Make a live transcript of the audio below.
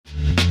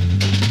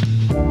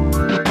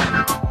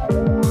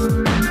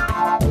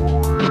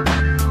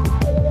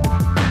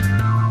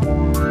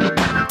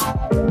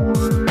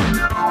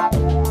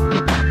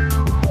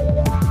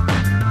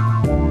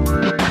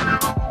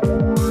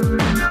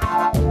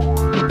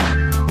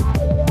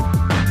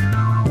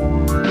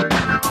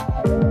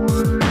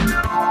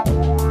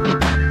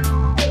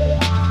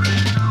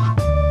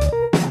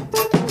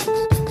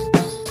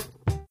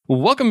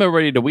Welcome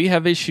everybody to We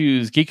Have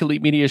Issues, Geek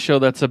Elite Media show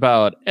that's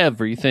about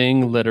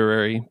everything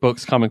literary,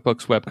 books, comic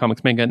books, web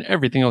comics, manga, and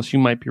everything else you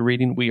might be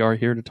reading. We are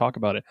here to talk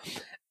about it.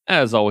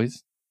 As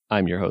always,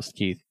 I'm your host,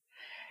 Keith.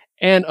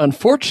 And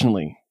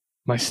unfortunately,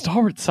 my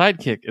stalwart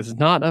sidekick is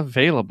not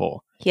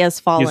available. He has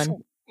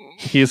fallen.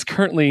 He is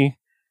currently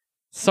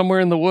somewhere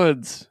in the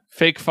woods,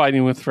 fake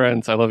fighting with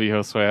friends. I love you,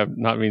 Josue. I'm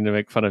not meaning to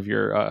make fun of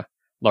your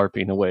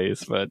LARPing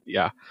ways, but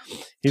yeah.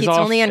 He's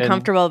only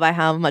uncomfortable by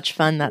how much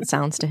fun that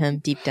sounds to him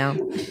deep down.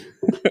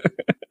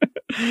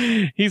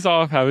 He's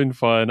off having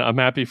fun. I'm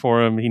happy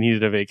for him. He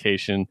needed a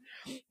vacation.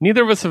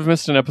 Neither of us have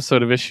missed an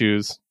episode of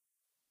Issues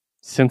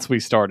since we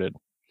started.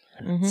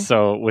 Mm-hmm.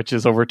 So, which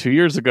is over 2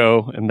 years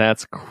ago, and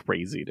that's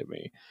crazy to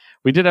me.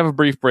 We did have a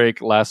brief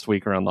break last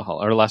week around the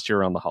last year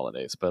around the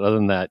holidays, but other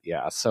than that,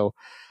 yeah. So,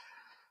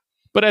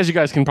 but as you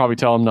guys can probably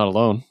tell, I'm not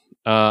alone.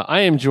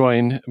 I am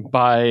joined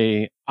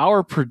by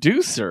our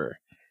producer.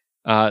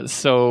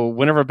 So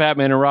whenever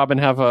Batman and Robin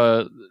have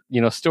a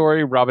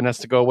story, Robin has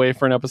to go away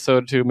for an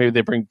episode or two. Maybe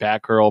they bring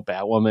Batgirl,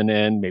 Batwoman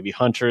in, maybe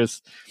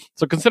Huntress.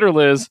 So consider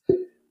Liz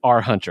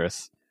our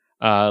Huntress.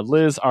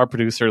 Liz, our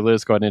producer.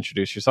 Liz, go ahead and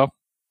introduce yourself.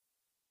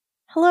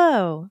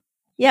 Hello.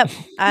 Yep,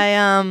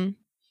 I'm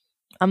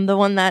the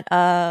one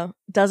that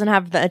doesn't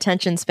have the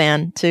attention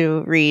span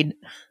to read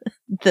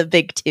the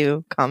big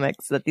two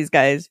comics that these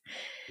guys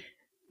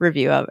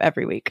review of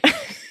every week.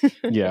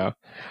 Yeah.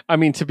 I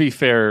mean, to be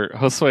fair,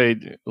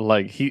 Josue,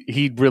 like,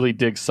 he really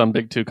digs some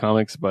big two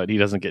comics, but he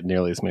doesn't get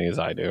nearly as many as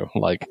I do.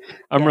 Like,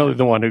 I'm really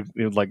the one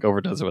who like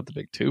overdoes it with the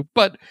big two.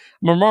 But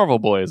I'm a Marvel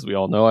boy, as we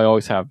all know. I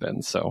always have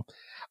been. So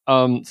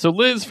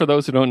Liz, for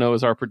those who don't know,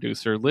 is our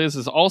producer. Liz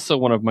is also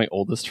one of my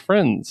oldest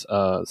friends.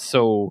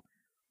 So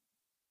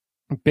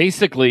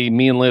basically,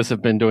 me and Liz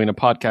have been doing a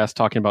podcast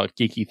talking about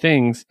geeky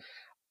things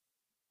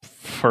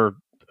for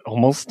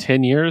almost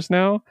 10 years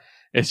now.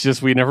 It's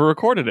just we never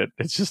recorded it.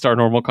 It's just our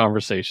normal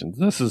conversations.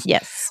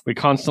 We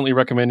constantly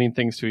recommending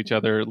things to each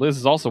other. Liz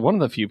is also one of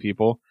the few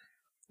people,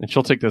 and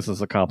she'll take this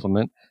as a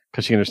compliment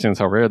because she understands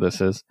how rare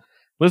this is.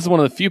 Liz is one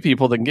of the few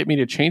people that can get me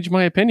to change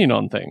my opinion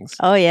on things.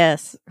 Oh,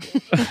 yes.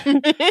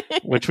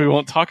 Which we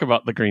won't talk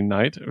about the Green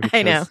Knight. Because,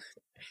 I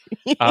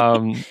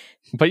know.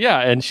 But yeah,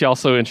 and she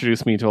also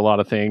introduced me to a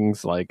lot of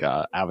things like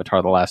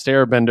Avatar: The Last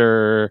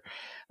Airbender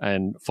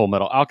and Full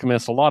Metal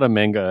Alchemist, a lot of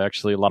manga,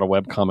 actually, a lot of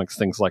web comics,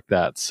 things like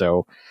that.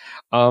 So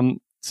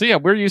yeah,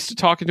 we're used to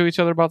talking to each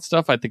other about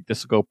stuff. I think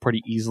this will go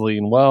pretty easily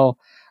and well.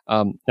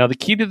 Now, the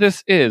key to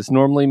this is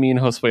normally me and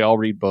Josue all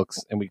read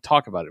books and we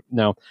talk about it.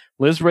 Now,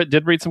 Liz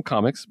did read some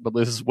comics, but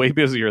Liz is way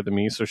busier than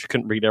me, so she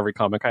couldn't read every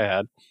comic I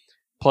had.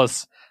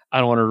 Plus, I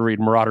don't want her to read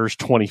Marauders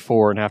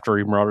 24 and have to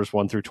read Marauders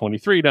 1 through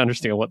 23 to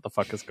understand what the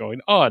fuck is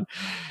going on.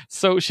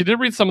 So she did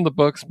read some of the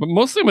books, but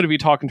mostly I'm going to be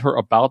talking to her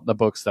about the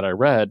books that I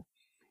read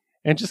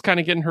and just kind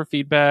of getting her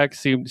feedback,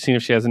 seeing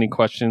if she has any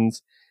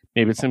questions.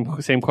 Maybe it's the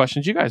same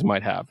questions you guys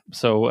might have.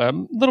 So a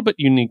little bit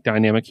unique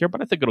dynamic here,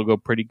 but I think it'll go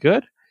pretty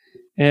good.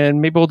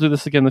 And maybe we'll do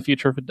this again in the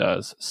future if it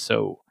does.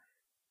 So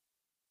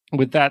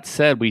with that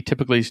said, we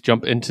typically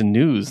jump into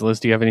news.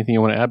 Liz, do you have anything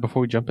you want to add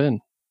before we jump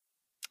in?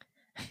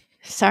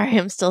 Sorry,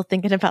 I'm still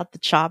thinking about the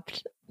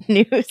Chopped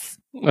news.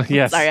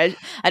 Yes. Sorry,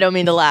 I don't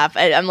mean to laugh.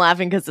 I'm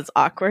laughing because it's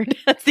awkward.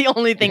 That's the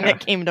only thing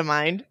that came to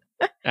mind.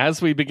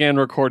 As we began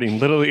recording,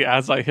 literally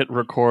as I hit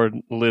record,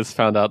 Liz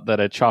found out that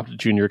a Chopped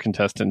Junior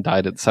contestant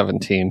died at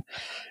 17.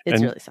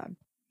 It's really sad.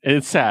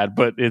 It's sad,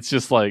 but it's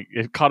just like,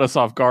 it caught us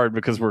off guard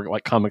because we're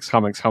like comics,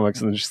 and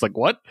then just like,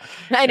 what?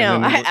 I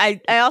know.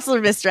 I also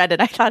misread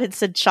it. I thought it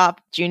said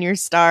Chopped Junior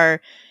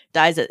star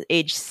dies at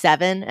age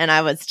 7, and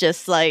I was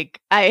just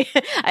like, I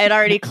had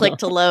already clicked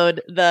to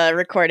load the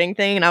recording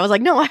thing, and I was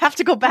like, no, I have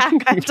to go back.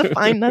 I have to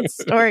find that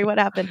story. What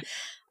happened?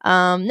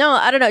 No,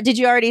 I don't know. Did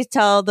you already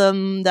tell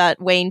them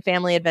that Wayne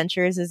Family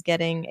Adventures is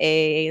getting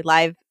a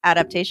live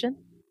adaptation?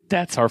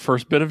 That's our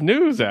first bit of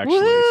news, actually.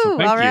 Woo! So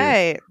thank All you.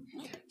 right.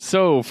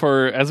 So,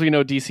 as we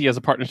know, DC has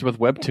a partnership with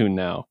Webtoon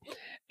now,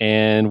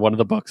 and one of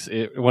the books,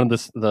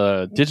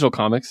 the digital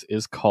comics,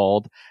 is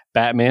called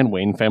Batman: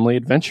 Wayne Family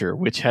Adventure,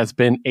 which has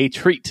been a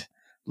treat.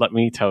 Let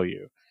me tell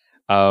you,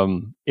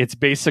 it's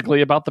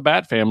basically about the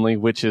Bat Family,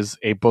 which is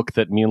a book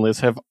that me and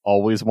Liz have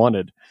always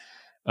wanted.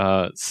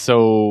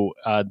 So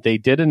they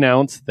did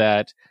announce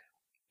that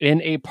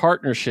in a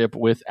partnership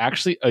with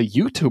actually a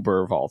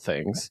YouTuber of all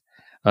things,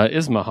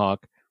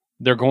 Ismahawk,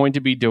 they're going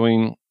to be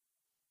doing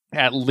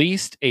at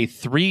least a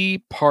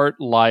 3-part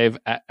live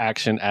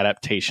action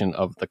adaptation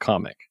of the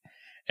comic.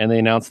 And they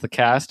announced the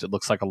cast. It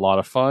looks like a lot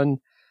of fun.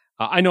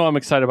 I know I'm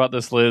excited about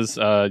this, Liz.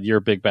 You're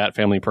a big Bat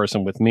Family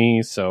person with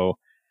me, so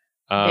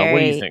what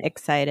do you think?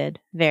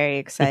 Very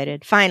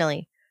excited.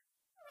 Finally.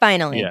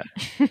 Yeah.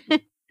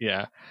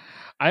 Yeah.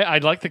 I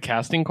like the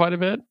casting quite a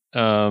bit.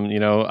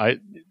 A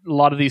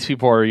lot of these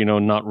people are,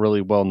 not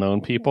really well-known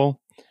people,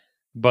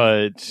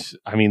 but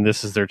I mean,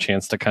 this is their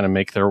chance to kind of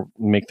make their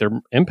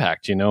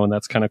impact, and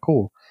that's kind of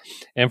cool.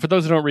 And for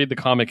those who don't read the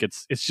comic,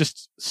 it's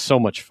just so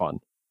much fun.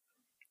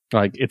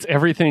 Like, it's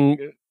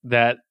everything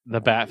that the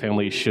Bat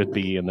Family should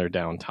be in their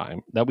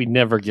downtime that we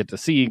never get to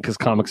see because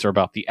comics are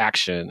about the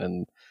action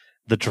and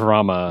the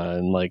drama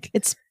and like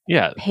it's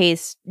yeah.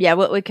 pace. Yeah,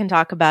 we can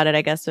talk about it,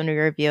 I guess, when we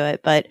review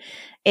it. But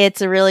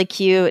it's a really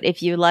cute.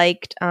 If you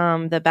liked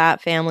the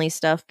Bat Family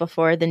stuff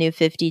before the New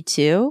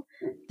 52,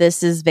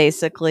 this is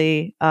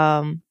basically,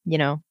 you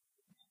know,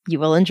 you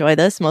will enjoy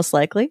this most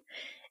likely.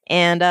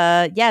 And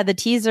yeah, the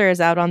teaser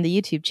is out on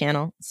the YouTube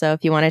channel. So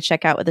if you want to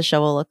check out what the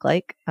show will look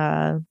like,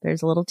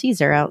 there's a little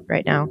teaser out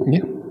right now.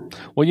 Yeah.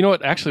 Well, you know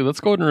what? Actually,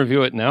 let's go ahead and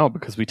review it now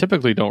because we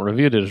typically don't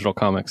review digital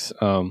comics.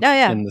 In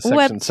the section.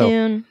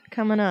 Webtoon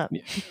coming up.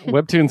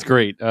 Webtoon's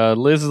great.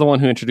 Liz is the one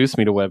who introduced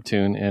me to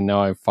Webtoon, and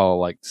now I follow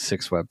like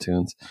 6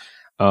 Webtoons.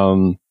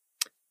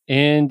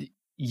 And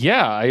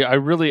yeah, I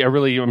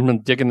really am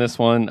digging this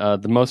one.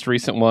 The most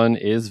recent one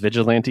is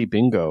Vigilante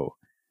Bingo.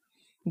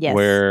 Yes.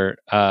 Where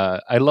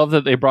I love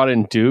that they brought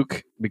in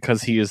Duke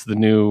because he is the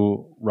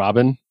new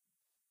Robin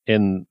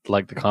in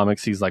like the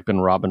comics. He's like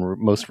been Robin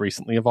most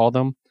recently of all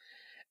them.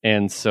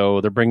 And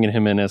so they're bringing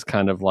him in as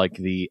kind of like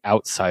the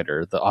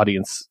outsider, the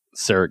audience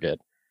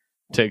surrogate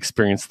to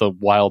experience the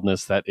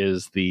wildness that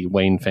is the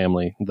Wayne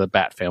family, the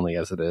Bat family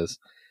as it is.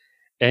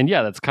 And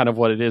yeah, that's kind of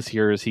what it is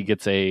here is he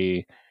gets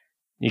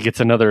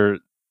another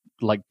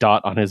like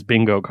dot on his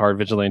bingo card,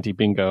 Vigilante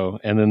Bingo.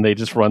 And then they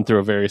just run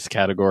through various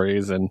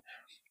categories and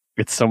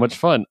it's so much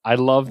fun. I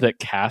love that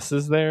Cass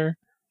is there.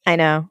 I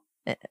know.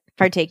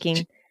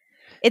 Partaking.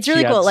 It's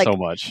really cool. Like so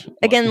much.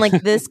 Again,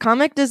 like this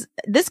comic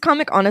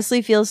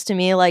honestly feels to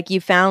me like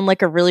you found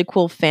like a really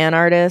cool fan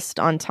artist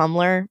on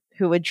Tumblr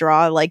who would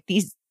draw like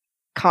these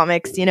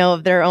comics, you know,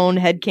 of their own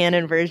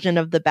headcanon version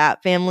of the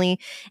Bat family.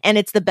 And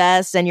it's the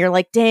best. And you're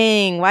like,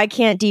 dang, why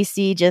can't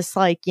DC just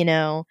like, you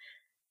know,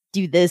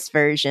 do this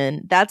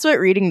version? That's what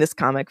reading this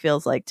comic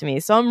feels like to me.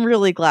 So I'm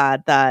really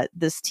glad that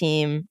this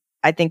team,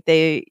 I think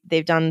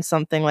they've done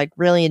something like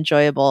really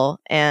enjoyable,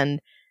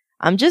 and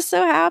I'm just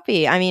so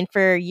happy. I mean,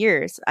 for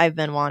years I've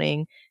been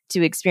wanting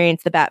to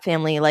experience the Bat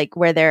family, like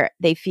where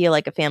they feel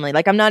like a family.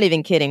 Like I'm not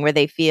even kidding, where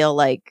they feel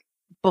like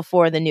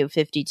before the New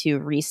 52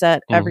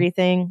 reset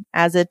everything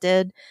as it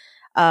did.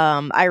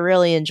 I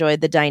really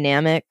enjoyed the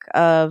dynamic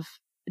of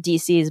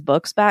DC's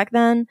books back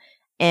then,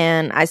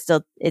 and it's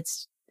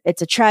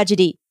a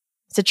tragedy.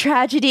 It's a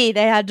tragedy.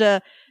 They had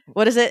to,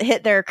 what is it?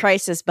 Hit their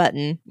crisis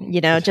button,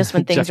 you know, just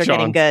when things are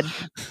getting good.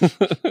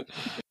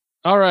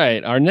 All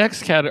right. Our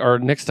next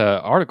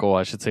article,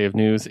 I should say, of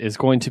news is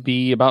going to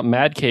be about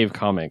Mad Cave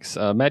Comics.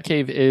 Mad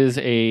Cave is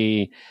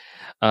a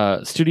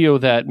studio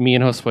that me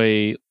and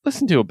Josue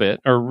listen to a bit,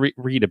 or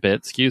read a bit,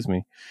 excuse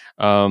me.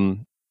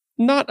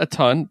 Not a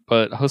ton,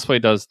 but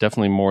Josue does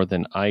definitely more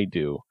than I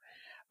do.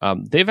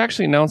 They've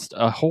actually announced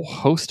a whole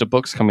host of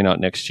books coming out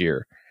next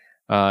year,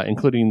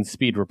 including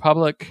Speed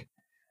Republic,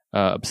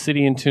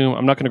 Obsidian Tomb.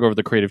 I'm not going to go over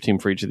the creative team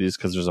for each of these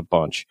because there's a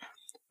bunch.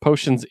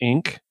 Potions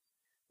Inc.,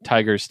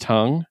 Tiger's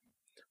Tongue.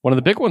 One of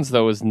the big ones,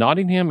 though, is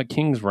Nottingham: A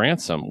King's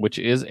Ransom, which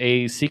is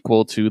a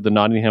sequel to the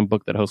Nottingham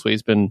book that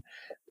Josue's been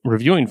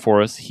reviewing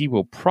for us. He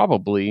will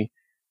probably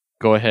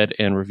go ahead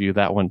and review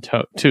that one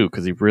too,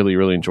 because he really,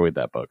 really enjoyed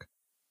that book.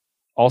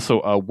 Also,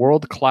 a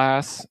World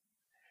Class,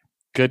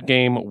 Good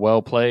Game,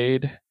 Well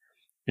Played,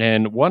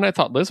 and one I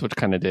thought Liz would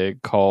kind of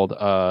dig called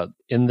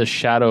In the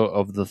Shadow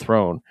of the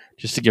Throne,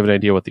 just to give an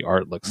idea what the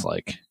art looks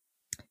like.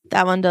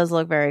 That one does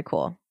look very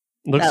cool.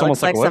 Looks that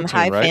almost looks like some Webtoon,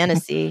 high right?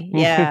 fantasy.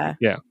 Yeah.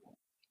 Yeah.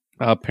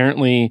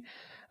 Apparently,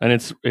 and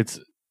it's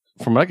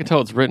from what I can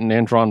tell, it's written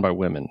and drawn by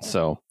women.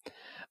 So,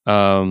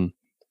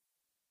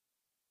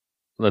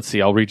 let's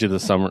see. I'll read you the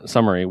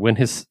summary. When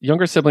his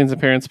younger siblings and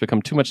parents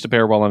become too much to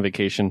bear while on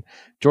vacation,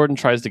 Jordan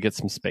tries to get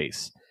some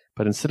space.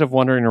 But instead of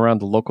wandering around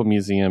the local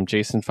museum,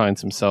 Jason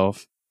finds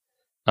himself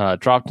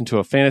dropped into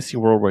a fantasy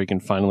world where he can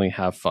finally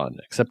have fun.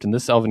 Except in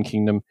this elven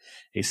kingdom,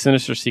 a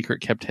sinister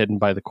secret kept hidden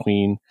by the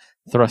queen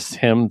thrusts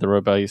him, the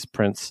rebellious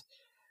prince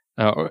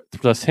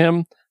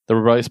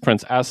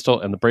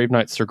Astel, and the brave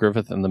knight Sir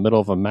Griffith in the middle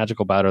of a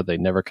magical battle they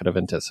never could have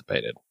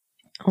anticipated.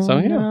 Oh, so,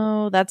 yeah.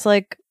 No, that's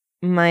like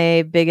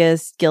my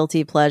biggest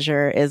guilty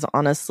pleasure is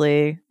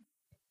honestly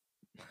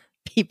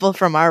people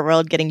from our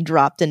world getting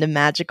dropped into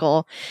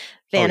magical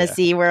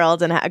fantasy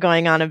worlds and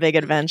going on a big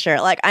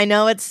adventure. Like, I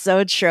know it's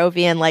so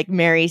tropey and like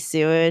Mary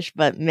Sue-ish,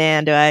 but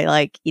man, do I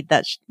like eat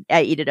that.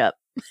 I eat it up.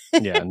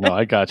 Yeah, no,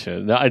 I gotcha.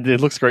 No,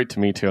 it looks great to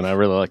me too, and I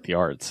really like the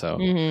art. So,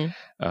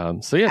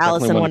 so yeah,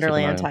 Alice in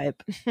Wonderland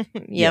type. Yep.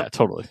 Yeah,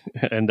 totally.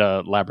 And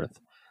Labyrinth.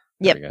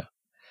 There we go.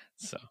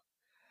 So,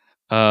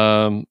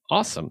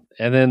 awesome.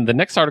 And then the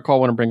next article I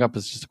want to bring up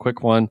is just a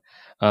quick one.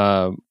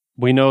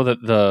 We know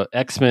that the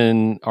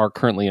X-Men are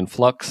currently in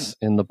flux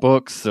in the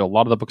books. So a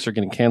lot of the books are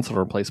getting canceled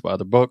or replaced by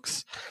other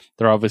books.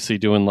 They're obviously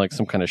doing like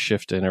some kind of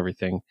shift in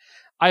everything.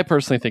 I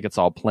personally think it's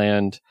all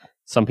planned.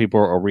 Some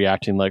people are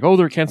reacting like, oh,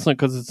 they're canceling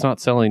because it's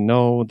not selling.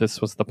 No, this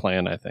was the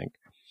plan, I think.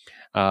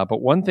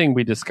 But one thing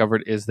we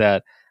discovered is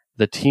that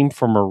the team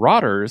for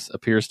Marauders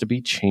appears to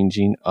be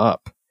changing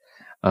up.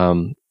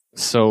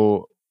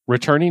 So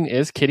returning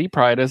is Kitty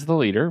Pryde as the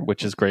leader,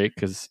 which is great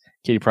because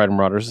Kitty Pryde and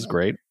Marauders is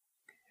great.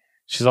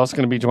 She's also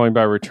going to be joined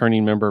by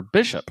returning member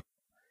Bishop,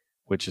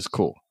 which is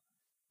cool.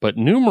 But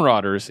new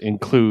Marauders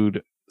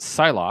include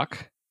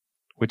Psylocke,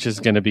 which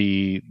is going to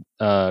be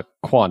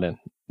Quanin,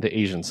 the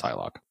Asian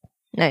Psylocke.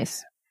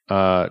 Nice.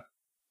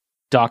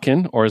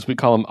 Dakin, or as we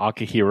call him,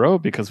 Akihiro,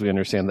 because we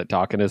understand that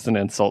Dakin is an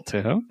insult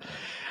to him.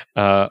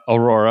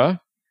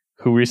 Aurora,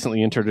 who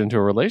recently entered into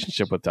a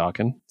relationship with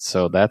Dakin,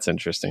 so that's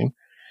interesting.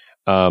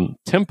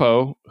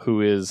 Tempo,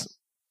 who is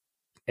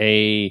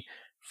a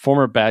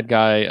former bad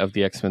guy of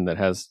the X-Men that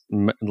has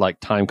like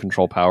time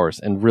control powers,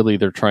 and really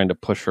they're trying to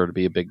push her to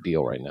be a big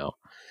deal right now.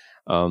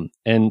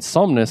 And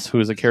Somnus, who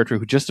is a character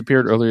who just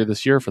appeared earlier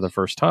this year for the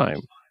first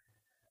time.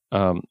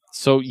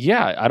 So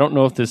yeah, I don't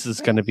know if this is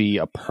going to be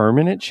a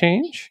permanent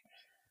change,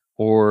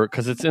 or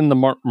because it's in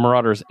the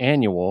Marauders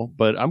annual,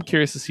 but I'm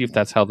curious to see if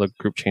that's how the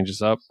group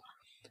changes up.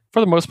 For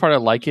the most part, I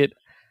like it.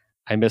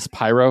 I miss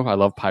Pyro. I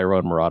love Pyro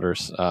and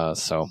Marauders.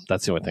 So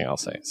that's the only thing I'll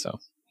say. So,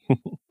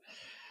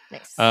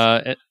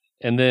 Nice.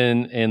 And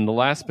then in the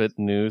last bit of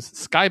news,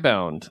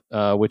 Skybound,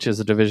 which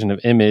is a division of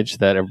Image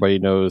that everybody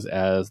knows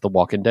as the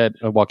Walking Dead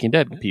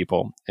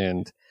people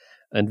and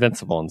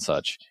Invincible and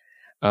such.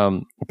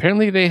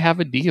 Apparently, they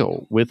have a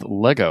deal with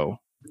Lego,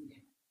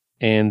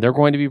 and they're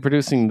going to be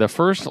producing the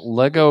first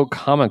Lego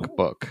comic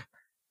book.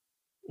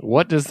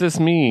 What does this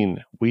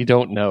mean? We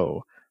don't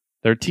know.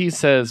 Their tease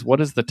says,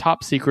 "What is the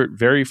top secret,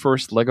 very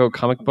first Lego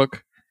comic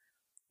book?"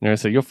 And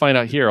so you'll find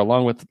out here,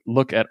 along with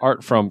look at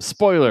art from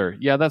Spoiler.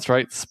 Yeah, that's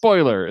right.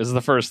 Spoiler is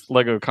the first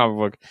Lego comic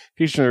book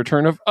featuring the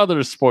return of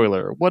other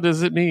Spoiler. What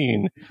does it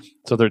mean?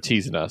 So they're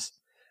teasing us.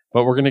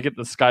 But we're going to get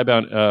the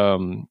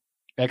Skybound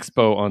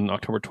Expo on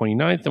October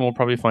 29th, and we'll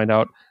probably find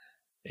out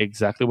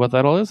exactly what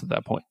that all is at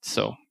that point.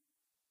 So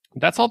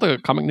that's all the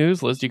comic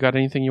news. Liz, do you got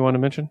anything you want to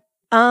mention?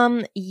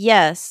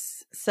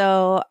 Yes.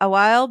 So a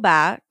while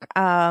back,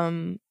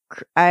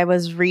 I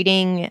was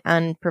reading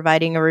and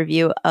providing a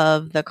review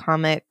of the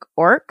comic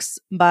Orcs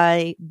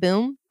by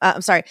Boom.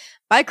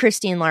 By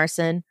Christine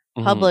Larson,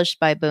 published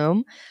by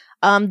Boom.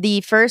 The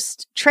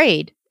first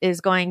trade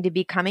is going to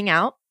be coming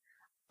out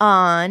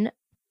on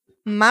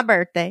my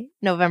birthday,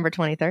 November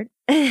 23rd.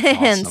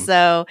 Awesome. And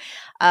so,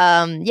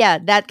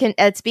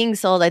 it's being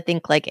sold, I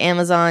think, like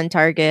Amazon,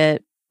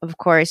 Target. Of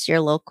course,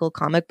 your local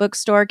comic book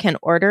store can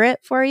order it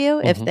for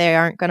you if they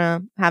aren't going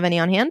to have any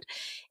on hand.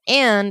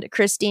 And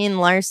Christine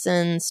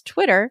Larson's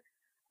Twitter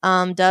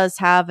does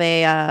have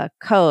a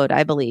code,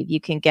 I believe, you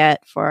can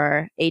get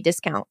for a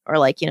discount or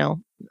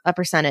a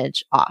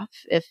percentage off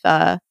if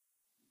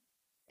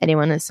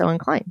anyone is so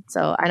inclined.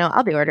 So I know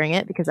I'll be ordering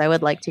it because I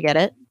would like to get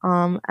it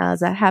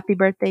as a happy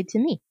birthday to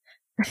me.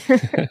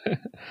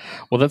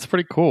 Well, that's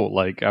pretty cool.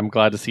 Like, I'm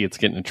glad to see it's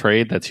getting a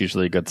trade. That's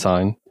usually a good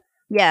sign.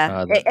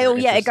 Yeah.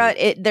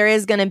 There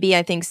is going to be,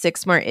 I think,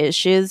 6 more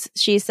issues,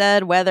 she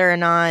said. Whether or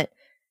not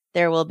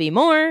there will be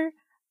more,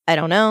 I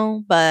don't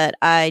know, but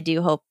I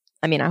hope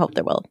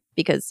there will,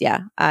 because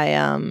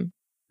I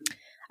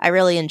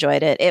really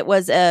enjoyed it. It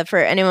was for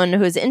anyone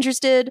who's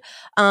interested,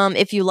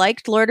 if you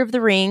liked Lord of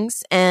the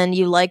Rings and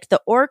you liked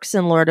the orcs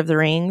in Lord of the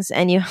Rings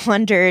and you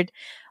wondered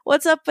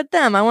what's up with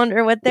them, I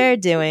wonder what they're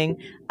doing,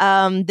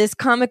 this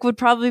comic would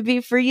probably be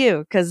for you,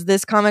 because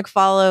this comic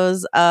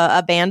follows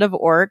a band of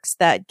orcs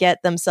that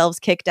get themselves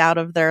kicked out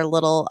of their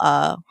little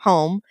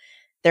home,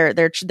 their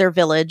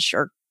village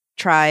or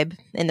tribe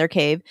in their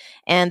cave,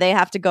 and they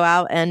have to go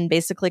out and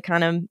basically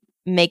kind of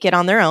make it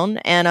on their own.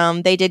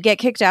 And they did get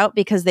kicked out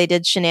because they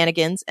did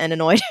shenanigans and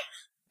annoyed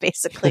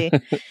basically,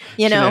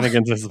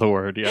 shenanigans is the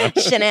word. Yeah.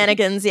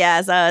 Shenanigans.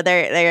 Yeah. So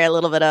they're a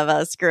little bit of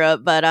a screw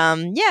up, but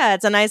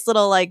it's a nice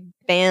little like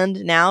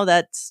band now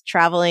that's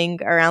traveling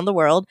around the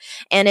world,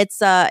 and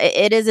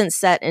it isn't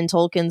set in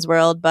Tolkien's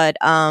world, but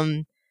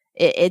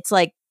it's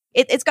like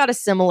it's got a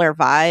similar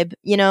vibe,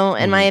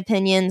 in my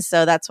opinion.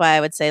 So that's why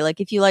I would say, like,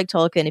 if you like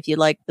Tolkien, if you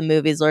like the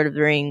movies Lord of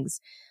the Rings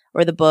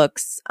or the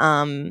books,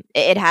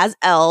 it has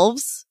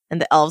elves, and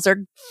the elves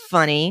are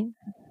funny.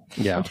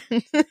 Yeah.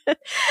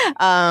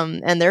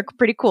 And they're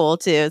pretty cool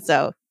too.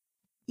 So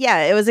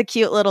yeah, it was a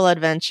cute little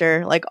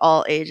adventure, like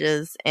all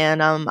ages,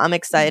 and I'm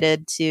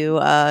excited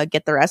to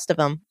get the rest of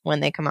them when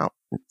they come out.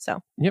 So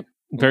yep.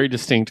 Very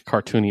distinct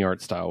cartoony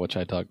art style, which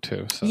I dug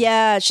too. So.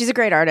 Yeah, she's a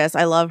great artist.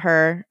 I love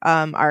her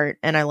art,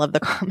 and I love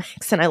the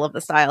comics, and I love the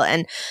style.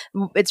 And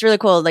it's really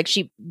cool. Like,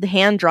 she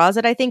hand draws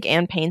it, I think,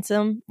 and paints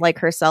them like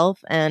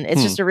herself, and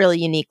it's just a really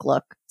unique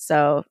look.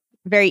 So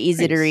very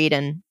easy to read,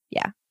 and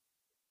yeah.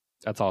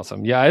 That's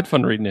awesome. Yeah, I had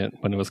fun reading it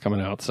when it was coming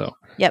out. So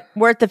yep,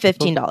 worth the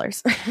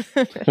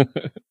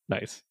 $15.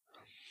 Nice.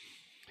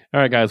 All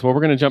right, guys. Well,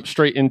 we're going to jump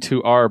straight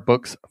into our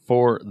books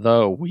for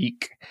the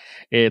week.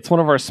 It's one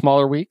of our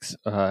smaller weeks,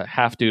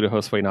 half due to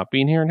Josue not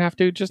being here and half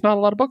due just not a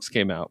lot of books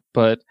came out.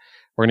 But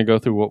we're going to go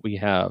through what we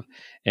have.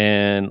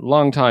 And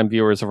longtime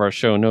viewers of our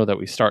show know that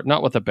we start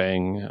not with a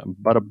bang,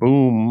 but a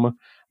boom.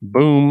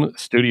 Boom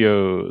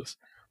Studios.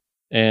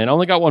 And I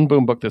only got one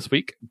Boom book this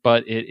week,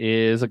 but it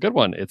is a good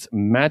one. It's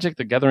Magic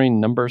the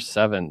Gathering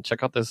 #7.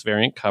 Check out this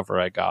variant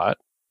cover I got.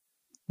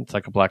 It's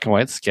like a black and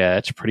white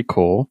sketch. Pretty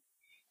cool.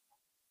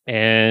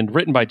 And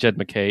written by Jed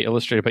McKay,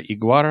 illustrated by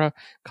Iguara,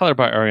 colored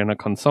by Ariana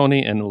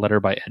Consoni, and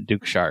lettered by Ed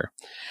Dukeshire.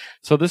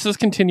 So this is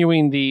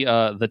continuing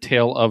the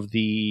tale of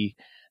the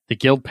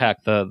guild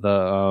pack,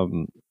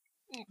 the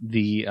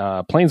the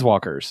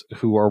planeswalkers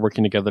who are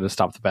working together to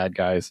stop the bad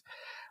guys.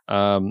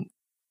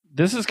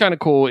 This is kind of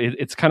cool.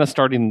 It's kind of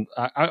starting,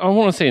 I don't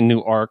want to say a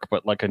new arc,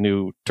 but like a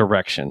new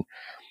direction.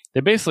 They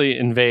basically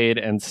invade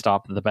and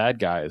stop the bad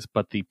guys,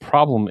 but the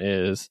problem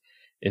is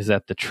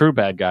that the true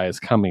bad guy is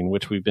coming,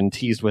 which we've been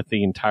teased with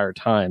the entire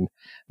time.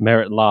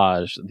 Merit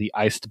Lodge, the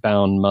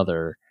iced-bound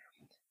mother.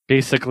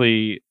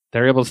 Basically,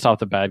 they're able to stop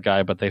the bad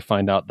guy, but they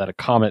find out that a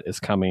comet is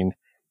coming,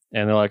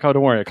 and they're like, oh,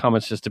 don't worry, a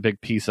comet's just a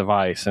big piece of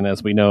ice, and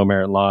as we know,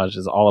 Merit Lodge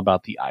is all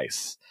about the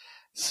ice.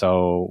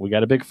 So we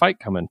got a big fight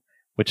coming,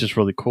 which is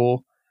really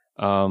cool.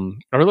 I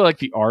really like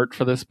the art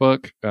for this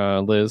book,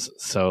 Liz.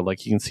 So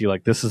like you can see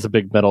like this is a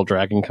big metal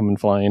dragon coming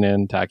flying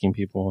in, attacking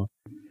people.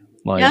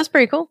 Like, yeah, that's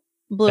pretty cool.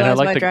 Blue eyes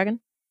like white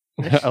dragon.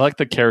 I like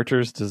the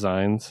characters'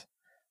 designs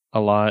a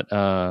lot.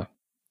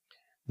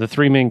 The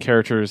three main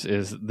characters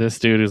is this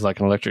dude who's like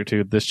an electric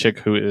dude, this chick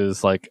who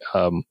is like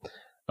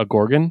a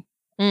Gorgon,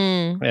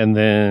 and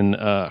then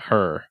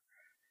her.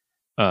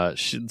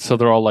 So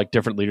they're all like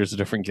different leaders of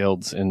different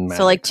guilds in Magic.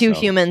 So like two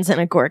humans and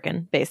a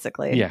Gorgon,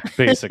 basically. Yeah,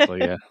 basically,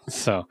 yeah.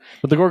 So,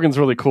 but the Gorgon's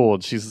really cool.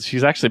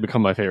 She's actually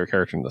become my favorite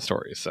character in the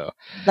story. So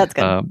that's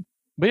good.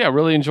 But yeah,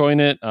 really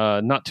enjoying it.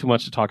 Not too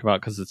much to talk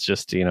about because it's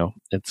just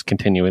it's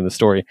continuing the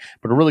story,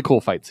 but a really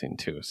cool fight scene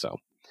too. So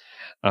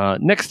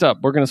next up,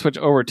 we're going to switch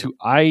over to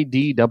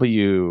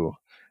IDW.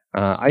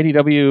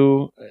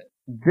 IDW.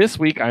 This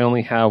week, I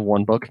only have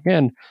one book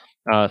again.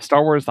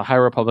 Star Wars: The High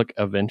Republic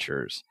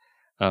Adventures.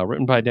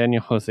 Written by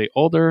Daniel Jose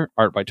Older,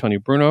 art by Tony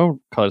Bruno,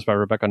 colors by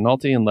Rebecca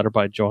Nolte, and letter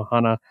by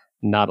Johanna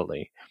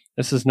Natalie.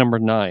 This is number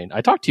 9. I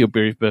talked to you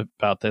briefly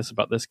about this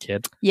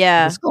kid.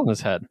 Yeah. With a skull in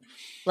his head.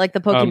 Like the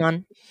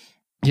Pokemon.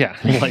 Yeah,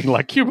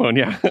 like Cubone,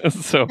 yeah.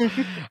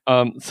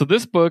 So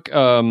this book,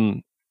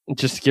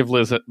 just to give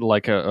Liz a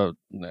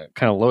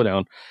kind of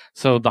lowdown.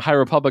 So the High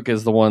Republic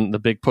is the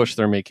big push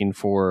they're making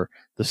for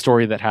the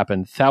story that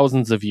happened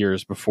thousands of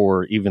years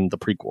before even the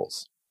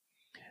prequels.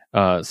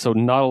 So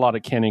not a lot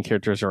of canon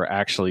characters are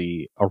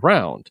actually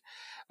around.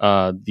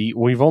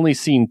 We've only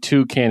seen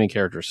 2 canon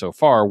characters so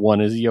far.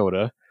 One is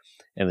Yoda,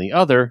 and the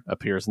other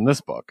appears in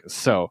this book.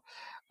 So,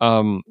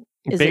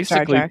 Is basically,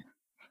 it Jar Jar?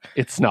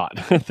 It's not,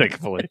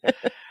 thankfully.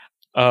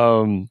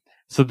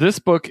 So this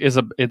book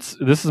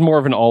this is more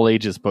of an all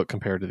ages book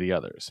compared to the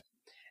others,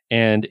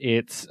 and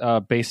it's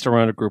based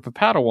around a group of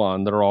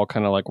Padawan that are all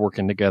kind of like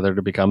working together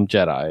to become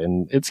Jedi,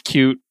 and it's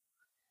cute.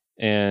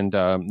 And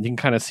you can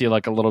kind of see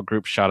like a little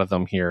group shot of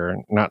them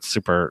here. Not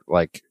super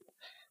like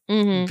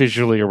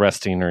visually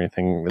arresting or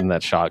anything in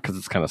that shot because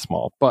it's kind of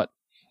small. But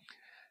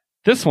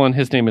this one,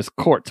 his name is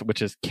Qort,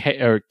 which is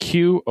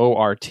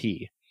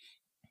Qort.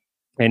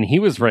 And he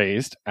was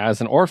raised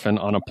as an orphan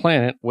on a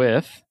planet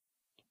with...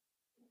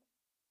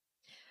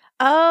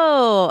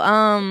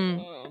 Maz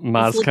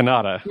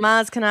Kanata.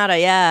 Maz Kanata,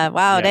 yeah.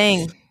 Wow, yes.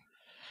 Dang.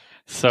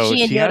 So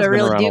she and Yoda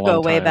really do go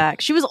way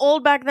back. She was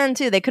old back then,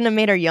 too. They couldn't have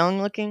made her young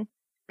looking.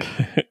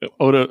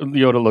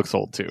 Yoda looks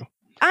old too.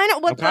 I know,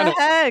 what the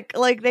heck?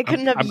 Like they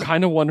couldn't have. I'm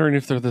kind of wondering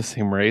if they're the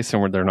same race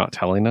and where they're not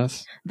telling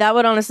us. That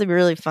would honestly be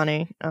really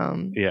funny.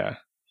 Yeah,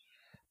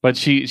 but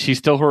she's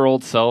still her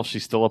old self.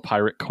 She's still a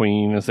pirate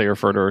queen, as they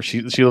refer to her.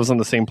 She lives on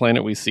the same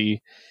planet we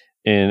see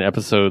in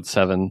episode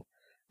 7.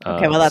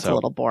 Okay, well that's a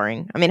little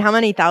boring. I mean, how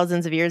many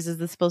thousands of years is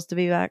this supposed to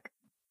be back?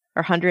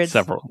 Or hundreds?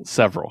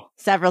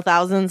 Several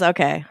thousands.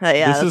 Okay,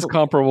 yeah. This is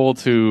comparable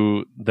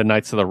to the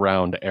Knights of the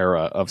Round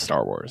era of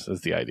Star Wars.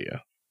 Is the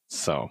idea.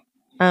 So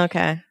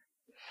okay,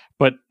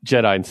 but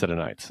Jedi instead of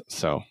Knights.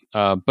 So,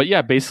 but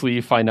yeah, basically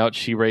you find out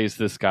she raised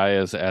this guy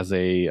as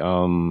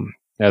an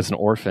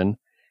orphan,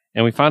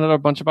 and we find out a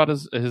bunch about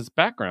his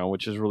background,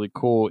 which is really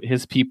cool.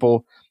 His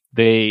people,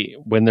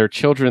 when they're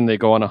children, they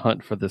go on a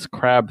hunt for this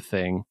crab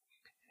thing,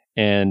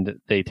 and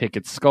they take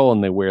its skull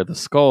and they wear the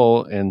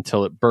skull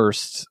until it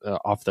bursts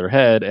off their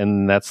head,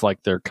 and that's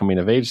like their coming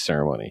of age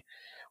ceremony.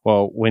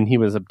 Well, when he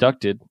was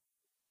abducted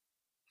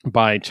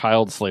by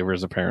child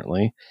slavers,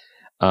 apparently.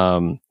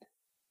 They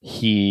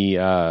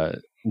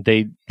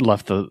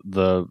left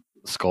the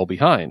skull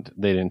behind.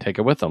 They didn't take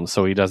it with them,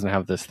 so he doesn't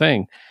have this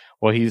thing.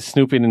 Well, he's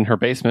snooping in her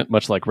basement,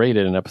 much like Ray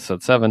did in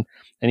episode 7,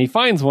 and he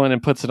finds one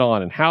and puts it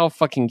on. And how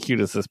fucking cute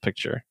is this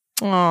picture?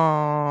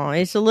 Oh,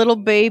 it's a little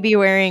baby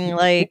wearing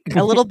like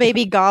a little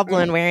baby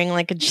goblin wearing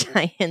like a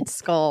giant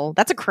skull.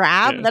 That's a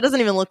crab. Yeah. That doesn't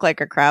even look like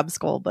a crab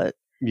skull, but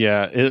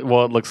yeah.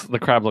 The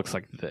crab looks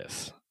like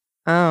this.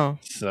 Oh,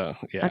 so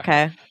yeah.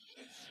 Okay.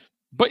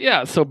 But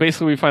yeah, so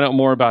basically we find out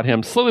more about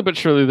him. Slowly but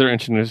surely they're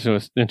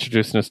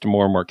introducing us to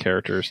more and more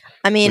characters.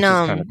 I mean, which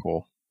is kind of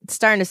cool. It's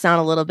starting to sound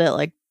a little bit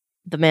like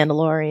The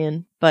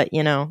Mandalorian, but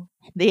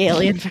the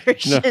alien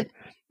version.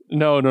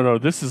 No.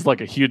 This is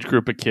like a huge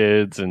group of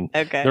kids, and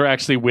they're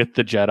actually with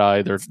the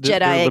Jedi. They're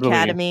Jedi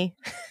Academy.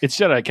 It's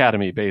Jedi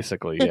Academy,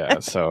 basically, yeah.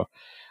 So,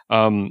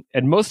 and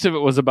most of it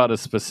was about a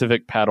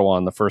specific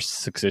Padawan. The first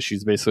 6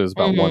 issues basically was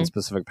about one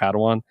specific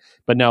Padawan,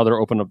 but now they're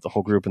opening up the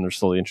whole group and they're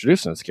slowly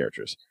introducing us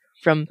characters.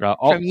 From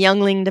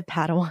youngling to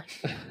Padawan.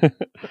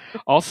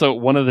 Also,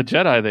 one of the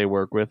Jedi they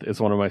work with is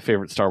one of my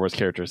favorite Star Wars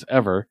characters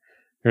ever.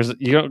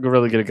 You don't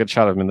really get a good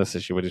shot of him in this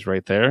issue, but he's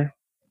right there.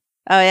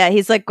 Oh yeah,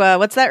 he's like,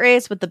 what's that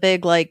race with the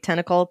big like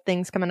tentacle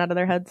things coming out of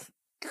their heads?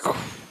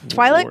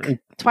 Twi'lek,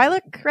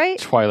 right?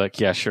 Twi'lek,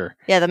 yeah, sure.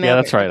 Yeah, the male. Yeah,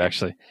 that's right.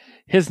 Actually,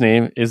 his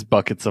name is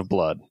Buckets of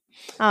Blood.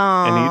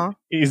 Aww. And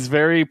he's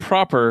very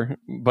proper,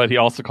 but he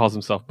also calls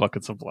himself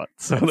Buckets of Blood.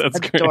 So that's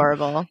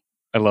adorable. Great.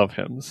 I love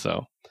him.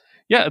 So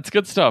yeah, it's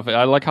good stuff.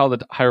 I like how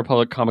the High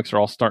Republic comics are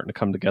all starting to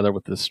come together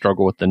with this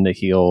struggle with the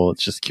Nihil.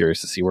 It's just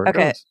curious to see where it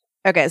goes.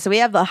 Okay, so we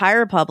have the High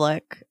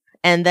Republic,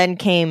 and then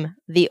came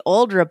the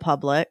Old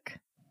Republic,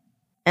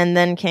 and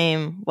then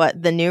came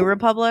what? The New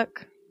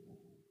Republic?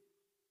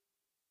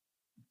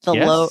 The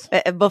low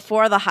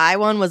before the high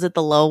one, was it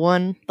the low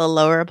one? The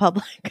Lower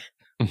Republic?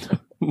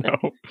 No.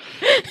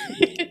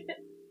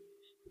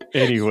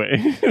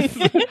 Anyway.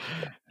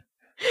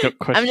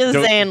 I'm just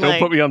saying, don't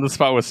put me on the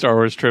spot with Star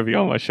Wars trivia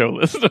on my show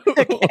list.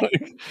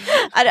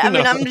 I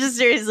mean, I'm just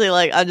seriously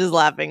like, I'm just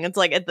laughing. It's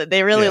like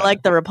they really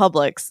like the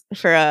republics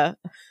for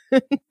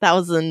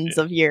thousands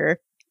of years.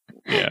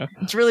 Yeah,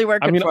 it's really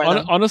working for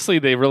them. Honestly,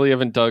 they really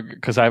haven't dug,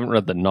 because I haven't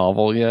read the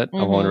novel yet.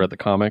 I've only read the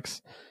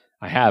comics.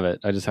 I have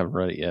it. I just haven't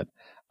read it yet.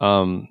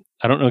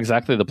 I don't know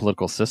exactly the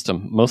political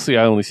system. Mostly,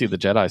 I only see the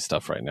Jedi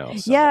stuff right now.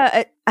 So.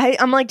 Yeah,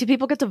 I'm like, do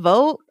people get to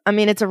vote? I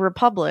mean, it's a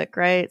republic,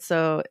 right?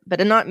 So, but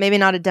maybe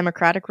not a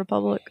democratic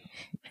republic.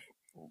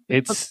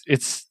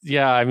 It's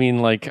yeah. I mean,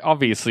 like,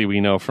 obviously, we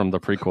know from the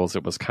prequels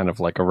it was kind of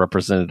like a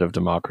representative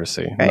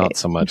democracy, not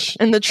so much.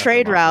 And the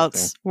trade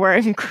routes were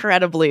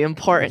incredibly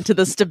important to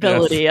the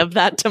stability of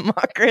that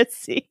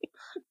democracy.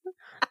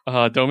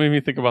 Don't make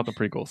me think about the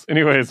prequels.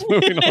 Anyways,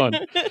 moving on.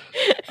 All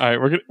right,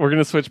 we're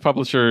gonna switch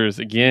publishers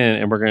again,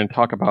 and we're gonna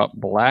talk about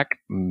Black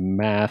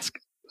Mask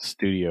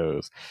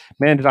Studios.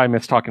 Man, did I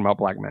miss talking about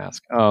Black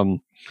Mask.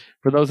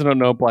 For those who don't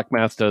know, Black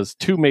Mask does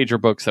two major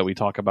books that we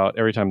talk about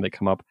every time they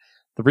come up.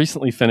 The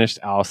recently finished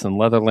Alice in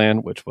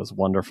Leatherland, which was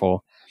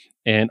wonderful.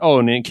 And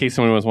in case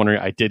anyone was wondering,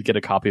 I did get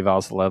a copy of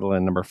Alice in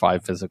Leatherland number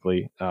 5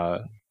 physically.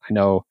 I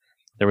know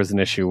there was an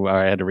issue.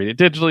 I had to read it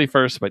digitally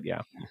first, but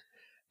yeah.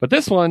 But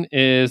this one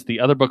is the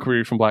other book we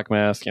read from Black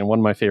Mask, and one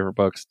of my favorite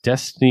books,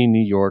 Destiny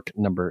New York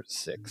number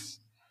 6.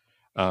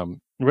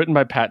 Written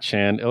by Pat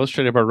Shand,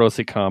 illustrated by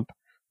Rosie Comp,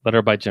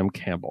 letter by Jim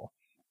Campbell.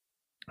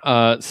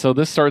 So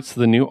this starts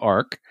the new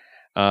arc.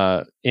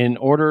 In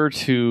order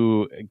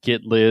to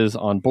get Liz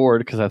on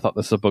board, because I thought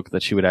this is a book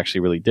that she would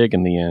actually really dig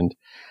in the end,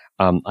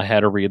 I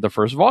had to read the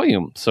first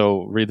volume.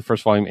 So read the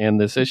first volume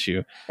and this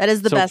issue. That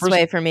is the best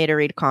way for me to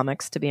read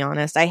comics, to be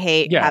honest. I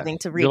hate having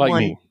to read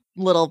one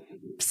little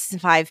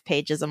 5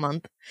 pages a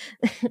month.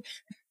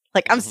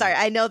 Like, I'm sorry,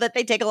 I know that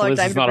they take a long time to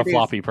produce. Liz is not a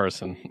floppy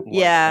person.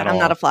 Yeah, I'm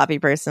not a floppy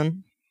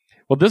person.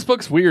 Well, this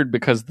book's weird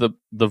because the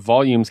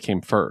volumes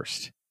came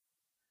first.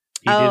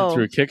 He did it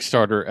through a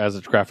Kickstarter as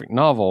a graphic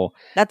novel.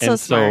 That's so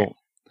smart.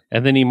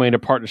 And then he made a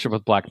partnership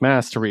with Black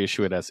Mask to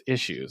reissue it as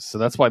issues. So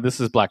that's why this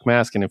is Black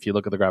Mask. And if you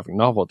look at the graphic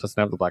novel, it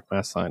doesn't have the Black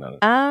Mask sign on it.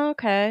 Oh,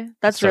 okay.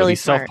 That's really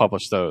smart. He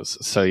self-published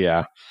those. So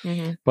yeah.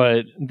 Mm-hmm.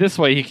 But this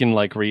way he can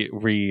like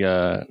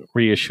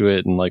reissue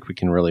it, and like we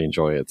can really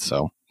enjoy it.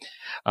 So,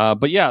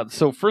 but yeah.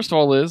 So first of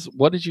all, Liz,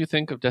 what did you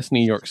think of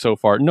Destiny New York so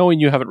far? Knowing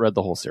you haven't read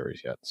the whole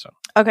series yet. So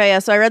okay, yeah.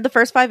 So I read the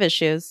first 5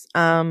 issues.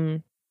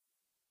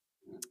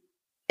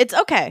 It's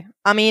okay.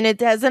 I mean, it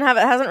hasn't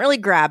really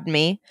grabbed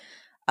me.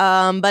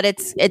 But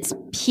it's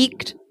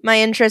piqued my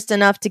interest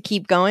enough to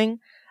keep going,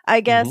 I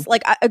guess.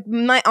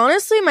 Mm-hmm. Like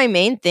honestly, my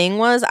main thing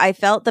was I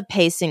felt the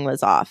pacing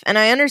was off, and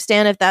I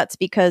understand if that's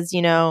because,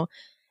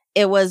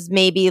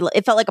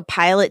 it felt like a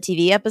pilot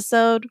TV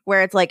episode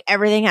where it's like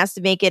everything has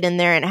to make it in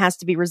there and it has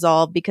to be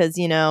resolved because,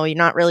 you're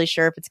not really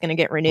sure if it's going to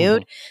get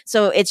renewed. Mm-hmm.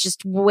 So it's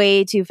just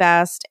way too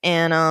fast,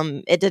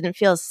 and it didn't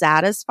feel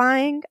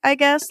satisfying, I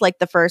guess. Like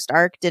the first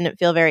arc didn't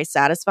feel very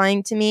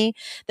satisfying to me.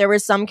 There were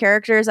some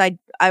characters I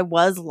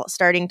was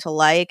starting to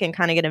like and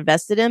kind of get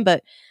invested in,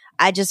 but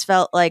I just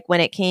felt like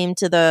when it came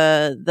to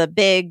the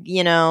big,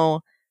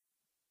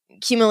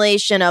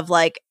 accumulation of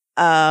like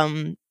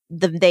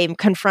they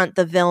confront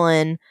the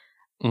villain,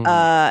 mm-hmm.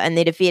 And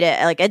they defeat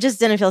it, like it just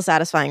didn't feel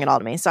satisfying at all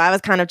to me. So I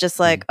was kind of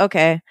just like, mm-hmm.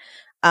 okay.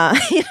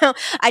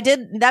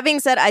 That being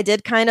said, I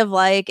did kind of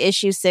like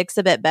issue 6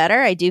 a bit better.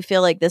 I do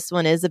feel like this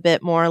one is a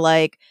bit more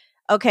like,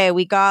 okay,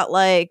 we got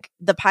like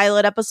the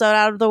pilot episode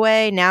out of the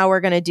way. Now we're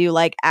going to do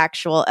like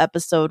actual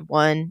episode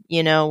 1,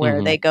 where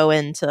mm-hmm. they go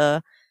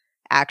into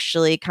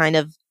actually kind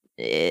of,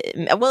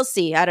 we'll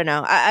see. I don't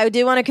know. I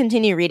do want to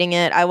continue reading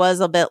it. I was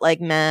a bit like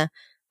meh,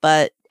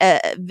 but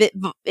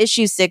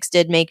issue 6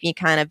 did make me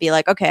kind of be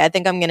like, okay, I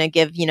think I'm going to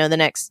give, the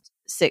next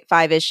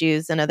 5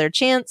 issues another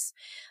chance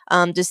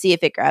to see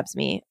if it grabs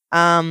me.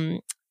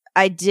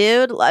 I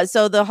did.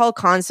 So the whole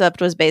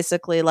concept was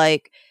basically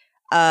like,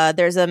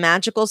 there's a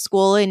magical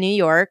school in New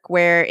York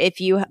where if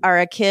you are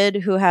a kid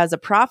who has a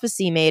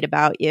prophecy made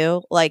about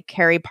you, like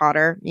Harry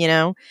Potter,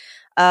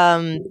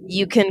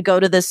 you can go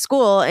to this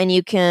school and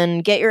you can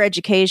get your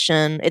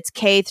education. It's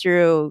K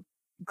through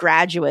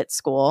graduate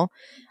school.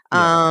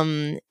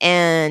 Yeah.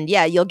 And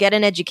yeah, you'll get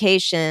an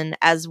education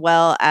as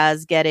well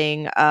as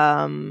getting,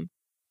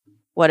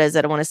 what is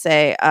it? I want to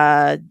say,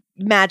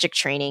 magic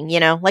training,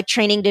 like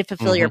training to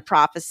fulfill your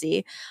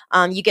prophecy.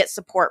 You get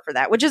support for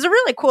that, which is a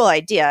really cool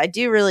idea. I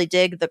do really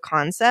dig the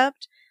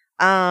concept.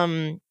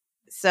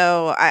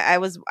 So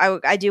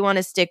I do want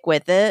to stick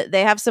with it.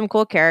 They have some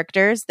cool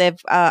characters.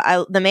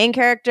 The main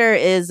character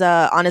is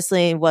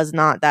honestly was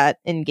not that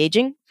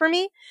engaging for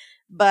me,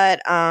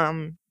 but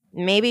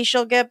maybe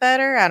she'll get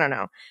better. I don't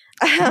know.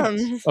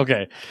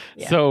 Okay.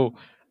 Yeah. So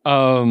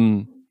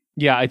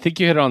yeah, I think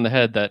you hit it on the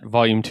head that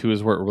volume 2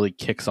 is where it really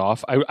kicks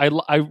off.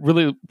 I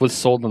really was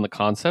sold on the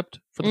concept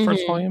for the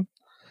first volume.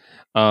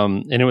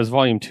 And it was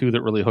volume 2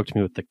 that really hooked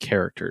me with the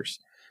characters.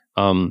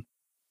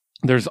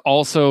 There's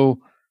also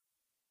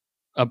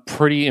a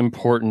pretty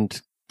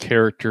important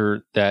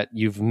character that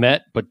you've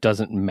met but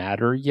doesn't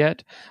matter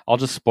yet. I'll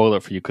just spoil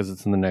it for you because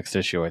it's in the next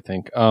issue, I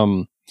think.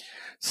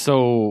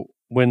 So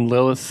when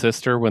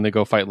they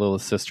go fight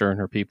Lilith's sister and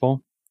her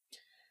people,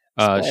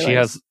 yeah,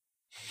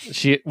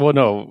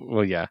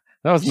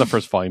 that was in the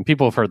first volume.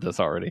 People have heard this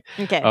already.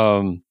 Okay.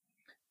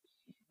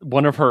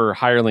 One of her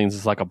hirelings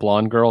is like a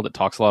blonde girl that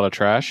talks a lot of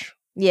trash.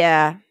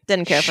 Yeah,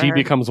 didn't care for her. She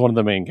becomes one of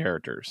the main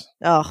characters.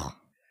 Oh.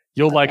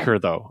 You'll like her,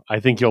 though.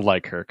 I think you'll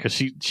like her because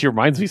she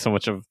reminds me so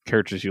much of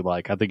characters you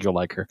like. I think you'll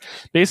like her.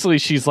 Basically,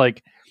 she's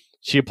like,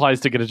 she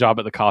applies to get a job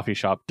at the coffee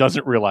shop,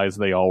 doesn't realize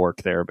they all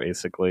work there,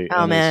 basically.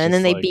 Oh, man. And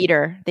then they beat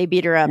her. They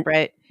beat her up,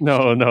 right?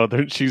 No.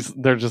 They're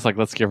just like,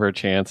 let's give her a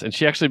chance. And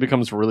she actually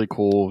becomes really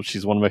cool.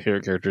 She's one of my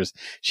favorite characters.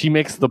 She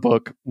makes the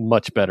book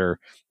much better.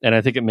 And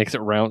I think it makes it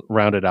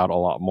rounded out a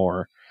lot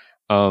more.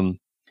 And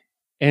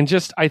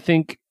just, I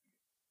think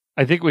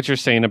what you're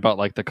saying about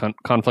like the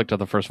conflict of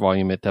the first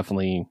volume, it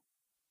definitely...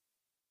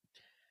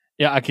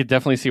 Yeah, I could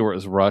definitely see where it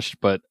was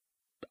rushed, but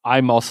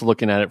I'm also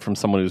looking at it from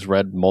someone who's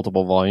read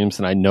multiple volumes,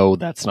 and I know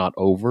that's not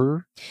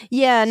over.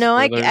 Yeah, no,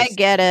 I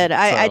get it.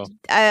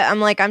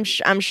 I'm like, I'm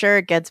sure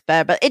it gets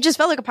better, but it just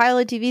felt like a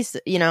pilot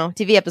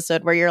TV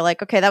episode where you're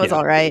like, okay, that was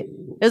all right.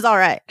 It was all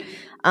right.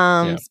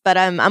 But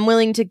I'm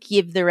willing to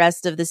give the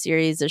rest of the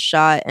series a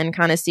shot and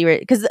kind of see where,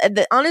 because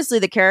honestly,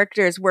 the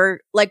characters were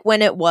like,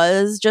 when it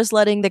was just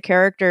letting the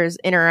characters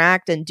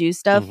interact and do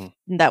stuff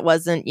that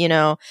wasn't,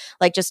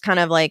 like just kind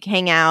of like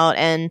hang out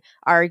and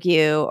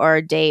argue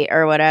or date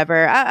or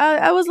whatever.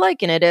 I was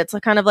liking it. It's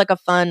kind of like a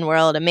fun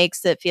world. It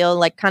makes it feel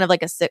like kind of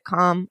like a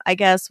sitcom, I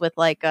guess, with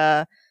like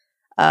a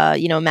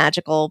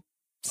magical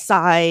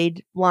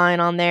side line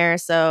on there.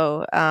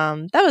 So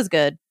that was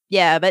good.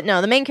 Yeah, but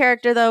no, the main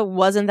character, though,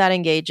 wasn't that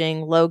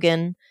engaging.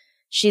 Logan,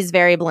 she's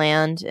very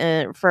bland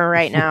for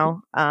right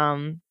now.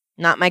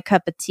 Not my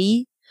cup of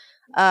tea.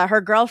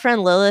 Her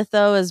girlfriend, Lilith,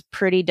 though, is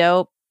pretty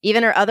dope.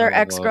 Even her other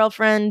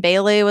ex-girlfriend,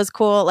 Bailey, was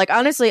cool. Like,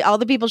 honestly, all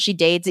the people she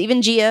dates,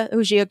 even Gia,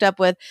 who she hooked up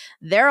with,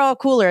 they're all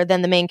cooler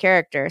than the main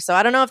character. So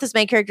I don't know if this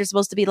main character is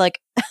supposed to be,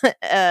 like,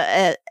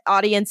 an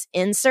audience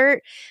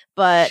insert,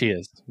 but... She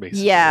is,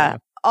 basically. Yeah,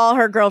 all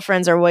her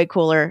girlfriends are way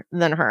cooler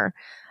than her.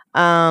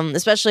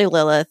 Especially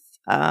Lilith.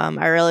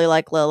 I really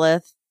like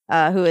Lilith,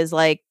 who is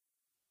like,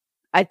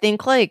 I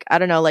think like, I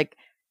don't know, like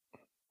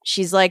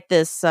she's like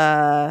this,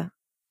 I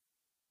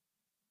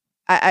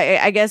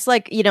guess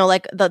like,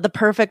 like the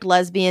perfect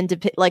lesbian,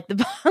 like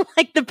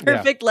the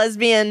perfect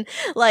lesbian,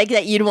 like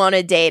that you'd want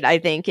to date. I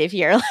think if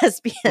you're a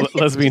lesbian,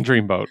 lesbian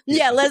dreamboat.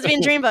 Yeah.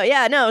 Lesbian dreamboat.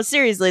 Yeah, no,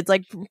 seriously. It's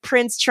like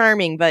Prince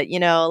Charming, but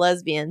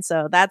lesbian.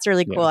 So that's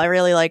really cool. I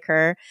really like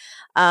her.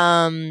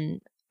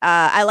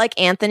 I like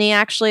Anthony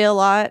actually a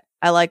lot.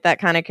 I like that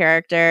kind of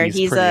character.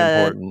 He's pretty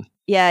important.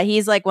 Yeah,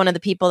 he's like one of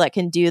the people that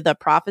can do the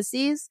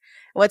prophecies.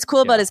 What's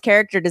cool about his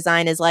character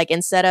design is like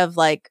instead of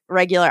like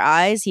regular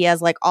eyes, he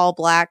has like all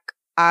black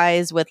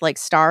eyes with like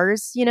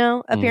stars,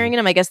 appearing in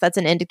him. I guess that's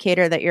an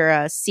indicator that you're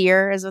a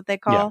seer, is what they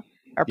call,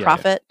 or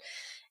prophet.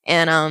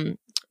 And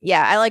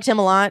I liked him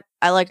a lot.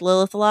 I liked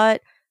Lilith a lot.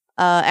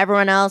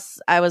 Everyone else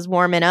I was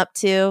warming up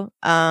to.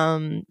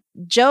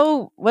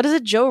 Joe, what is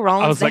it? Joe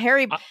Rollins, the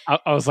Harry.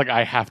 I was like,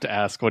 I have to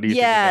ask, what do you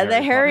think? Yeah, the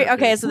Harry.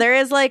 Okay, so there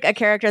is like a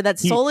character that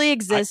solely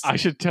exists. I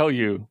should tell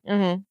you,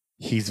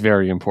 he's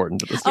very important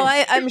to the story.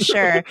 Oh, I'm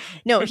sure.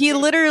 No, he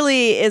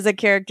literally is a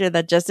character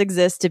that just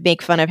exists to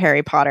make fun of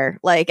Harry Potter.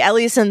 Like, at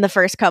least in the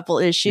first couple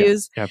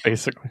issues. Yeah,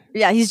 basically.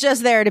 Yeah, he's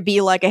just there to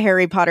be like a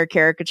Harry Potter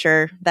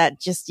caricature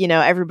that just,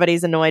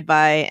 everybody's annoyed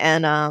by.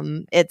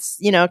 And it's,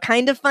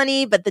 kind of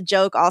funny, but the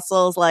joke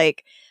also is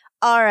like,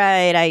 all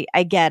right,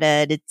 I get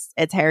it.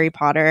 It's Harry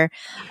Potter.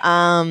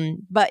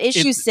 But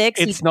issue 6,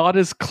 it's not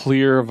as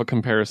clear of a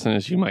comparison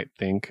as you might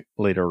think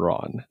later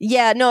on.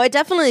 Yeah, no, it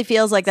definitely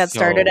feels like that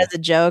started as a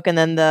joke, and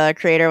then the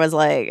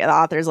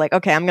author's like,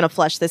 okay, I'm gonna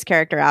flesh this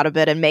character out a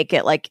bit and make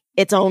it like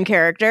its own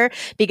character,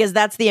 because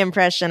that's the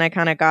impression I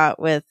kind of got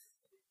with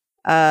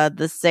the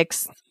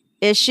 6th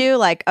issue.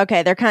 Like,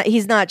 okay,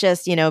 he's not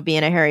just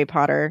being a Harry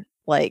Potter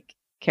like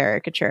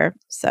caricature,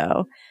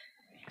 so.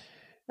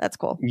 That's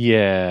cool.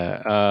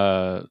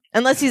 Yeah.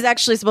 Unless he's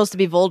actually supposed to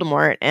be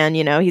Voldemort and,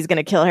 he's going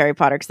to kill Harry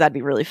Potter, because that'd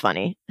be really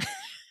funny.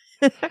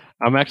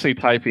 I'm actually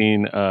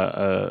typing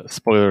a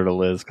spoiler to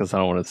Liz because I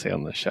don't want to say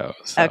on the show.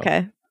 So.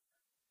 Okay.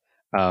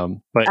 But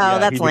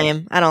that's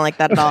lame. I don't like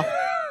that at all.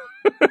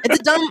 It's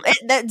dumb.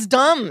 That's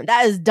dumb.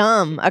 That is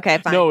dumb. Okay,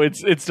 fine. No,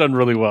 it's done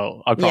really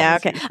well. I promise. Yeah.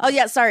 Okay. You. Oh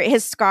yeah. Sorry.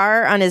 His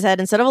scar on his head,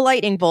 instead of a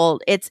lightning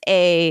bolt, it's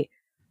a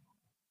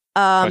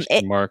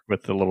Question mark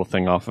with the little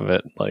thing off of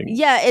it. Like,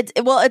 yeah.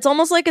 It's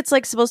almost like it's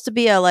like supposed to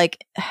be a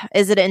like.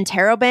 Is it an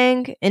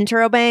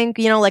interrobang?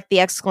 You know, like the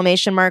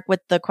exclamation mark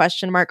with the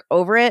question mark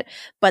over it,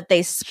 but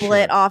they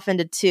split off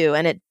into two,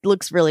 and it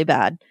looks really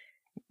bad.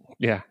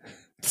 Yeah.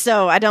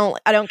 So I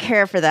don't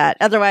care for that.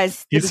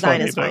 Otherwise, the design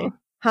funny, is fine. though.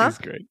 Huh? He's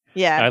great.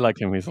 Yeah. I like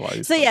him. He's a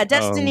lot. So yeah,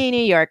 Destiny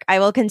New York. I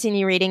will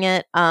continue reading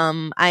it.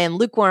 I am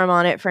lukewarm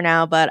on it for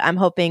now, but I'm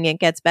hoping it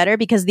gets better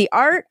because the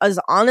art is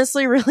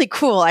honestly really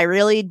cool. I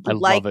really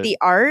like the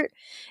art.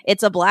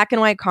 It's a black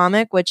and white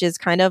comic, which is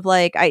kind of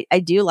like I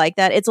do like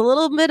that. It's a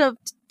little bit of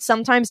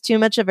sometimes too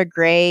much of a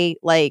gray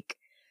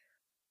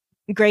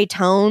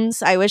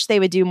tones. I wish they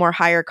would do more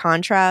higher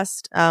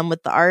contrast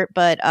with the art,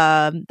 but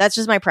that's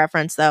just my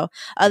preference though.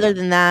 Other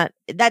than that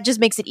just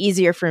makes it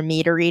easier for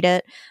me to read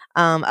it.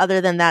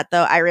 Other than that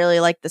though, I really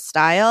like the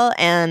style,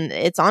 and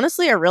it's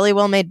honestly a really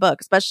well made book,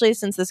 especially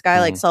since this guy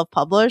like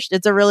self-published.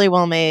 It's a really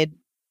well made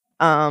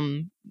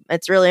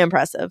it's really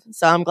impressive.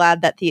 So I'm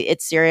glad that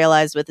it's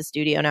serialized with the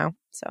studio now.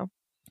 So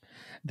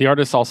the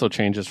artist also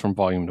changes from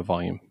volume to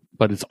volume.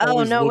 But it's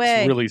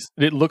always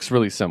it looks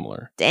really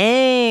similar.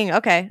 Dang.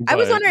 Okay. I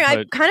was wondering,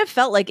 I kind of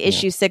felt like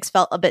issue 6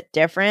 felt a bit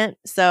different.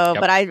 So,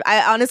 but I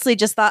honestly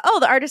just thought,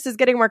 the artist is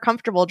getting more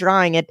comfortable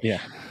drawing it.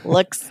 Yeah.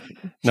 Looks.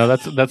 No,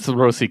 that's the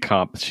Rosie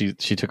Comp. She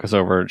took us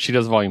over. She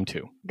does volume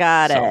 2.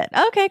 Got it.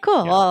 Okay,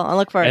 cool. Yeah. Well, I'll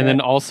look forward to it. And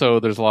then also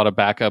there's a lot of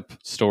backup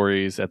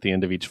stories at the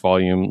end of each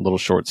volume, little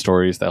short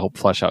stories that help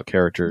flesh out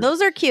characters.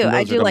 Those are cute.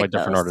 I do like by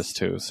different artists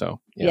too.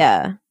 So,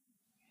 yeah.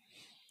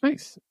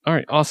 Nice. All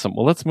right. Awesome.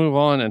 Well, let's move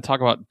on and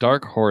talk about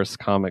Dark Horse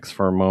comics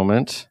for a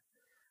moment.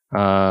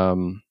 I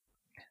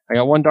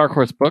got one Dark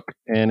Horse book,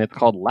 and it's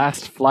called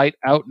Last Flight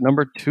Out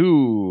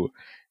 #2,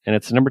 and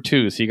it's number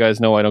 2. So you guys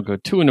know I don't go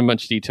too into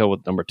much detail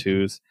with number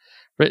 2s.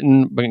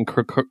 Written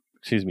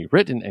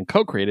and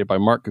co-created by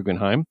Mark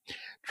Guggenheim,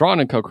 drawn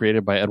and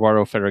co-created by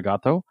Eduardo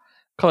Ferragato,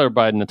 colored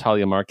by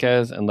Natalia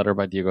Marquez, and lettered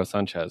by Diego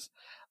Sanchez.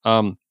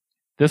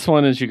 This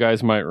one, as you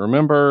guys might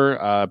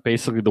remember,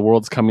 basically the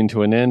world's coming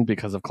to an end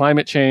because of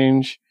climate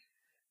change.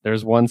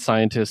 There's one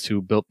scientist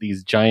who built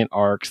these giant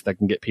arcs that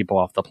can get people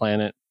off the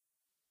planet.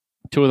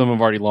 2 of them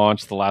have already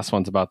launched. The last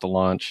one's about to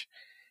launch.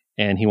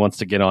 And he wants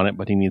to get on it,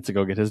 but he needs to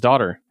go get his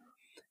daughter.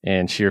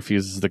 And she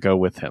refuses to go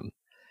with him.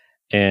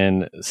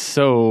 And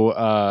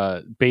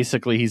so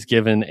basically he's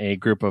given a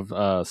group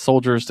of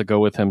soldiers to go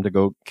with him to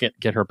go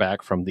get her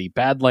back from the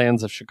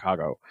Badlands of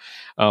Chicago.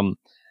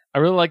 I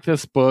really like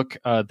this book.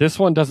 This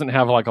one doesn't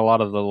have like a lot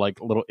of the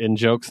like little in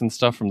jokes and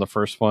stuff from the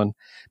first one.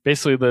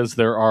 Basically,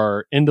 there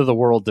are end of the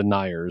world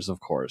deniers, of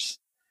course,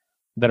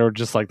 that are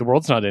just like the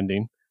world's not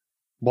ending.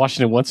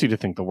 Washington wants you to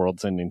think the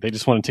world's ending. They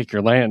just want to take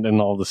your land and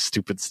all this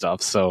stupid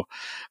stuff. So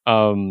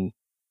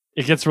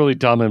it gets really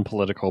dumb and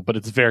political, but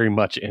it's very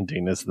much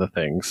ending is the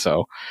thing.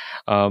 So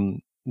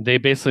they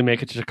basically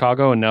make it to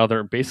Chicago, and now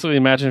they're basically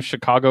imagine if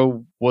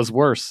Chicago was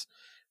worse,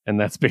 and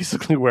that's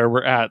basically where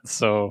we're at.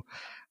 So.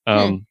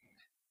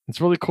 It's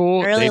really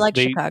cool. I really like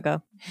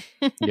Chicago.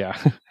 Yeah.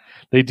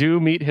 They do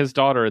meet his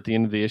daughter at the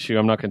end of the issue.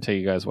 I'm not going to tell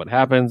you guys what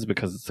happens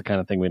because it's the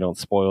kind of thing we don't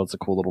spoil. It's a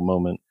cool little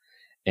moment.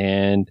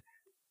 And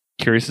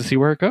curious to see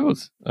where it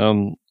goes.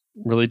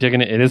 Really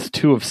digging it. It is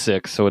 2 of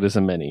 6, so it is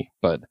a mini.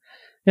 But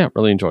yeah,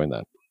 really enjoying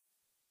that.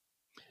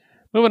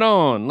 Moving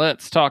on.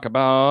 Let's talk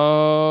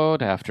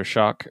about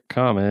Aftershock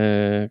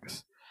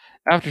Comics.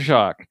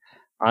 Aftershock.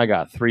 I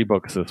got 3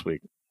 books this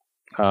week.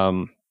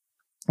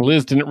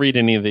 Liz didn't read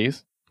any of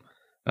these.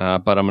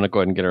 But I'm going to go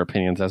ahead and get our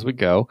opinions as we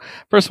go.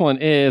 First one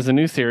is a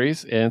new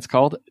series, and it's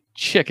called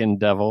Chicken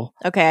Devil.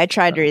 Okay, I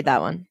tried to read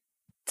that one.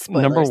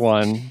 Spoilers. Number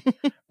 1,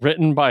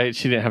 written by...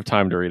 She didn't have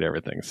time to read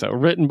everything. So,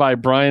 written by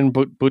Brian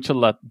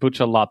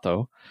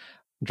Buccellato,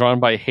 drawn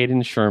by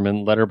Hayden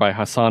Sherman, letter by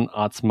Hassan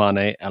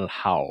Atzmane El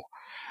How.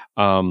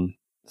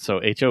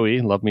 So,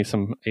 HOE. Love me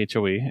some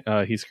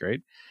HOE. He's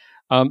great.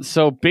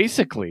 So,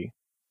 basically,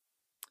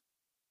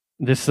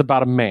 this is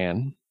about a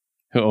man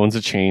who owns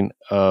a chain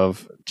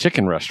of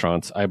chicken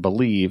restaurants, I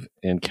believe,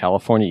 in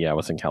California. Yeah, it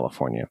was in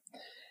California.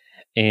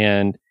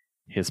 And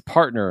his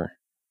partner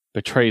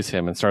betrays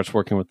him and starts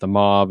working with the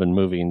mob and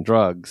moving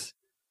drugs.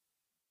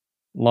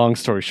 Long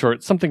story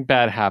short, something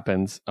bad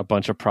happens. A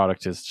bunch of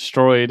product is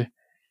destroyed.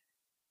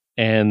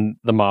 And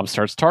the mob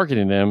starts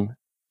targeting him.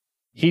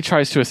 He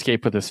tries to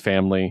escape with his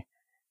family.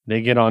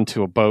 They get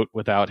onto a boat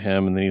without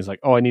him. And then he's like,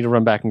 I need to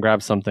run back and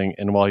grab something.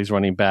 And while he's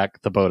running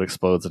back, the boat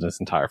explodes and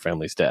his entire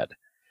family's dead.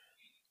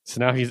 So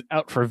now he's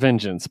out for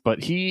vengeance,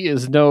 but he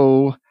is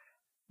no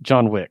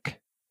John Wick.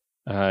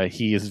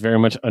 He is very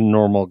much a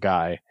normal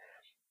guy.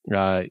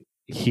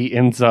 He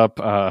ends up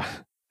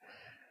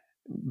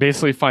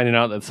basically finding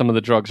out that some of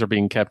the drugs are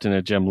being kept in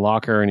a gym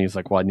locker, and he's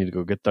like, I need to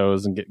go get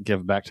those and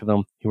give back to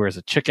them. He wears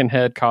a chicken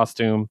head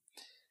costume.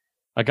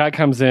 A guy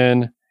comes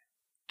in,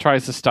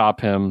 tries to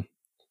stop him.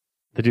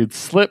 The dude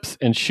slips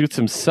and shoots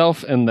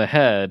himself in the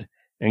head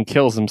and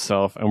kills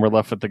himself, and we're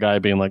left with the guy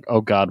being like, oh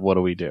God, what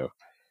do we do?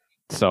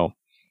 So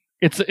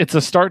it's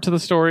a start to the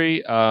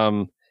story.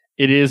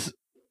 It is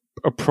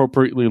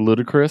appropriately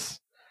ludicrous,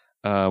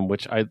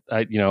 which I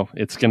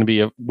it's going to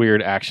be a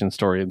weird action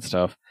story and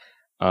stuff.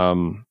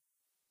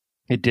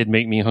 It did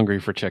make me hungry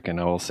for chicken.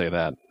 I will say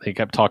that. He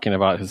kept talking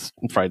about his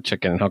fried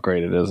chicken and how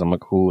great it is. I'm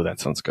like, ooh, that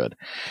sounds good.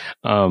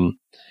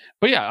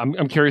 But yeah,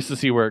 I'm curious to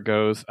see where it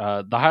goes.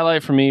 The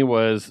highlight for me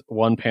was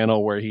one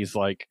panel where he's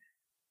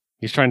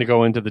trying to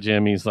go into the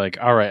gym. He's like,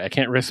 all right, I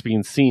can't risk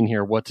being seen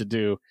here. What to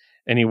do?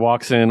 And he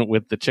walks in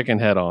with the chicken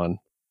head on,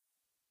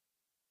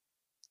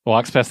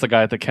 walks past the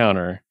guy at the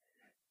counter,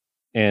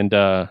 and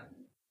the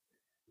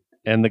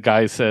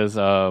guy says,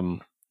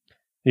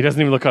 he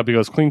doesn't even look up. He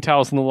goes, clean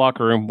towels in the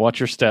locker room. Watch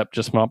your step.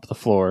 Just mop the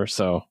floor.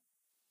 So,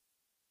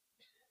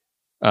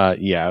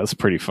 yeah, it was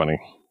pretty funny.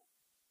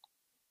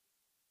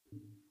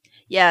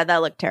 Yeah, that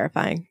looked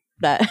terrifying.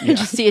 That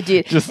just see a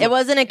dude. It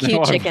wasn't a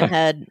cute chicken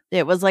head.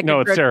 It was like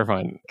it's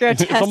terrifying.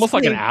 It's almost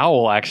like an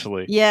owl,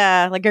 actually.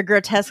 Yeah, like a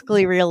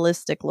grotesquely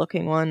realistic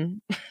looking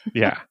one.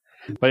 Yeah,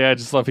 but yeah, I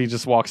just love he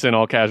just walks in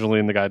all casually,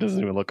 and the guy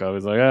doesn't even look up.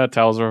 He's like,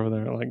 towels are over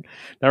there. Like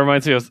that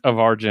reminds me of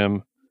our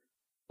gym.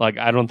 Like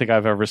I don't think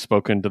I've ever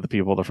spoken to the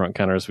people at the front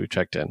counters we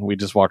checked in. We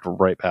just walked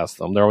right past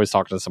them. They're always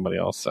talking to somebody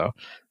else, so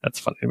that's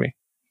funny to me.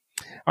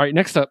 All right,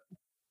 next up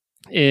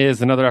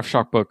is another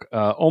Aftershock book,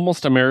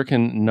 Almost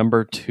American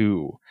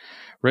 #2.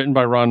 Written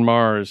by Ron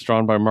Mars,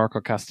 drawn by Marco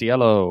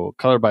Castiello,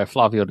 colored by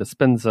Flavio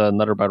Dispenza, and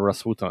lettered by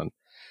Russ Wooton.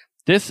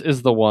 This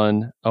is the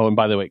one, and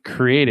by the way,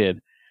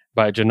 created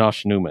by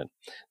Janosch Newman.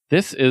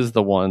 This is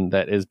the one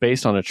that is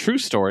based on a true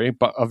story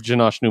of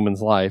Janosch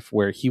Newman's life,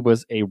 where he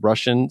was a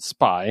Russian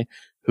spy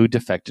who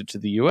defected to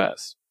the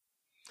U.S.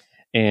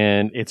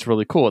 And it's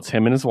really cool. It's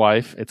him and his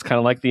wife. It's kind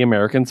of like The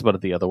Americans,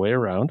 but the other way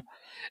around.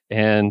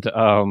 And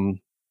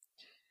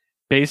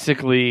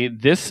basically,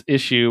 this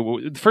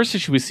issue, the first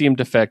issue, we see him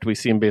defect. We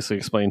see him basically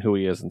explain who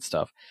he is and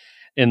stuff.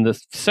 In the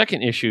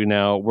second issue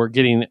now, we're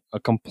getting a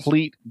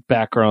complete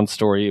background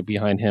story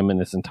behind him and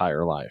his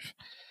entire life.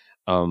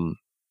 And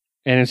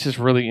it's just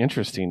really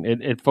interesting.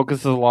 It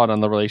focuses a lot on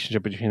the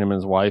relationship between him and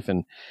his wife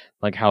and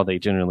like how they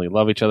genuinely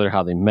love each other,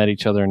 how they met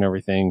each other and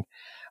everything.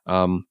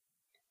 And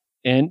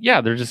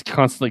yeah, they're just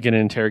constantly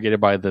getting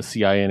interrogated by the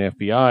CIA and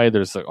FBI.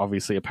 There's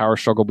obviously a power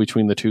struggle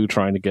between the two,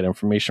 trying to get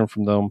information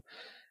from them.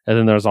 And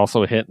then there's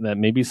also a hint that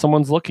maybe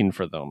someone's looking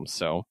for them.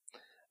 So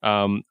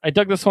I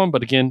dug this one,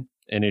 but again,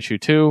 in issue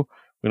 2,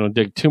 we don't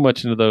dig too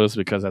much into those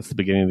because that's the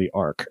beginning of the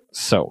arc.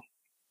 So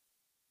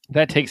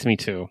that takes me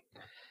to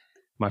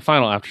my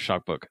final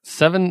Aftershock book,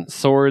 Seven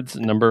Swords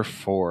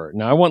 #4.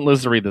 Now I want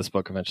Liz to read this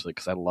book eventually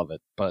because I love it,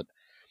 but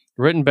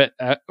written by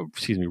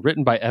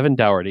Evan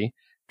Dougherty,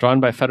 drawn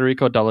by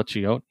Federico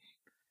Dallaccio,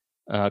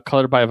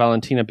 colored by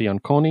Valentina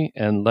Bianconi,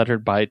 and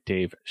lettered by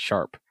Dave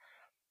Sharp.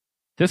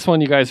 This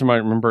one, you guys might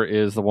remember,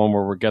 is the one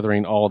where we're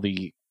gathering all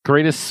the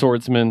greatest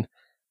swordsmen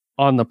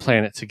on the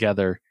planet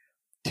together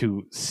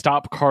to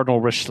stop Cardinal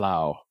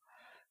Richelieu,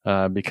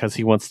 because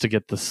he wants to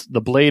get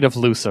the blade of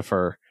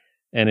Lucifer,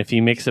 and if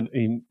he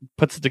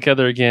puts it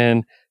together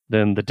again,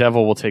 then the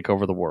devil will take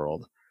over the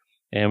world.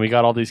 And we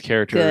got all these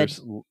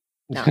characters.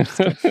 No,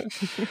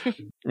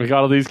 we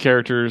got all these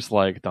characters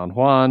like Don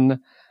Juan.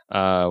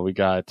 We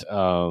got,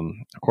 of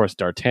course,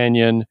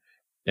 D'Artagnan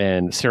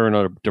and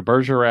Cyrano de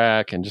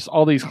Bergerac, and just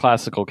all these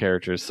classical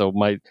characters. So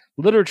my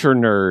literature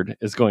nerd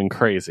is going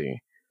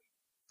crazy.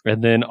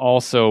 And then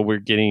also we're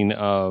getting,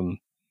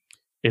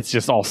 it's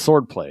just all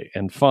swordplay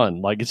and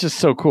fun. Like, it's just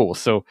so cool.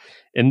 So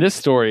in this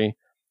story,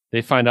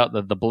 they find out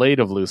that the blade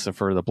of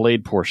Lucifer, the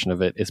blade portion of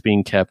it, is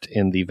being kept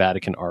in the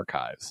Vatican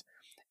archives.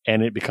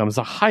 And it becomes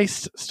a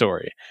heist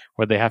story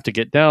where they have to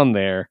get down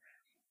there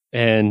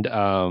and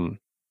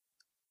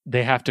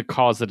they have to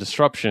cause a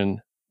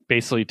disruption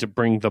basically to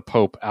bring the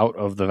Pope out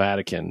of the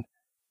Vatican,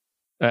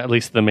 at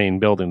least the main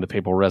building, the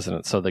papal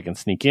residence, so they can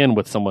sneak in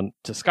with someone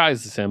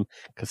disguised as him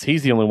because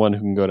he's the only one who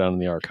can go down in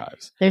the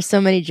archives. There's so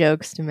many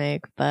jokes to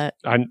make, but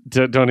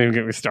don't even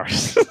get me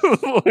started.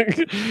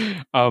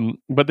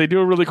 But they do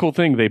a really cool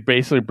thing. They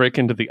basically break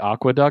into the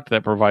aqueduct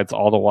that provides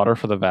all the water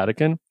for the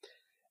Vatican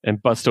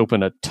and bust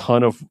open a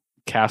ton of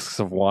casks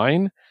of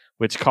wine,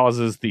 which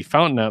causes the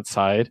fountain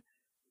outside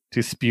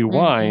to spew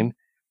wine.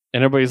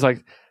 And everybody's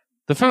like,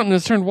 the fountain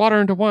has turned water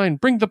into wine.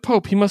 Bring the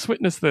Pope. He must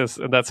witness this.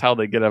 And that's how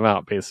they get him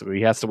out, basically.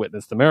 He has to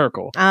witness the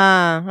miracle.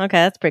 Okay.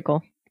 That's pretty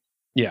cool.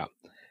 Yeah.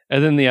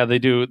 And then, yeah, they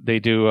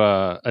do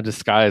a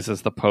disguise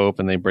as the Pope,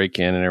 and they break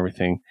in and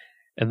everything.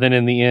 And then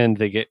in the end,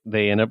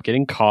 they end up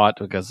getting caught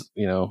because,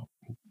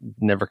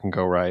 never can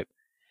go right.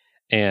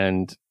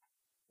 And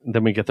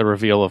then we get the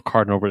reveal of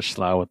Cardinal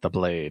Richelieu with the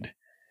blade.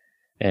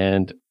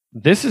 And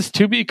this is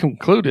to be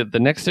concluded. The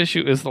next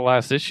issue is the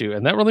last issue.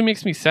 And that really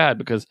makes me sad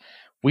because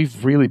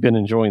we've really been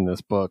enjoying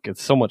this book.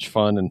 It's so much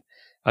fun. And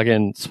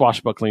again,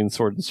 swashbuckling,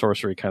 sword and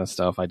sorcery kind of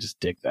stuff. I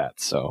just dig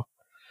that. So,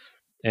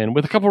 and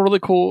with a couple really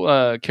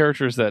cool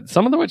characters that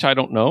some of which I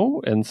don't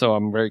know. And so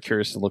I'm very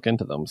curious to look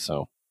into them.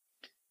 So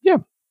yeah,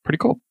 pretty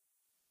cool.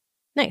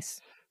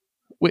 Nice.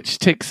 Which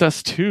takes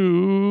us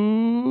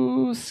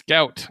to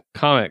Scout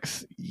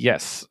Comics.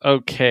 Yes.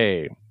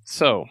 Okay.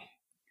 So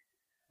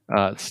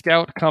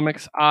Scout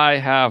Comics, I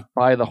have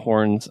By the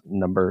Horns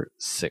number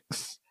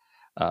 6.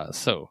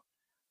 So,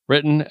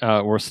 written,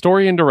 or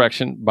story and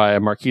direction by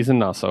Marquise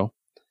and Nasso.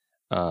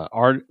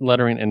 Art,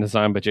 lettering, and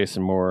design by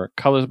Jason Moore.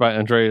 Colors by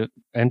Andre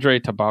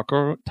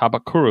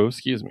Tabakuru,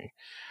 excuse me.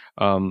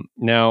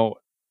 Now,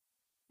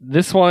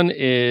 this one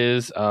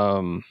is...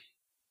 so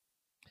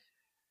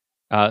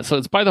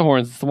it's By the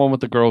Horns. It's the one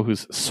with the girl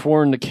who's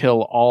sworn to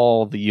kill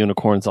all the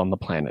unicorns on the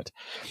planet.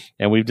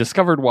 And we've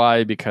discovered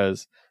why,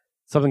 because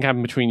something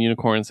happened between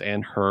unicorns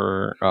and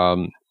her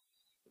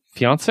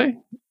fiance?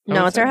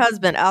 No, it's her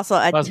husband. Also,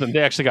 husband.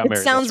 They actually got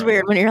married. It sounds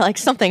weird when you're like,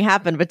 something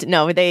happened, but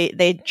no,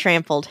 they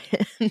trampled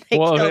him.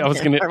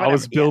 I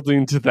was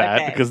building to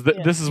that because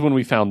this is when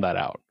we found that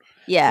out.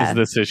 Yeah. Is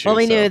this issue. Well,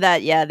 we knew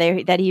that,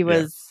 that he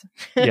was...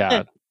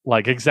 yeah,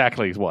 like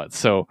exactly what.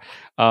 So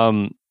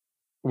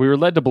we were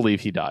led to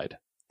believe he died.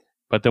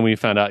 But then we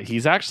found out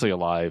he's actually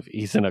alive.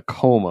 He's in a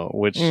coma,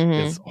 which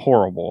is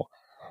horrible.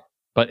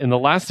 But in the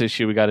last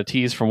issue, we got a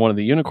tease from one of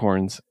the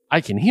unicorns.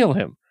 I can heal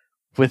him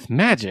with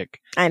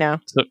magic. I know.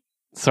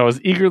 So I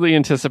was eagerly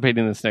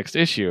anticipating this next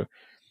issue.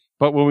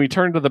 But when we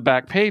turned to the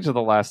back page of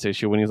the last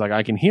issue, when he's like,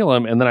 I can heal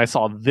him, and then I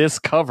saw this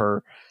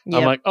cover,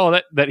 I'm like, oh,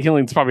 that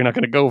healing's probably not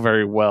going to go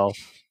very well.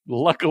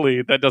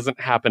 Luckily, that doesn't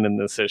happen in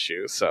this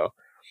issue. So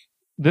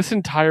this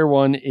entire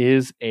one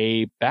is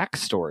a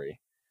backstory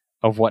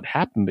of what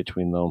happened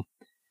between them.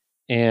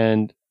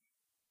 And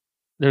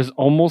there's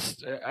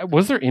almost...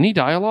 was there any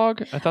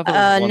dialogue? I thought there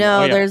was one.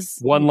 No, there's...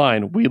 one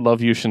line. We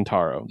love you,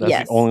 Shintaro.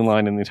 That's the only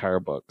line in the entire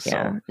book. So.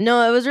 Yeah.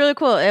 No, it was really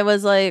cool. It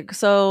was like...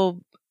 So,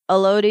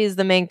 Elodie is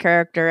the main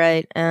character,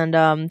 right?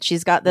 And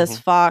she's got this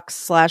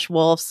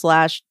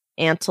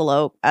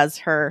fox/wolf/antelope as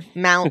her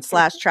mount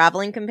 /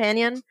 traveling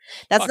companion.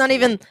 That's not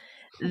even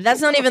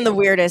the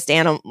weirdest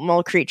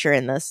animal creature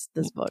in this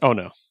book. Oh,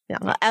 no.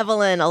 Yeah,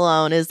 Evelyn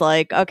alone is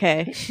like,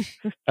 okay.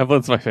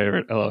 Evelyn's my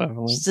favorite. I love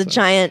Evelyn. She's a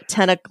giant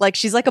tentacle, like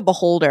she's like a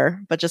beholder,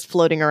 but just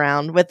floating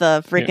around with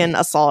a freaking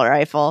assault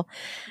rifle.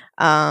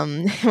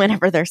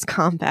 Whenever there's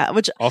combat,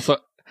 which also,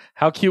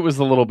 how cute was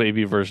the little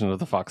baby version of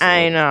the fox?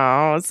 I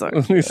know, so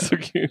he's so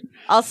cute.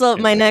 Also,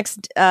 my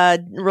next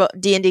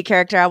D&D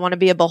character, I want to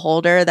be a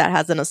beholder that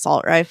has an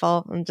assault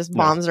rifle and just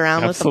bombs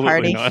around with the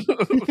party.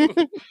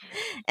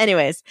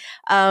 Anyways,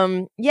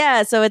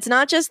 so it's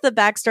not just the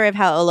backstory of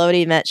how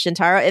Elodie met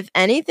Shintaro. If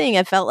anything,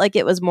 it felt like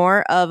it was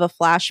more of a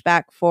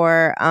flashback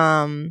for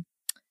I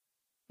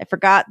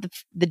forgot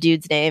the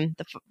dude's name,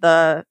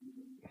 the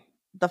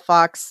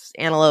fox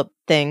antelope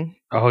thing.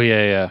 Oh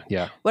yeah.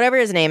 Whatever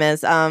his name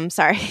is.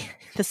 Sorry.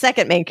 The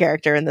second main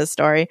character in this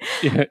story.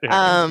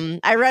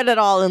 I read it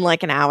all in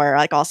like an hour,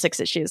 like all 6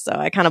 issues, so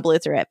I kind of blew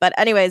through it. But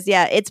anyways,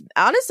 it's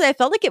honestly, I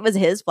felt like it was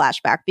his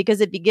flashback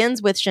because it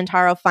begins with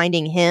Shintaro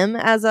finding him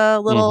as a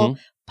little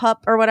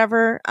pup or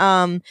whatever,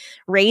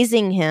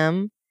 raising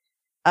him,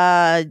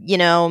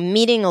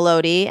 meeting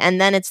Elodie,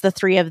 and then it's the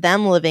 3 of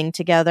them living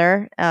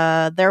together,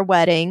 their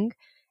wedding.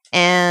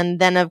 And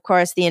then, of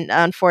course, the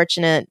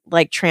unfortunate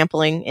like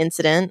trampling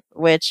incident,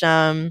 which,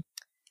 and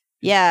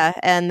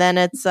then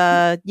it's,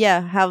 how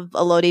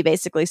Elodie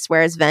basically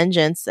swears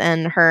vengeance,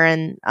 and her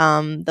and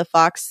the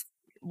fox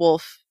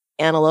wolf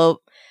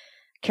antelope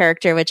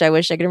character, which I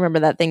wish I could remember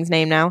that thing's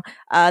name now.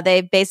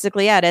 They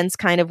basically, it ends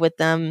kind of with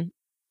them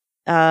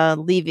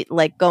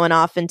going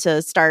off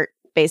into start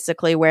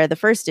basically where the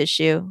first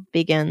issue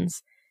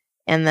begins.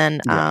 And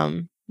then,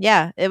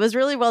 it was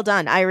really well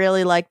done. I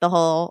really liked the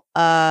whole,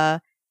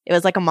 it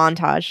was like a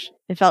montage.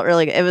 It felt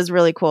really good. It was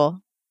really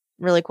cool.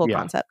 Really cool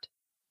concept.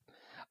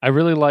 I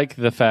really like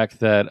the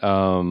fact that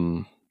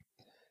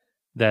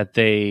that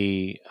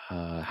they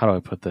how do I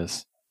put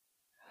this?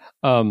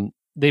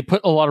 They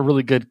put a lot of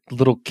really good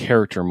little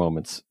character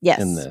moments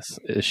in this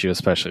issue,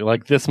 especially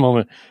like this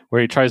moment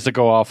where he tries to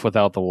go off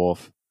without the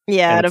wolf.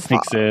 Yeah, and it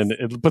sneaks in.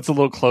 It puts a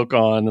little cloak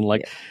on,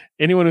 and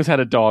anyone who's had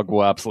a dog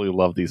will absolutely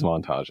love these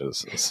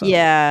montages. So.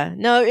 Yeah,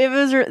 no, it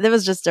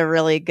was just a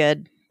really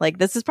good. Like,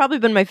 this has probably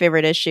been my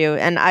favorite issue,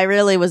 and I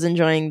really was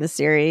enjoying the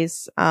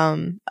series.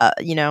 As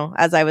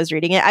I was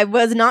reading it, I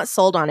was not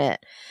sold on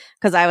it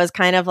because I was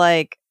kind of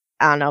like,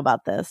 I don't know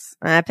about this.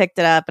 And I picked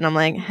it up, and I'm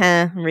like,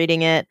 I'm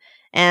reading it,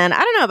 and I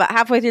don't know, about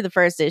halfway through the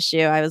first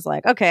issue, I was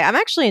like, okay, I'm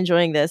actually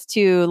enjoying this.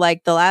 To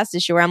like the last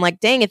issue, where I'm like,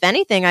 dang, if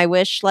anything, I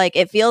wish like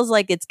it feels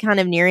like it's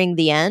kind of nearing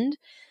the end,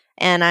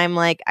 and I'm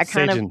like,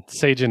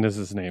 Sajin is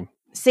his name.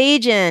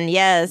 Sajin,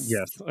 yes.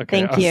 Yes.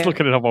 Okay. Thank you. I was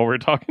looking it up while we were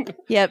talking.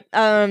 Yep.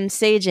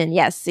 Sajin,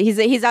 yes.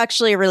 He's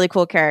actually a really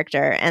cool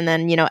character. And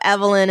then,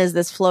 Evelyn is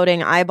this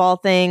floating eyeball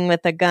thing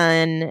with a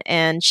gun,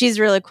 and she's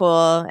really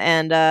cool.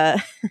 And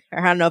I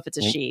don't know if it's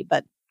a she,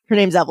 but her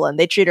name's Evelyn.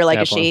 They treat her like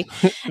Evelyn. a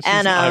she.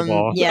 And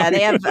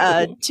they have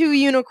 2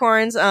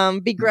 unicorns,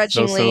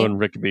 begrudgingly. Zoso and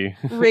Rigby.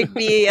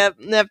 Rigby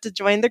have to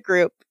join the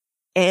group.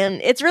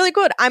 And it's really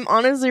good. I'm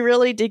honestly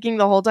really digging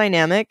the whole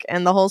dynamic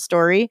and the whole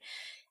story.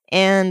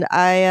 And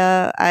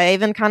I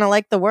even kind of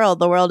like the world.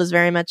 The world is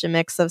very much a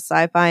mix of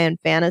sci-fi and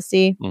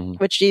fantasy,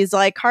 which is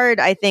like hard,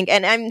 I think.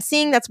 And I'm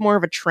seeing that's more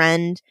of a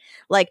trend.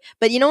 Like,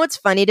 but you know what's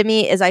funny to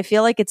me is I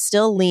feel like it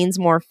still leans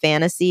more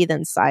fantasy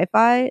than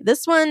sci-fi.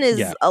 This one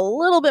is a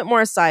little bit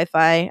more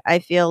sci-fi, I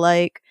feel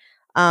like,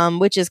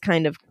 which is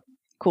kind of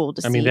cool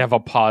to see. I mean, they have a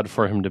pod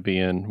for him to be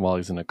in while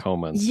he's in a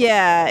coma. And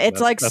yeah, it's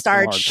like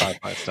Star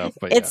stuff.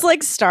 But it's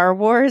like Star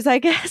Wars, I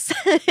guess.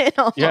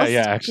 Almost,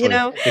 actually,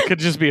 it could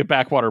just be a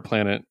backwater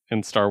planet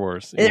in Star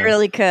Wars. It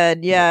really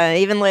could,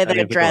 even the way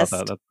they're dressed.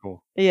 That's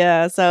cool.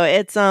 Yeah, so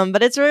it's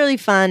but it's really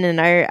fun,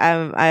 and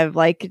I've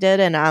liked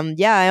it, and I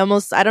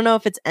don't know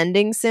if it's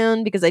ending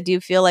soon because I do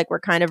feel like we're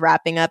kind of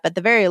wrapping up at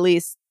the very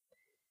least.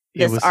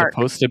 It was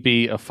supposed to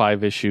be a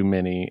 5-issue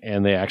mini,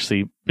 and they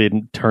actually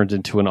been turned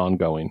into an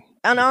ongoing.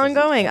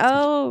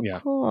 Oh,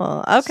 yeah.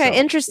 Cool. Okay, so,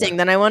 interesting.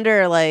 Then I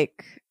wonder,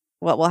 like,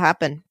 what will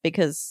happen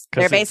because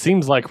it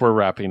seems like we're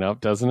wrapping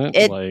up, doesn't it?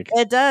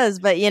 It does,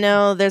 but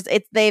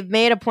they've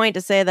made a point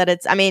to say that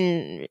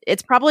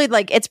it's probably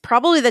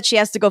that she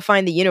has to go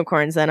find the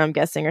unicorns. Then I'm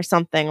guessing, or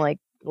something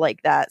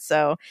like that.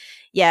 So,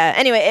 yeah.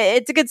 Anyway,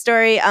 it's a good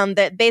story.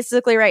 That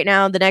basically right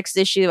now the next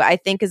issue I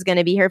think is going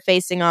to be her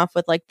facing off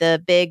with like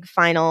the big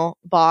final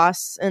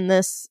boss in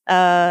this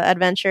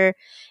adventure.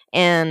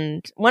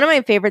 And one of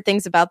my favorite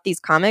things about these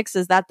comics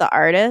is that the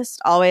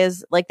artist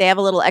always, like, they have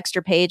a little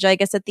extra page, I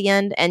guess, at the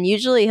end. And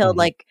usually he'll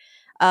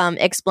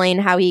explain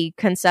how he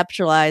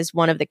conceptualized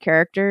one of the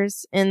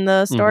characters in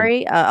the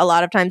story. A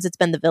lot of times it's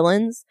been the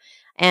villains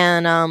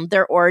and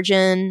their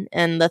origin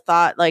and the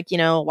thought, like,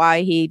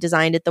 why he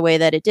designed it the way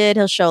that it did.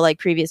 He'll show like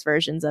previous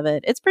versions of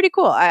it. It's pretty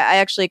cool. I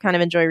actually kind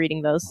of enjoy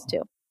reading those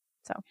too.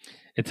 So.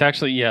 It's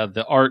actually,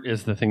 the art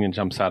is the thing that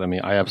jumps out at me.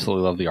 I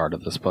absolutely love the art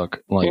of this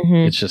book. Like,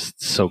 it's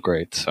just so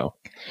great. So,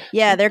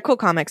 yeah, they're cool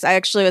comics. I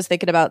actually was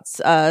thinking about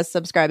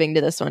subscribing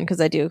to this one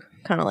because I do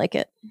kind of like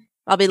it.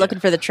 I'll be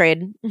looking for the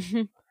trade.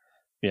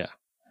 Yeah.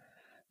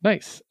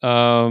 Nice.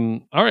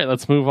 All right,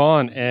 let's move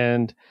on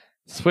and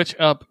switch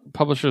up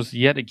publishers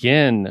yet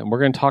again. We're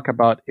going to talk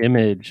about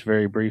Image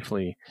very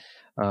briefly.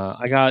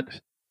 I got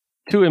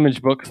 2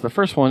 Image books. The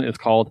first one is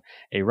called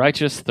A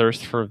Righteous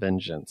Thirst for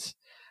Vengeance.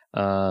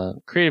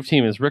 Creative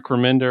team is Rick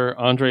Remender,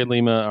 Andre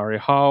Lima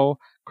Arihao,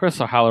 Chris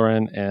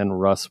O'Halloran,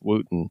 and Russ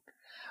Wooten.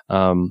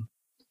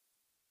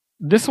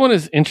 This one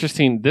is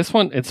interesting. This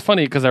one, it's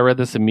funny because I read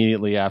this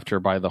immediately after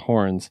By the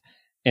Horns,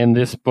 and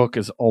this book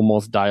is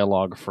almost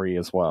dialogue free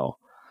as well.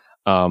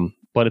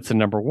 But it's a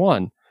number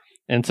 1,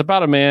 and it's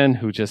about a man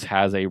who just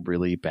has a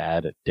really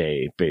bad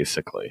day,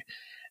 basically.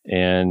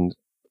 And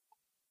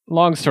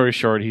long story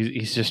short,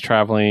 he's just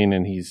traveling,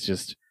 and he's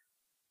just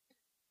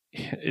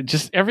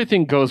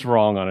everything goes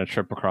wrong on a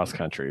trip across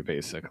country,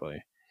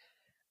 basically.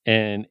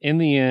 And in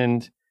the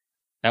end,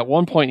 at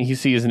one point, he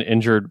sees an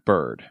injured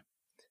bird.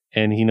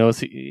 And he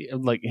knows,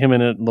 like, him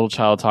and a little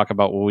child talk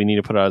about, well, we need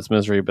to put it out of its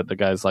misery. But the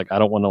guy's like, I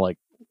don't want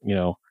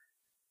to,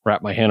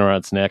 wrap my hand around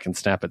its neck and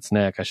snap its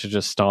neck. I should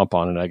just stomp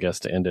on it, I guess,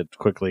 to end it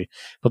quickly.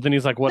 But then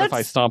he's like, what if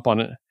I stomp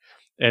on it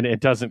and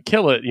it doesn't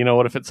kill it?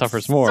 What if it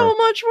suffers more? So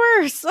much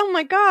worse. Oh,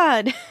 my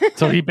God.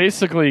 So he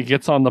basically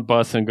gets on the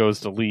bus and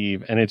goes to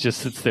leave, and it just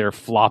sits there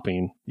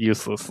flopping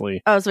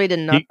uselessly. Oh, so he did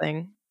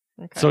nothing.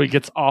 Okay. So he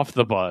gets off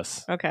the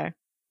bus. Okay.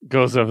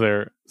 Goes over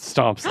there,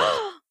 stomps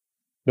it.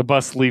 The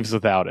bus leaves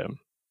without him.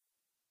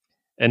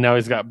 And now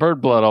he's got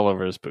bird blood all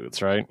over his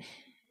boots, right?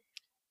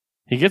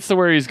 He gets to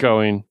where he's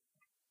going.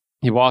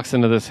 He walks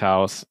into this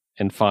house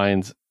and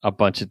finds a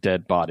bunch of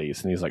dead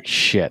bodies. And he's like,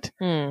 shit.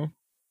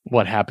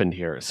 What happened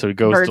here? So he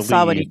goes to leave.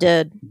 Saw what he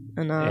did.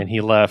 And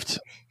he left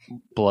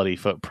bloody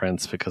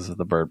footprints because of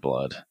the bird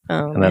blood.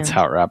 Oh, and that's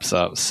how it wraps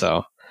up.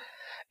 So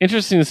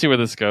interesting to see where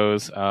this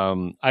goes.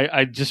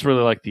 I just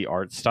really like the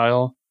art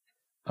style.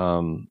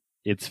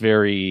 It's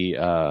very,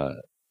 I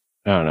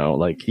don't know,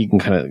 like you can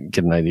kind of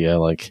get an idea,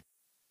 like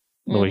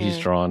the way he's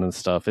drawn and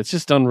stuff. It's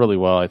just done really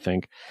well, I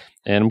think.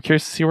 And I'm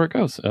curious to see where it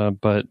goes.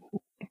 But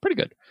pretty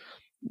good.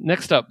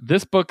 Next up,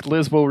 this book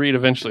Liz will read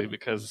eventually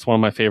because it's one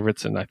of my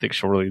favorites and I think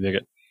she'll really dig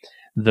it.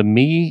 The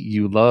Me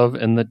You Love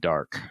in the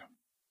Dark.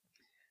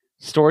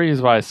 Story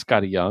is by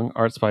Scotty Young.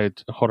 Arts by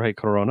Jorge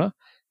Corona.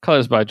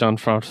 Colors by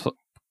Jean-Francois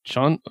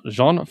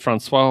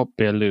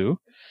Bellew.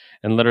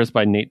 And letters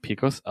by Nate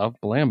Picos of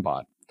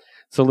Blambot.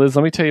 So Liz,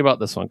 let me tell you about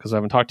this one because I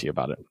haven't talked to you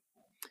about it.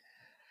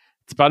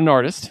 It's about an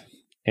artist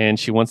and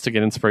she wants to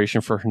get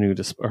inspiration for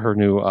her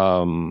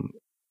new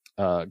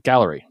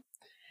gallery.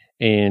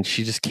 And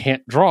she just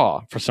can't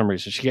draw for some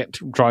reason. She can't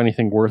draw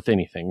anything worth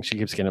anything. She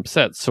keeps getting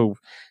upset. So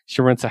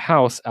she rents a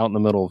house out in the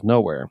middle of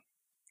nowhere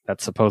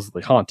that's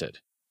supposedly haunted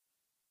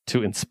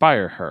to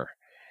inspire her.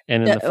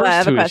 And in the first I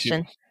have two a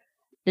question. issues,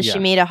 Does she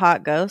meet a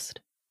hot ghost?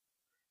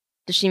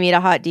 Does she meet a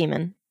hot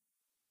demon?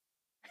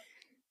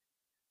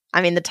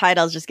 I mean, the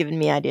title's just giving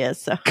me ideas.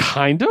 So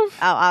kind of. Oh,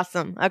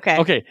 awesome. Okay.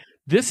 Okay.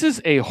 This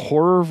is a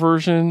horror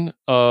version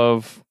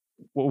of,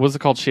 what was it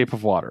called? Shape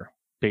of Water,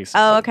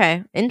 basically. Oh,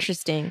 okay.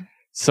 Interesting.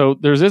 So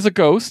there is a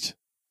ghost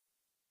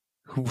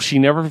who she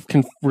never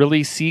can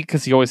really see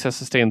because he always has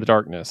to stay in the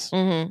darkness.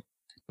 Mm-hmm.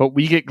 but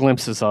we get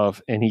glimpses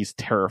of, and he's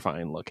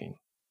terrifying looking.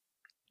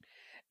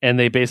 And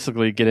they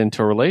basically get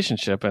into a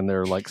relationship, and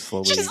they're like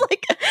slowly. She's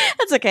like,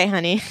 "That's okay,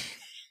 honey.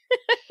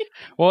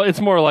 Well, it's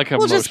more like a.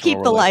 We'll just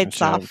keep the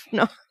lights off."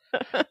 No,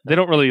 they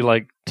don't really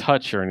like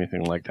touch or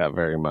anything like that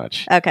very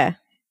much. Okay.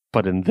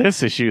 But in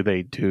this issue,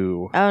 they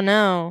do. Oh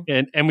no!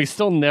 And we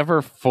still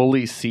never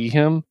fully see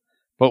him,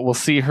 but we'll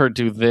see her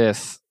do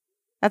this.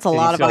 That's a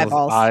lot of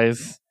eyeballs.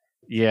 Eyes,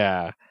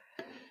 yeah.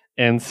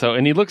 And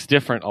he looks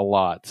different a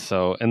lot.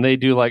 So, and they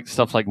do like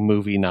stuff like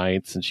movie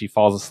nights, and she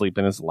falls asleep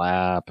in his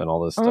lap and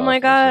all this stuff. Oh my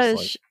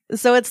gosh.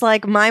 So it's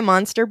like my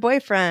monster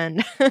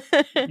boyfriend.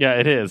 Yeah,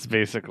 it is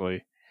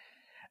basically.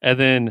 And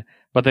then,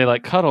 but they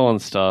like cuddle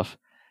and stuff.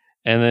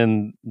 And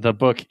then the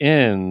book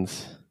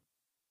ends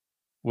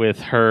with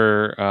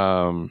her,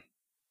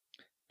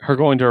 her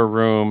going to her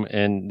room,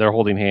 and they're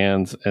holding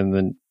hands. And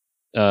then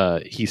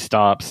he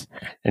stops,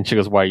 and she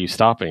goes, "Why are you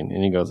stopping?"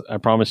 And he goes, "I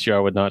promised you I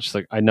would not." She's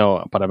like, "I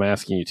know, but I'm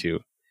asking you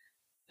to."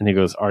 And he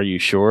goes, "Are you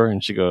sure?"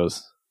 And she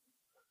goes,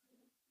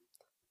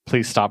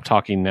 "Please stop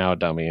talking now,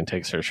 dummy," and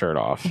takes her shirt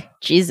off.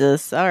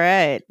 Jesus. All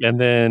right.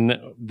 And then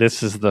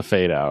this is the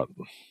fade out,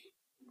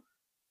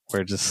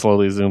 where it just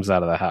slowly zooms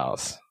out of the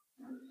house.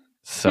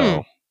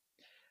 So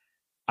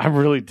I'm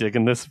really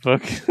digging this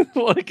book.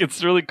 Like,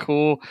 it's really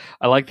cool.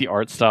 I like the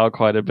art style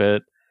quite a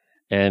bit.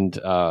 And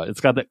it's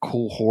got that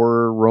cool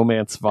horror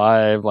romance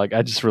vibe. Like,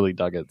 I just really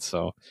dug it.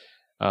 So,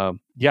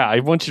 yeah,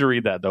 I want you to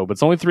read that, though. But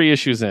it's only 3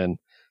 issues in.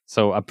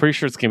 So I'm pretty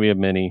sure it's going to be a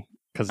mini.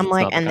 I'm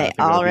like, and they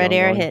already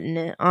are hitting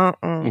it.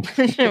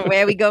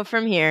 Where we go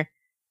from here?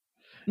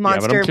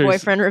 Monster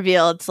boyfriend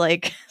reveal. It's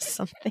like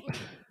something.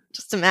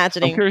 Just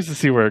imagining. I'm curious to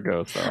see where it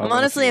goes. Though. I'm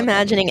honestly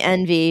imagining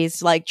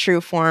Envy's like true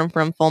form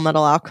from Full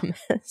Metal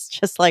Alchemist.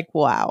 Just like,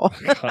 wow.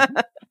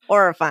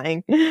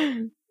 Horrifying.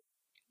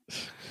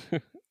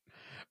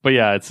 But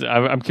yeah,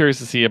 I'm curious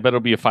to see. I bet it'll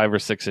be a 5 or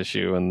 6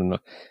 issue, and then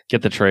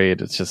get the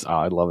trade. It's just,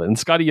 I love it. And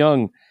Scotty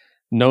Young,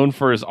 known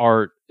for his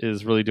art,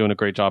 is really doing a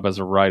great job as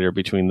a writer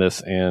between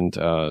this and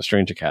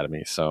Strange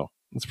Academy. So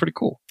it's pretty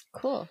cool.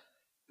 Cool.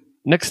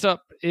 Next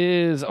up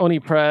is Oni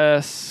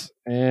Press,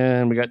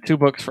 and we got 2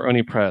 books for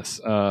Oni Press.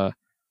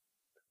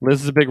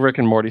 Liz is a big Rick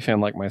and Morty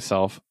fan like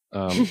myself,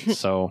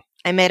 so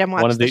I made him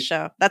watch the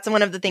show. That's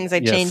one of the things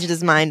I changed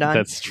his mind on.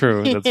 That's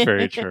true. That's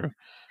very true.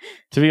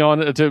 To be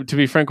honest, to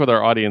be frank with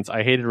our audience,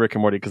 I hated Rick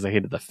and Morty because I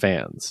hated the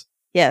fans.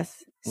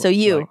 Yes. So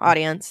you,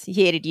 audience, he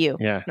hated you.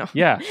 Yeah. No.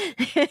 Yeah.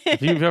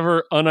 If you've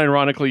ever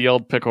unironically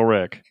yelled "Pickle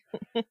Rick,"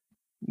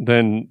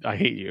 then I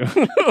hate you.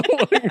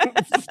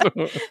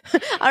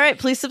 All right,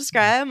 please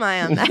subscribe. I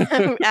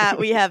am at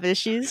We Have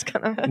Issues.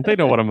 They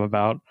know what I'm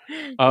about.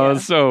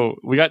 So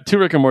we got 2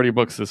 Rick and Morty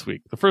books this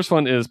week. The first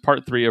one is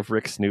part 3 of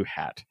Rick's New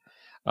Hat.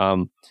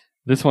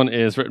 This one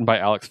is written by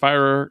Alex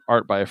Firer,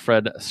 art by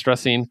Fred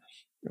Stressing,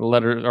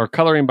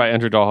 coloring by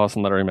Andrew Dahlhaus,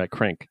 and lettering by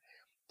Crank.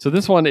 So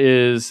this one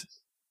is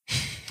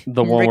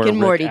the one Rick where and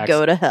Morty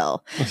go to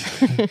hell.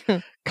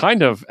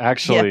 Kind of,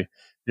 actually. Yeah.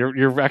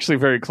 You're actually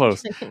very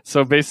close.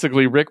 So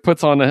basically, Rick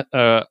puts on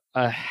a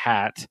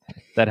hat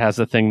that has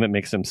a thing that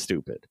makes him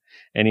stupid.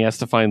 And he has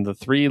to find the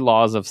 3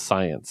 laws of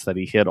science that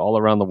he hid all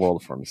around the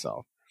world for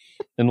himself.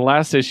 In the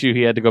last issue,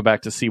 he had to go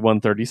back to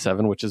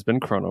C-137, which has been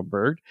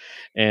Chronoberg,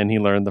 and he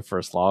learned the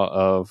first law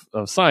of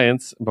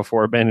science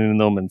before abandoning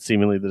them and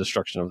seemingly the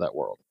destruction of that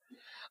world.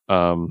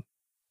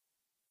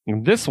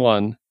 In this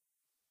one,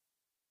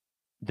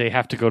 they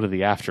have to go to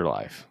the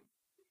afterlife.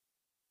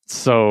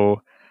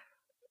 So,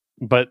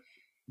 but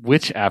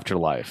which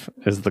afterlife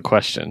is the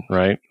question,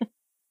 right?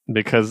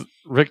 Because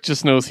Rick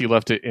just knows he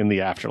left it in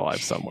the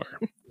afterlife somewhere.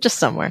 Just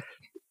somewhere.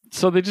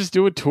 So they just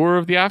do a tour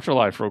of the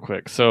afterlife real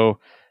quick. So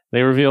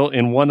they reveal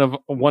in one of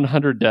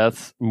 100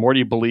 deaths,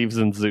 Morty believes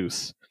in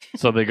Zeus.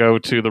 So they go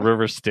to the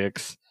River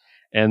Styx,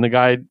 and the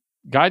guy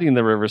guiding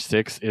the River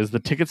Styx is the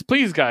Tickets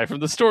Please guy from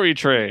the Story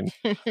Train.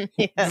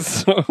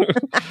 Yes. So,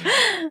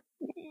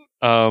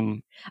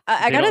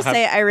 I gotta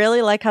say, I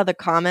really like how the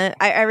comic.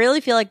 I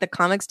really feel like the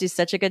comics do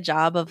such a good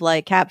job of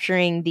like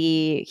capturing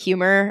the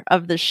humor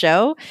of the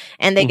show,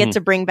 and they get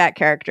to bring back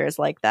characters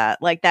like that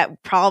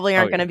probably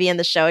aren't going to be in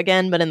the show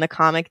again, but in the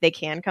comic they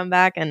can come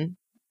back, and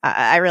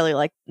I really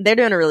like. They're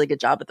doing a really good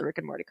job with the Rick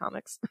and Morty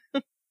comics.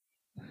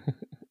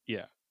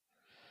 Yeah,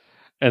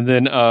 and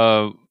then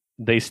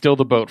they steal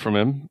the boat from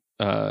him.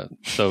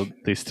 So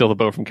they steal the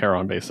boat from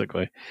Charon,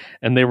 basically,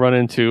 and they run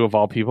into, of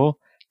all people,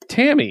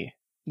 Tammy.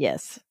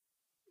 Yes.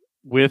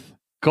 With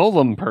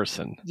Golem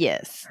Person.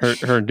 Yes.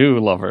 Her new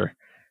lover.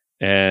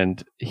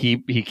 And he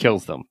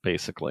kills them,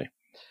 basically.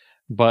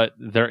 But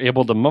they're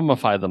able to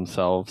mummify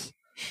themselves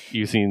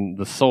using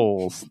the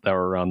souls that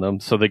were around them.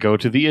 So they go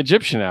to the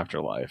Egyptian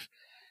afterlife.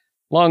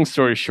 Long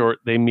story short,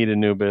 they meet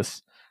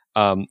Anubis.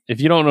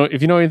 If you know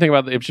anything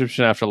about the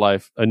Egyptian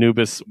afterlife,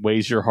 Anubis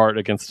weighs your heart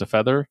against a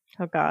feather.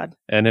 Oh, God.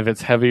 And if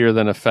it's heavier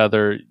than a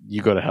feather,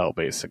 you go to hell,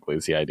 basically,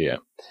 is the idea.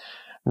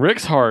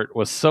 Rick's heart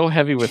was so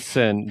heavy with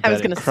sin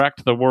that it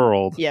cracked the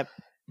world. Yep.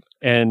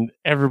 And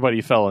everybody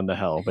fell into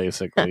hell,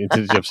 basically,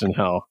 into Egyptian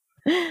hell.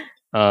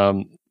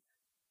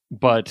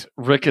 but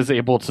Rick is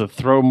able to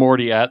throw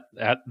Morty at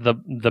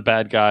the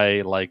bad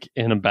guy like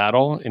in a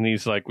battle, and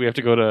he's like, we have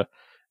to go to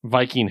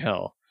Viking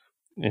hell,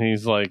 and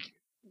he's like,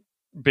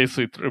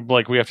 basically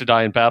like we have to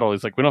die in battle.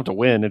 He's like, we don't have to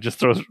win, and just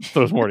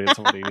throws Morty at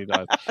somebody and he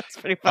dies. That's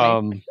pretty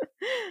funny.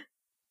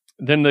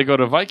 Then they go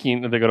to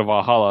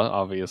Valhalla,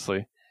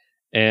 obviously,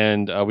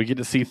 and we get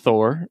to see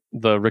Thor,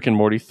 the Rick and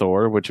Morty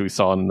Thor, which we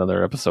saw in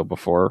another episode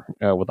before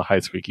with a high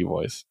squeaky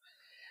voice.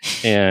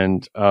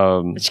 And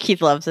which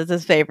Keith loves. It's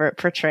his favorite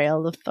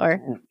portrayal of Thor.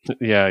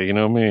 Yeah, you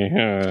know me.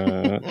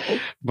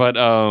 But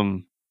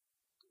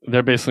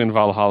they're basically in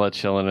Valhalla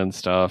chilling and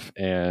stuff,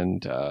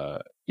 and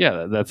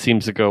yeah, that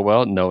seems to go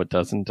well. No, it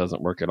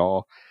doesn't work at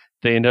all.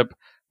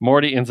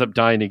 Morty ends up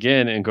dying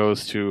again and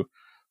goes to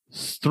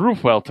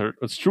Struwwelpeter,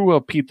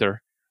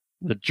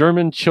 the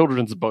German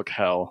children's book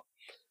hell,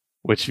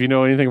 which if you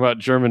know anything about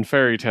German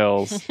fairy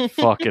tales,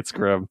 fuck, it's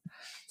grim.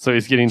 So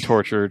he's getting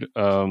tortured.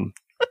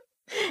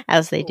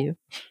 As they do.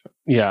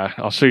 Yeah,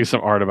 I'll show you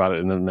some art about it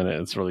in a minute.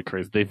 It's really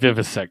crazy. They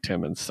vivisect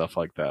him and stuff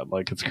like that.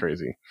 Like, it's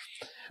crazy.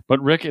 But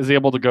Rick is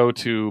able to go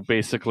to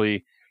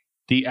basically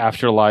the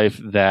afterlife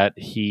that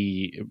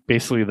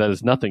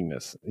is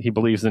nothingness. He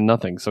believes in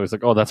nothing. So he's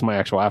like, oh, that's my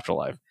actual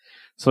afterlife.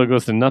 So he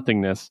goes to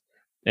nothingness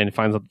and he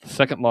finds out the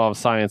second law of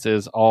science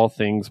is all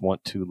things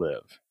want to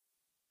live.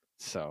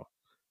 So,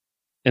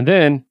 and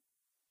then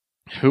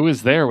who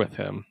is there with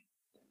him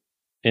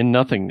in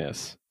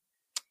nothingness?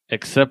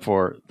 Except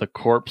for the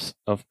corpse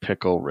of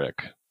Pickle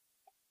Rick.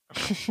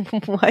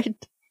 What?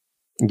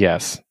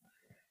 Yes.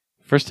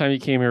 First time you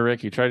came here,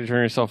 Rick, you tried to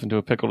turn yourself into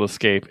a pickle to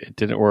escape. It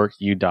didn't work.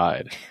 You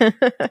died.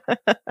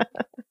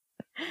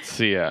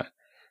 So yeah,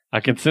 I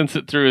can sense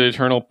it through the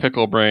eternal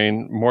pickle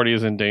brain. Morty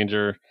is in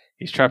danger.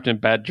 He's trapped in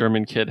bad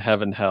German kid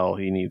heaven hell.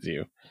 He needs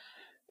you.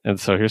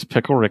 And so here's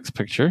Pickle Rick's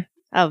picture.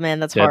 Oh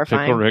man, that's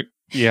horrifying. Pickle Rick.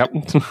 Yep.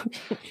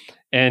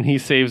 And he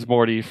saves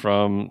Morty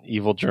from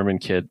evil German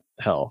kid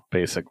hell,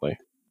 basically.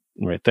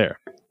 Right there.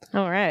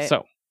 All right.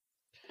 So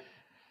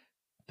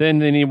then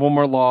they need one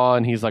more law,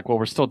 and he's like, well,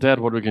 we're still dead.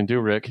 What are we going to do,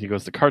 Rick? He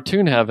goes to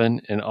cartoon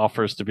heaven and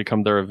offers to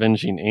become their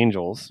avenging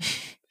angels.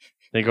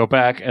 They go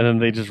back, and then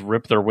they just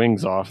rip their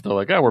wings off. They're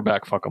like, oh, we're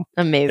back. Fuck them.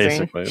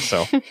 Amazing. Basically.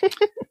 So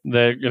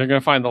they're going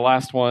to find the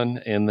last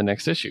one in the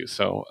next issue.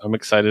 So I'm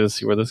excited to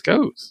see where this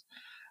goes.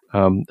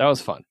 That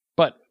was fun.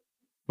 But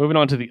moving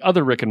on to the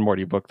other Rick and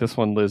Morty book. This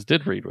one Liz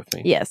did read with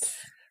me. Yes.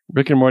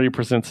 Rick and Morty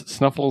presents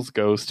Snuffles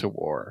Goes to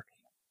War.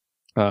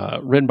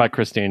 Written by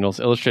Chris Daniels,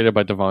 illustrated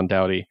by Devon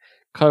Dowdy,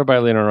 color by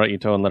Leonardo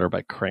Ito, and letter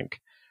by Crank.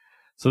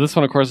 So this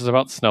one, of course, is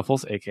about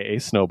Snuffles, aka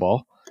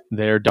Snowball,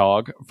 their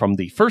dog from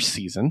the first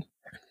season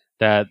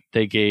that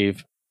they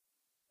gave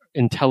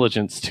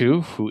intelligence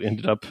to, who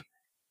ended up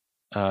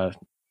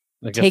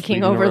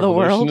taking over the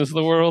world. Is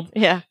the world.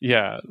 Yeah.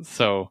 Yeah.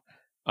 So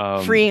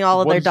freeing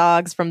all of their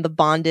dogs from the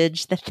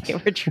bondage that they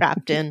were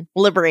trapped in,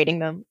 liberating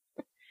them.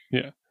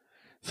 Yeah.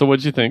 So what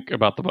did you think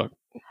about the book?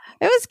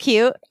 It was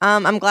cute.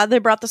 I'm glad they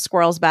brought the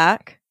squirrels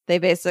back. They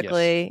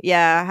basically,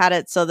 had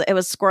it so that it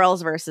was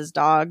squirrels versus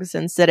dogs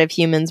instead of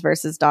humans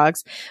versus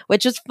dogs,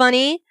 which is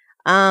funny.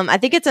 I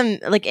think it's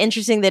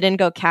interesting they didn't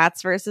go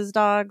cats versus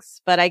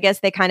dogs, but I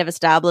guess they kind of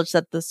established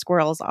that the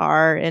squirrels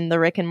are in the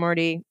Rick and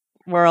Morty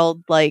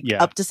world,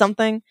 up to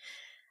something.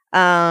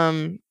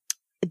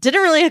 It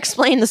didn't really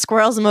explain the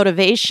squirrels'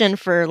 motivation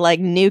for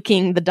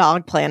nuking the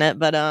dog planet,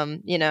 but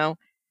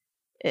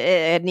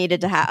it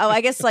needed to have. Oh, I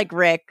guess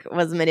Rick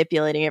was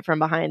manipulating it from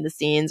behind the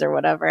scenes or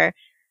whatever.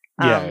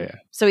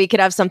 So he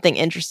could have something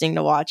interesting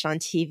to watch on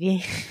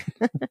TV.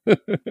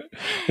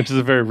 Which is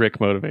a very Rick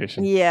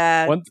motivation.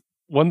 Yeah.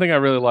 One thing I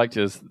really liked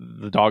is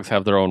the dogs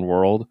have their own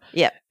world.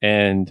 Yeah.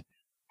 And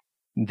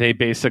they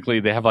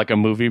have a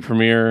movie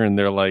premiere and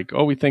they're like,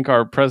 oh, we think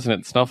our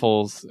president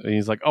Snuffles. And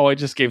he's like, oh, I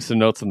just gave some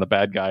notes on the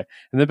bad guy.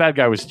 And the bad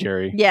guy was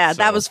Jerry. Yeah, so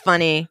that was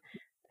funny.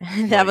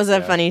 That was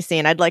a funny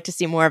scene. I'd like to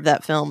see more of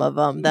that film of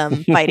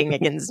them fighting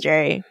against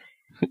Jerry.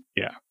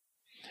 Yeah.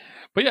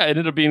 But yeah, it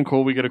ended up being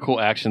cool. We get a cool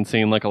action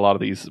scene like a lot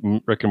of these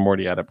Rick and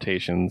Morty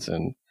adaptations.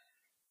 And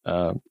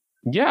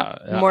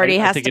Morty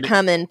has to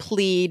come and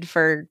plead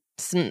for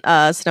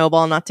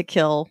Snowball not to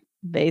kill,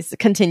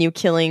 continue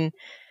killing.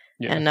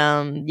 Yeah.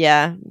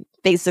 And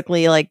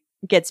basically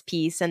gets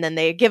peace. And then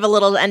they give a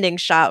little ending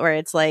shot where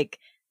it's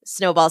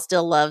Snowball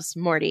still loves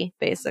Morty,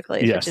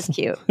 basically, which is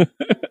cute.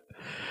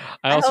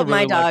 I hope really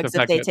my dogs,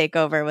 if they take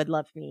over, would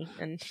love me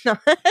and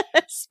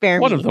spare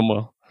me. One of them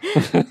will.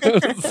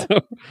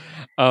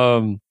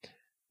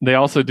 They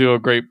also do a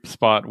great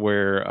spot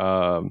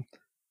where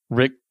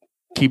Rick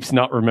keeps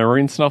not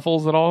remembering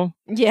Snuffles at all.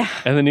 Yeah.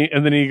 And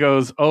then he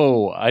goes,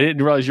 "Oh, I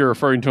didn't realize you're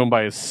referring to him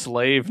by his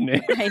slave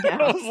name." I know.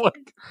 I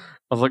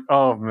was like,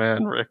 "Oh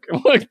man, Rick."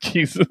 I'm like,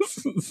 Jesus.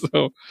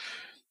 So,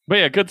 but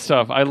yeah, good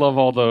stuff. I love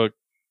all the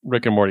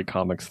Rick and Morty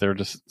comics. They're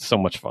just so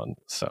much fun.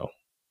 So.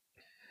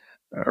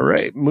 All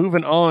right,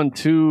 moving on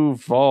to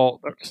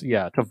Vault.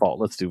 Yeah, to Vault.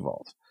 Let's do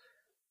Vault.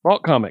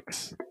 Vault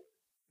Comics.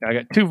 I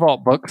got 2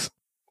 Vault books.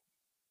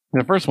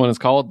 The first one is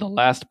called The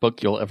Last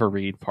Book You'll Ever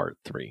Read, Part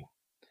 3.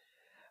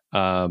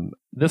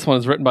 This one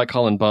is written by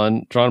Colin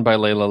Bunn, drawn by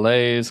Layla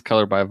Lays,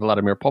 colored by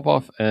Vladimir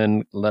Popov,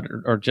 and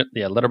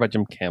letter by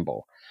Jim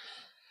Campbell.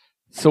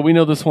 So we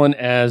know this one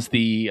as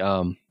the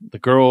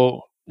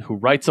girl who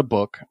writes a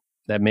book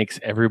that makes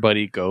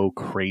everybody go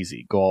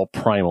crazy, go all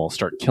primal,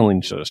 start killing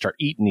each other, start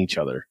eating each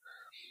other.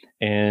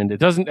 And it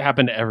doesn't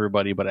happen to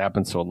everybody, but it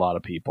happens to a lot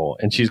of people.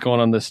 And she's going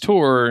on this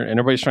tour, and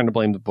everybody's trying to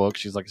blame the book.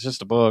 She's like, it's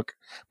just a book.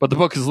 But the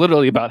book is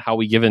literally about how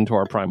we give in to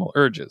our primal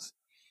urges.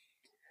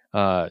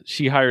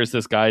 She hires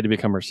this guy to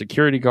become her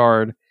security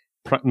guard,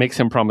 makes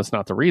him promise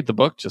not to read the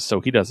book just so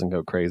he doesn't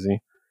go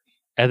crazy.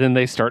 And then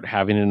they start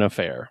having an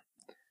affair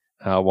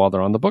while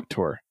they're on the book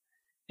tour.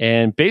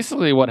 And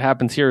basically what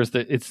happens here is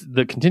that it's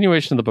the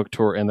continuation of the book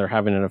tour, and they're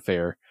having an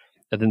affair.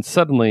 And then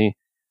suddenly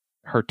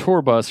her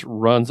tour bus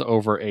runs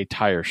over a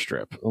tire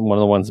strip, one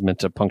of the ones meant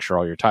to puncture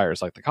all your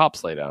tires like the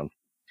cops lay down.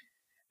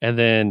 And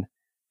then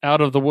out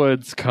of the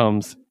woods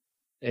comes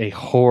a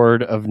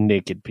horde of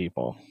naked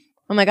people.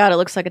 Oh my God, it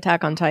looks like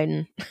Attack on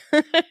Titan.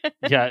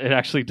 Yeah, it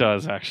actually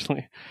does,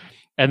 actually.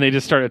 And they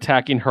just start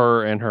attacking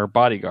her and her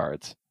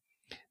bodyguards.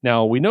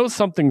 Now, we know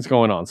something's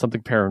going on,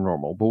 something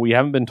paranormal, but we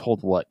haven't been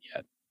told what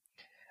yet.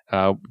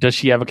 Does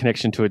she have a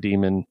connection to a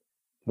demon?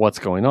 What's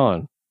going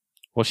on?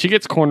 Well, she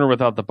gets cornered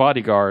without the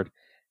bodyguard,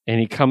 and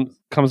he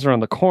comes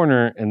around the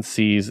corner and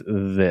sees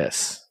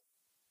this.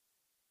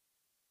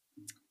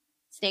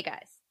 Snake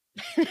eyes.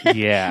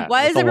 Yeah.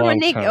 Why is everyone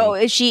naked? Oh,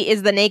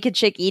 is the naked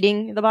chick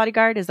eating the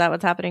bodyguard? Is that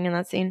what's happening in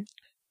that scene?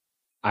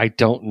 I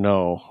don't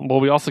know. Well,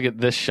 we also get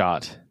this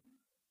shot.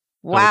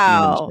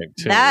 Wow.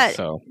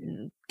 So.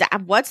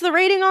 What's the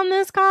rating on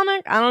this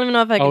comic? I don't even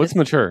know if I can. Oh, it's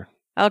mature.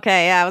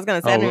 Okay, yeah, I was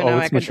going to say, I don't even know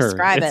if I could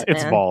describe it.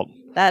 It's vault.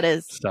 That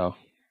is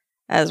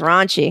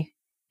raunchy.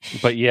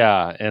 But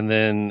yeah, and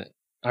then,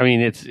 I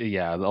mean,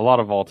 a lot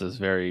of vault is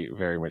very,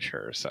 very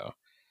mature. So,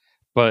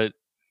 but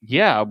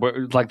yeah,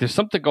 like there's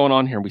something going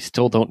on here. We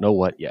still don't know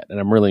what yet. And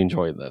I'm really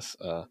enjoying this.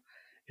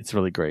 It's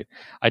really great.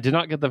 I did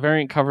not get the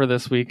variant cover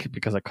this week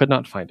because I could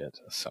not find it.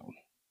 So,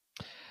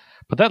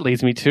 but that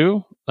leads me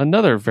to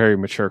another very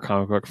mature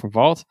comic book from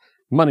Vault,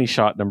 Money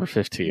Shot number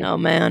 15. Oh,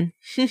 man.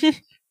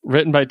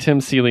 Written by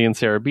Tim Seeley and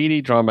Sarah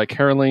Beatty, drawn by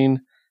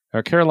Caroline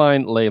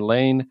Leigh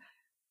Lane,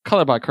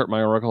 colored by Kurt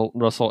Meyer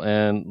Russell,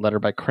 and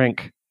lettered by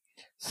Crank.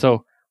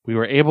 So we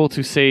were able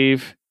to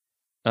save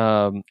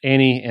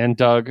Annie and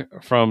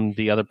Doug from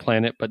the other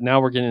planet, but now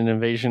we're getting an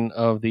invasion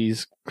of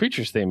these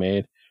creatures they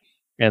made,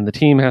 and the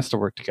team has to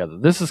work together.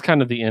 This is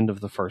kind of the end of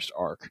the first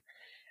arc,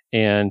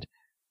 and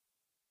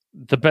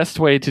the best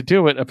way to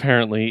do it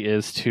apparently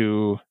is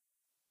to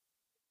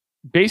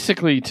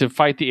basically, to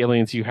fight the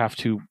aliens, you have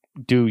to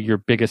do your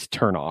biggest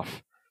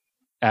turnoff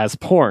as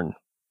porn,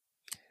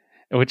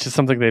 which is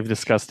something they've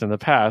discussed in the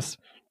past.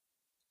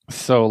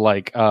 So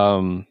like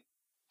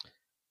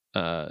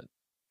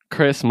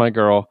Chris, my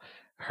girl,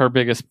 her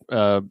biggest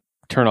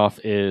turnoff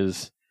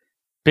is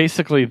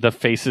basically the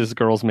faces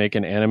girls make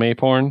in anime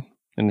porn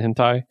and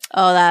hentai.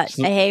 Oh, that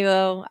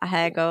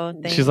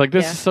ahego thing. She's like,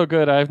 this is so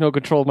good. I have no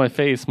control of my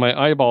face. My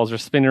eyeballs are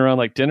spinning around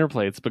like dinner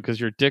plates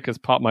because your dick has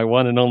popped my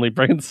one and only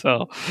brain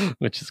cell,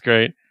 which is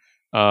great.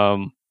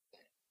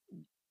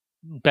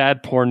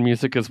 Bad porn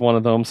music is one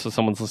of them. So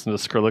someone's listening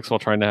to Skrillex while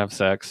trying to have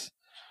sex.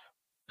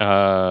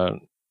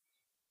 One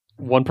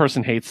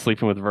person hates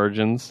sleeping with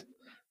virgins.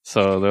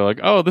 So they're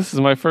like, oh, this is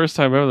my first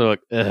time ever. They're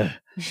like, ugh.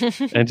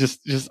 And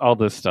just all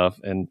this stuff.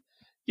 And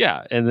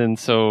yeah. And then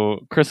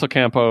so Chris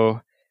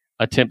Ocampo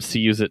attempts to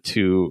use it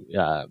to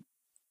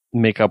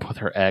make up with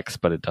her ex,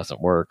 but it doesn't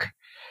work.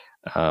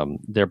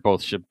 They're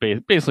both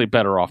basically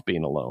better off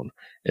being alone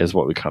is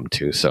what we come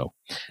to. So,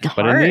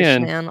 but in the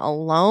end, man,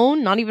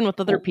 alone, not even with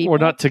other people, or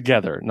not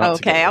together.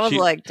 Together. I was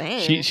like,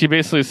 dang. She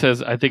basically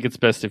says, I think it's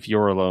best if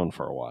you're alone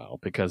for a while,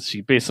 because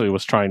she basically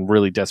was trying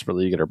really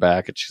desperately to get her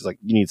back, and she's like,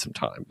 you need some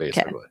time,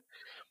 basically. Okay.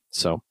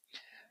 So,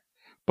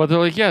 but they're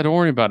like, yeah, don't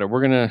worry about it.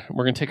 We're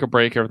gonna take a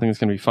break. Everything's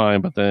gonna be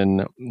fine. But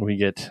then we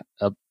get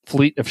a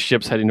fleet of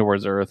ships heading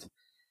towards Earth.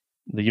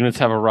 The units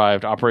have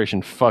arrived.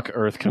 Operation Fuck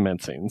Earth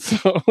commencing.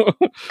 So,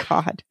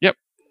 God. Yep.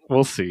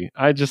 We'll see.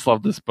 I just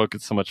love this book.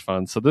 It's so much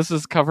fun. So this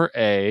is cover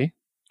A.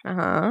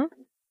 Uh-huh.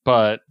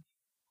 But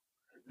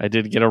I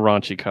did get a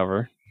raunchy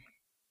cover,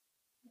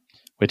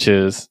 which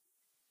is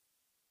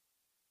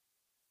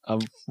a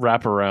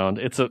wraparound.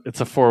 It's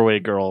a four-way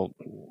girl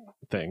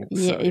thing.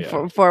 Yeah,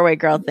 so, four-way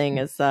girl thing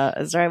is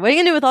right. What are you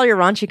gonna do with all your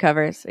raunchy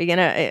covers? Are you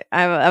gonna?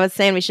 I was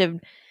saying we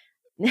should.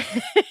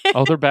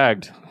 Oh, they're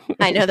bagged.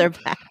 I know they're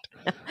bagged.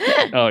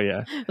 Oh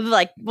yeah, with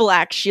like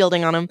black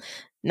shielding on them.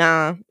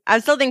 Nah, I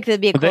still think it'd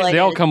be a cool. They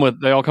all come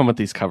with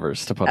these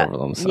covers to put over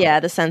them. So.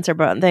 Yeah, the censor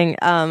button thing.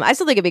 I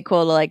still think it'd be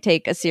cool to like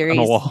take a series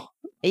on a wall.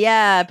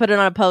 Yeah, put it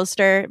on a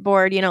poster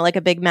board. You know, like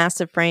a big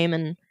massive frame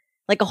and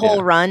like a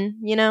whole run.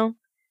 You know,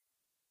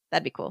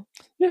 that'd be cool.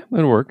 Yeah,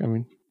 that'd work. I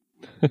mean,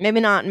 maybe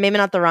not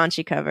the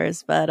raunchy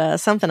covers, but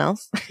something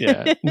else.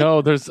 Yeah,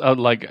 no, there's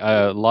like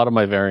a lot of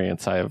my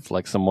variants. I have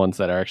like some ones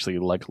that are actually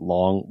like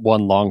one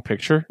long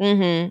picture,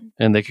 mm-hmm.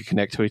 and they could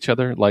connect to each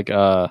other. Like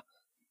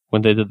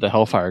when they did the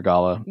Hellfire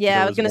Gala.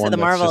 Yeah, I was going to say the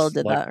Marvel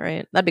did like, that,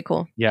 right? That'd be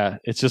cool. Yeah,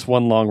 it's just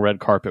one long red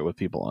carpet with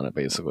people on it,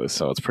 basically.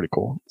 So it's pretty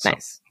cool. So.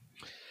 Nice.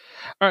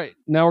 All right,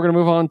 now we're going to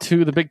move on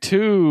to the big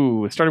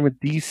two, starting with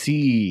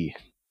DC.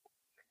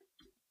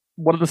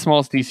 One of the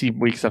smallest DC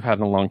weeks I've had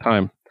in a long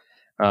time.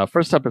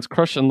 First up is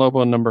Crush and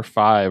Lobo number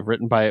 5,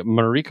 written by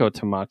Mariko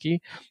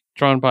Tamaki,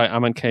 drawn by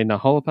Aman K.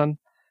 Naholapan,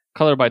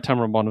 colored by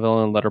Tamara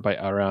Bonneville, and letter by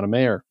Ariana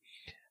Mayer.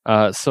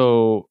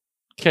 So,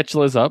 catch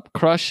Liz up.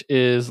 Crush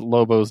is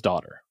Lobo's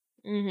daughter.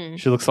 Mm-hmm.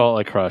 She looks a lot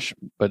like Crush,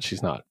 but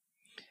she's not.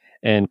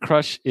 And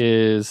Crush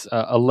is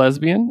a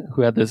lesbian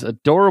who had this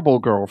adorable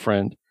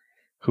girlfriend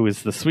who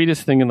is the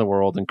sweetest thing in the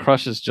world, and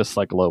Crush is just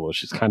like Lobo.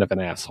 She's kind of an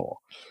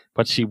asshole.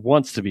 But she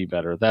wants to be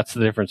better. That's the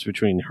difference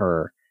between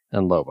her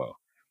and Lobo.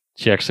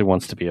 She actually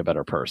wants to be a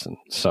better person.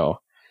 So,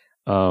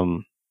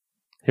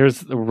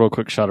 here's a real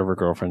quick shot of her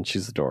girlfriend.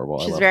 She's adorable.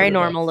 She's very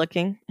normal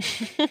looking.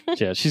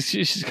 Yeah,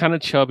 she's kind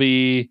of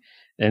chubby,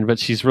 but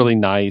she's really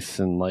nice,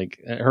 and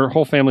like her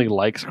whole family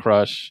likes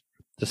Crush,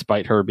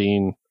 despite her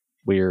being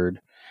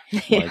weird,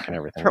 and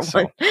everything.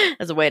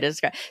 As a way to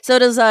describe. So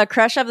does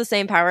Crush have the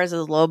same powers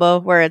as Lobo,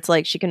 where it's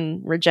like she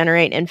can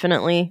regenerate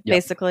infinitely,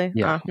 basically?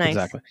 Yeah, nice.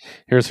 Exactly.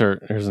 Here's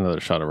another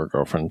shot of her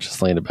girlfriend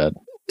just laying in bed,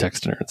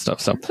 texting her and stuff.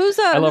 So who's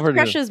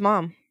Crush's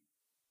mom?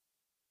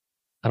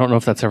 I don't know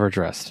if that's ever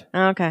addressed.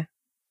 Oh, okay.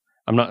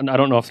 I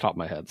don't know off the top of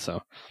my head.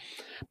 So,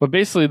 but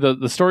basically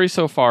the story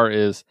so far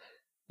is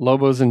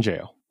Lobo's in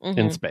jail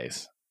in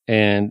space,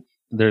 and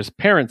there's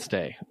Parents'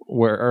 Day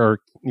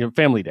or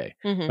Family Day,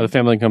 where the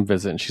family can come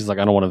visit, and she's like,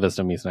 I don't want to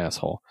visit him, he's an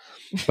asshole.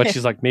 But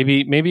she's like,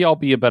 maybe I'll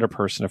be a better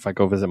person if I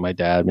go visit my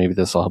dad. Maybe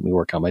this will help me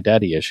work out my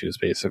daddy issues,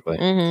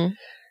 basically.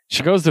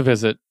 She goes to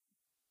visit.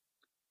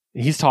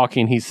 He's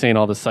talking, he's saying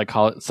all this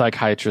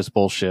psychiatrist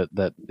bullshit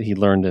that he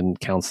learned in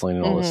counseling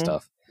and all this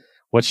stuff.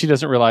 What she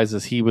doesn't realize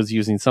is he was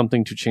using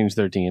something to change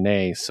their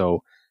DNA,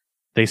 so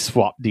they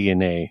swap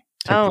DNA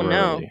temporarily.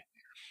 Oh, no.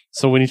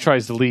 So when he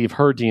tries to leave,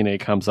 her DNA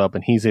comes up,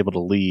 and he's able to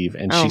leave,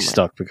 and she's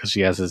stuck because she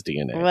has his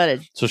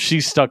DNA. So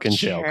she's stuck in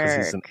jail because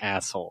he's an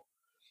asshole.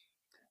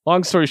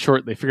 Long story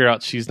short, they figure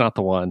out she's not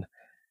the one,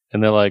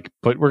 and they're like,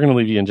 but we're going to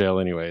leave you in jail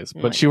anyways.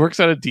 But she works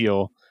out a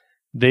deal.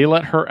 They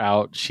let her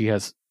out. She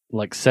has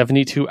like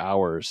 72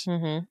 hours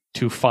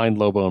to find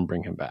Lobo and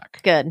bring him back.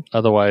 Good.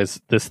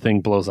 Otherwise, this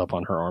thing blows up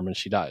on her arm and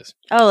she dies.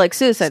 Oh, like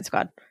Suicide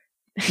Squad.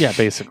 Yeah,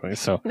 basically.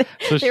 So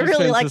they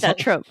really like that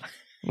trope.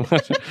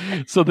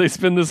 So they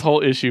spend this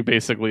whole issue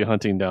basically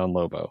hunting down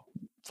Lobo,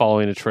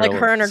 following a trail. Like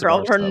her and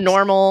her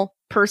normal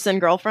person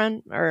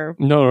girlfriend, or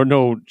no. Her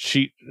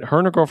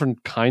and her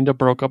girlfriend kind of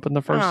broke up in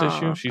the first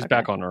issue. She's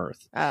back on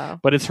Earth,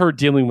 but it's her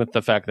dealing with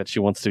the fact that she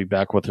wants to be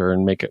back with her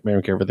and make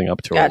everything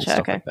up to her and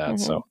stuff like that.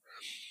 So,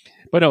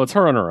 but no, it's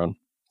her on her own.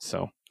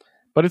 So,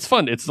 but it's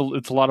fun. It's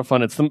a lot of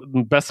fun. It's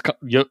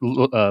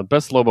the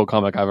best Lobo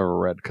comic I've ever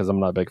read because I'm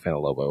not a big fan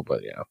of Lobo,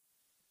 but yeah,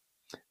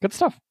 good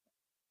stuff.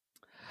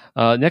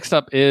 Next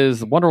up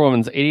is Wonder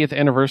Woman's 80th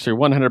anniversary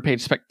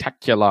 100-page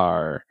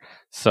spectacular.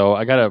 So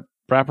I got a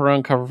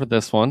wraparound cover for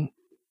this one.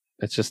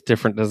 It's just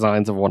different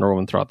designs of Wonder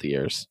Woman throughout the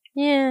years.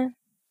 Yeah.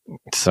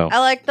 So I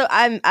like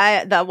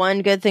that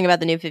one good thing about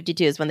the new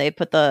 52 is when they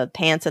put the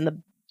pants and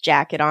the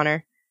jacket on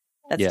her.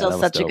 That's still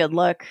such a good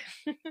look.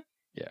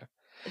 Yeah.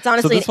 It's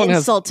honestly an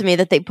insult to me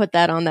that they put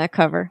that on that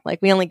cover. Like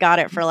we only got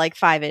it for like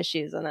 5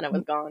 issues and then it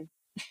was gone.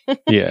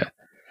 Yeah.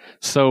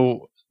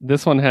 So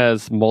this one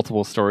has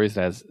multiple stories.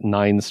 It has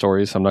 9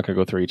 stories, so I'm not going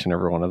to go through each and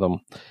every one of them.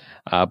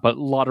 But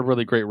a lot of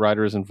really great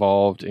writers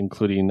involved,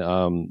 including,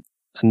 and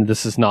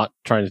this is not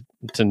trying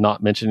to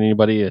not mention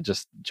anybody, it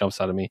just jumps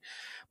out of me.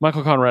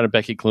 Michael Conrad and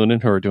Becky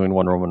Cloonan, who are doing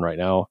Wonder Woman right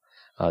now.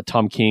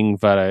 Tom King,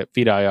 Vita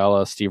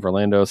Ayala, Steve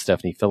Orlando,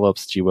 Stephanie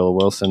Phillips, G. Willow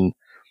Wilson.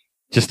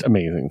 Just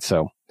amazing.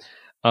 So,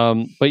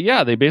 but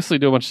yeah, they basically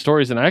do a bunch of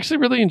stories, and I actually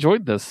really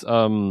enjoyed this.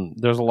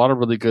 There's a lot of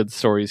really good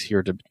stories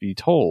here to be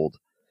told.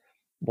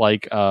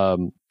 Like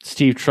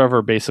Steve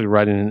Trevor basically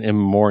writing an in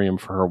memoriam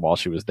for her while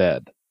she was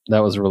dead. That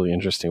was a really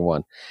interesting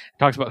one. It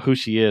talks about who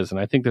she is, and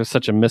I think there's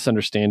such a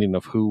misunderstanding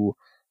of who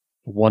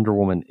Wonder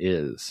Woman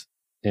is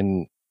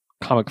in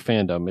comic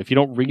fandom. If you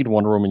don't read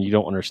Wonder Woman, you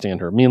don't understand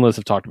her. Me and Liz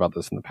have talked about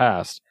this in the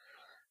past,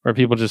 where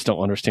people just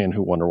don't understand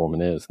who Wonder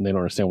Woman is, and they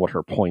don't understand what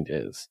her point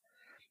is.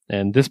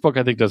 And this book,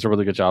 I think, does a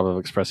really good job of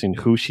expressing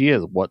who she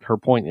is, what her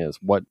point is,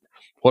 what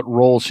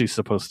role she's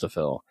supposed to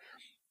fill.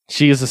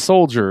 She is a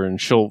soldier, and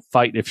she'll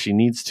fight if she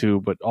needs to,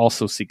 but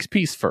also seeks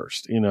peace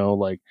first.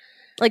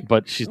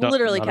 But she's not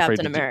literally not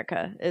Captain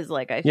America is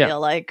like I feel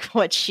like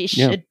what she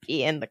should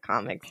be in the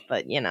comics,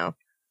 but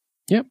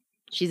Yep.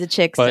 She's a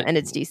chick, and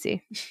it's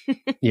DC.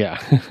 Yeah.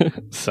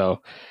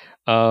 So,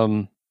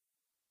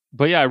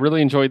 but yeah, I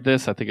really enjoyed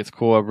this. I think it's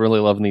cool. I'm really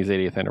loving these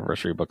 80th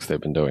anniversary books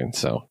they've been doing.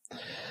 So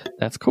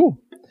that's cool.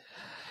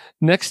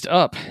 Next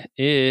up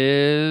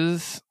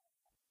is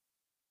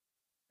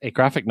a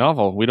graphic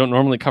novel. We don't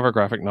normally cover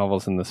graphic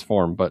novels in this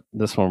form, but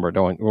this one we're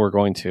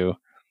going to,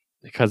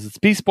 because it's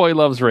Beast Boy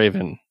Loves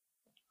Raven.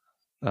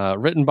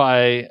 Written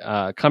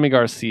by Kami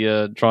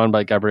Garcia, drawn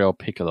by Gabriel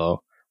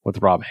Piccolo with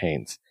Rob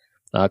Haynes.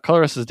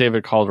 Colorist is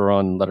David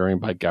Calderon, lettering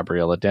by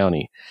Gabriella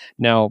Downey.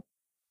 Now,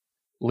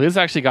 Liz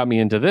actually got me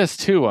into this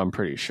too, I'm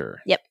pretty sure.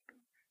 Yep.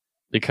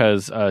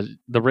 Because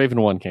the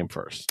Raven one came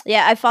first.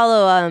 Yeah, I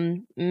follow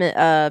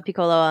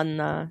Piccolo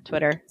on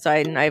Twitter, so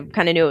I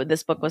kind of knew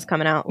this book was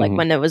coming out, like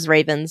when it was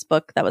Raven's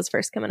book that was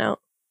first coming out.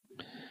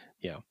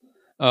 Yeah.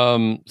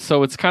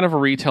 So it's kind of a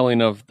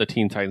retelling of the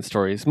Teen Titans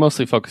stories,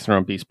 mostly focusing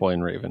around Beast Boy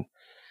and Raven.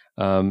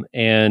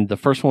 And the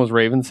first one was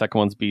Raven, the second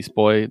one's Beast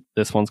Boy.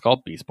 This one's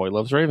called Beast Boy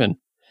Loves Raven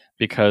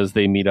because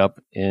they meet up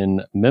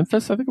in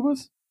Memphis, I think it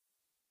was.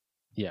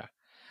 Yeah.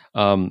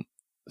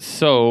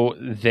 So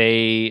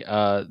they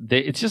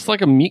it's just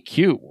like a meet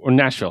cute, or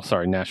Nashville,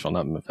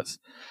 not Memphis,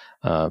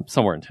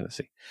 somewhere in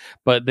Tennessee.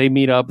 But they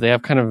meet up, they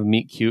have kind of a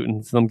meet cute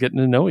and them getting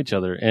to know each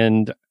other.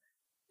 And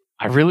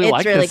I really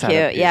like this. It's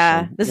really cute.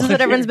 Yeah. This is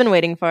what everyone's been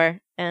waiting for.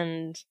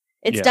 And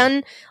it's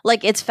done,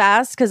 like, it's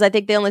fast because I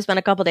think they only spent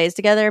a couple days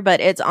together,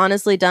 but it's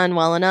honestly done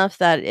well enough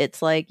that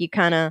it's like you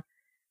kind of,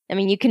 I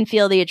mean, you can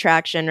feel the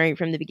attraction right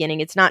from the beginning.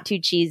 It's not too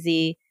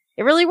cheesy.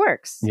 It really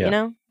works, you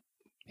know?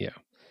 Yeah.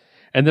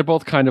 And they're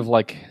both kind of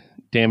like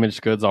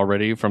damaged goods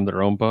already from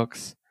their own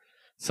books.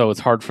 So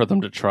it's hard for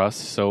them to trust.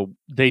 So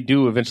they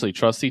do eventually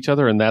trust each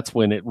other. And that's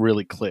when it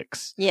really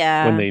clicks.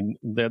 Yeah.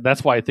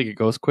 That's why I think it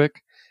goes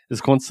quick.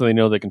 Is once they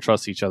know they can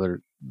trust each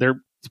other,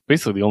 they're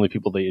basically the only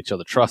people each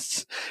other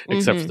trusts,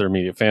 except for their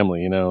immediate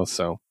family, you know?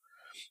 So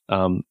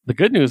the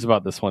good news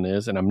about this one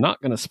is, and I'm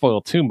not going to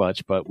spoil too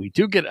much, but we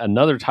do get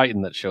another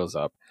Titan that shows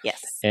up.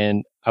 Yes.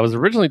 And I was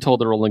originally told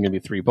there were only going to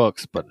be 3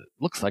 books, but it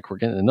looks like we're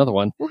getting another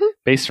one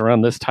based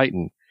around this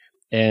Titan.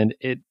 And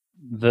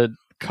the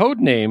code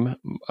name,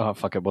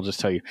 we'll just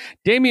tell you,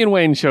 Damian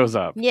Wayne shows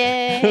up.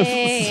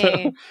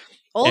 Yay!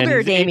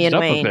 Older Damian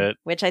Wayne,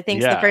 which I think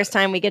is the first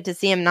time we get to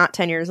see him not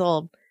 10 years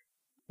old.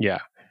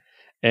 Yeah.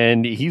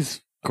 And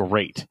he's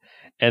great.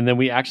 And then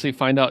we actually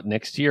find out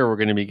next year we're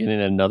going to be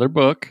getting another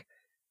book.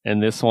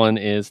 And this one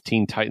is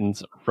Teen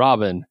Titans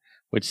Robin,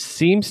 which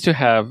seems to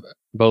have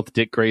both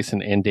Dick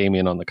Grayson and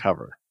Damian on the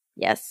cover.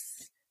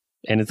 Yes.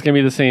 And it's going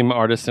to be the same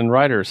artist and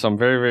writer. So I'm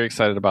very, very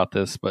excited about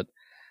this. But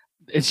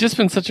it's just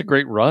been such a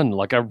great run.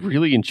 Like, I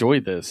really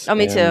enjoyed this. Oh,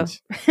 me too.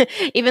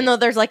 Even though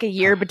there's like a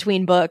year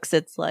between books,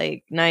 it's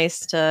like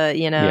nice to,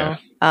 you know,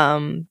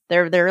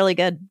 they're really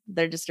good.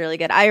 They're just really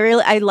good.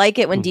 I like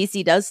it when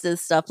DC does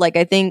this stuff. Like,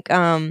 I think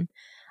I'm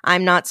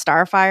Not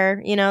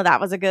Starfire, you know,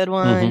 that was a good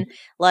one.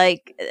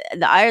 Like,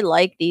 I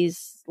like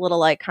these little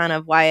like kind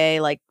of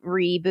YA like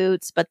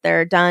reboots, but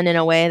they're done in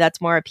a way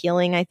that's more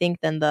appealing, I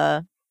think, than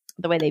the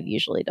way they've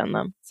usually done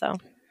them. So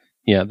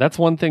yeah, that's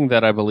one thing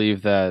that I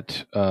believe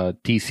that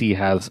DC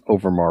has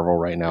over Marvel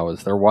right now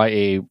is their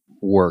YA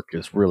work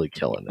is really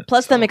killing it.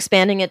 Plus them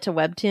expanding it to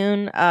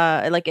Webtoon.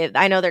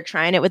 I know they're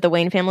trying it with the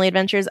Wayne Family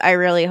Adventures. I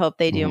really hope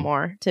they do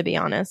more, to be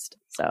honest.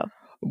 So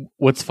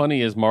what's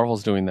funny is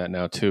Marvel's doing that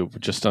now too,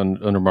 just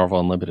under Marvel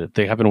Unlimited.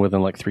 They happen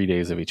within like 3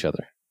 days of each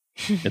other.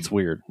 It's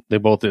weird. They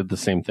both did the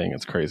same thing.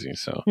 It's crazy.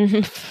 So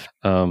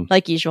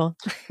like usual.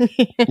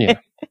 Yeah.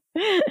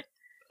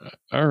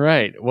 All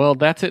right. Well,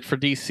 that's it for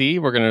DC.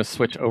 We're going to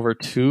switch over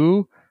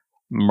to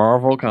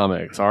Marvel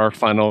Comics, our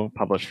final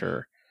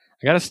publisher.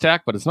 I got a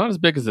stack, but it's not as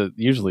big as it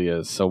usually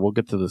is, so we'll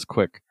get to this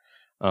quick.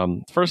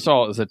 First of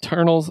all is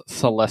Eternals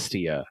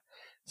Celestia.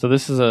 So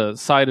this is a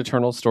side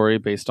Eternals story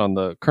based on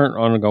the current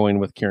ongoing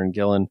with Kieran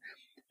Gillen,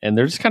 and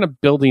they're just kind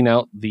of building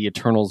out the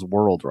Eternals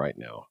world right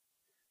now.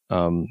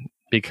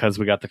 Because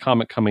we got the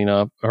comic coming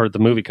up, or the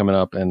movie coming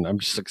up, and I'm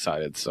just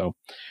excited. So,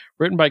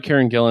 written by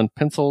Kieran Gillen,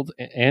 penciled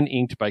and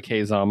inked by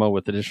Kei Zama,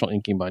 with additional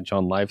inking by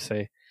John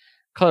Livesay,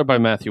 colored by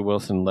Matthew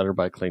Wilson, lettered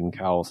by Clayton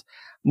Cowles.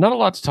 Not a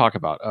lot to talk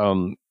about.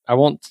 I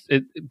won't.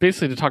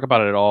 Basically, to talk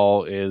about it at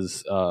all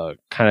is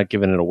kind of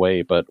giving it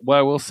away. But what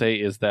I will say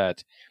is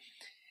that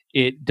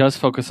it does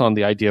focus on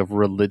the idea of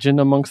religion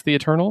amongst the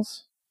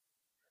Eternals.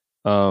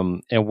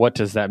 And what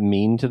does that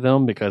mean to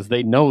them? Because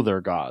they know they're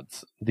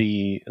gods.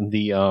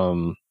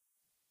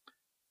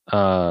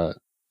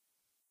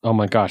 Oh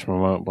my gosh, my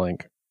mind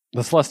blank.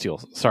 The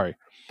Celestials, sorry.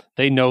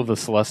 They know the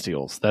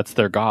Celestials. That's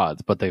their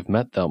gods, but they've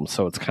met them,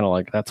 so it's kind of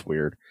like, that's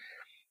weird.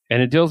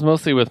 And it deals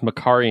mostly with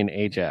Makari and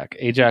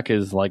Ajak. Ajak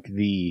is like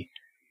the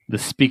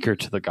speaker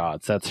to the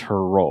gods. That's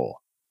her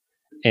role.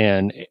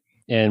 And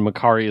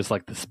Makari is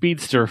like the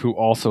speedster who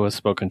also has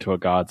spoken to a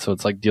god, so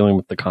it's like dealing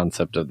with the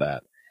concept of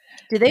that.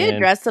 Do they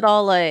address it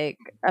all? Like,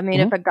 I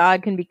mean, if a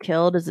god can be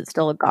killed, is it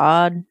still a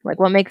god? Like,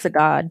 what makes a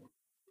god?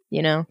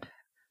 You know?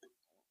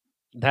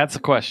 That's a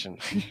question.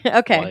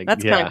 Okay, like,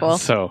 that's kind of cool.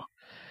 So,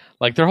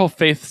 like, their whole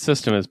faith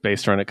system is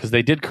based around it because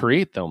they did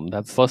create them.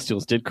 That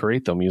Celestials did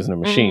create them using a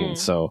machine.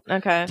 So,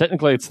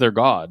 technically, it's their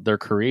god, their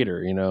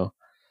creator, you know?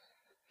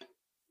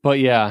 But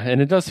yeah,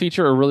 and it does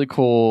feature a really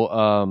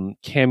cool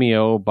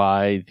cameo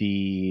by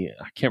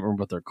I can't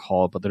remember what they're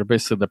called, but they're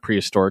basically the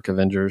prehistoric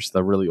Avengers,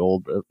 the really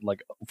old,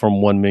 like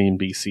from 1 million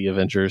BC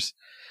Avengers.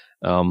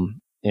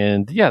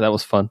 And yeah, that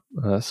was fun.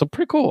 So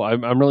pretty cool.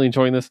 I'm really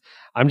enjoying this.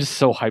 I'm just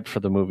so hyped for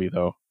the movie,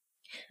 though.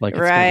 Like,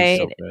 it's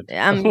gonna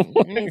be so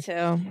good. Me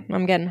too.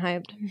 I'm getting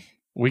hyped.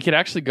 We could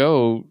actually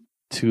go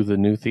to the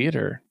new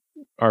theater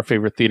our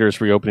favorite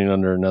theaters reopening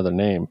under another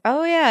name.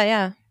 Oh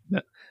yeah.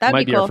 That That'd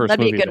might be be our cool. first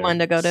That'd be a movie good there. one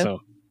to go to. So,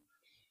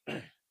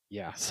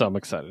 yeah, so I'm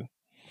excited.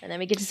 And then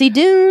we get to see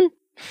Dune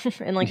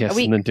in like Yes, a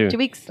week, and then Dune. 2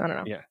 weeks. I don't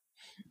know. Yeah.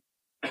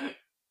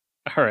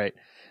 All right.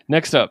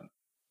 Next up,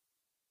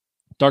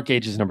 Dark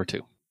Ages number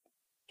 2.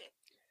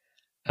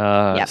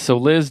 Yep. So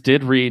Liz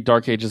did read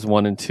Dark Ages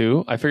 1 and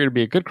 2. I figured it'd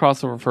be a good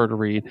crossover for her to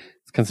read,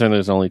 considering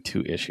there's only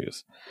 2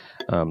 issues.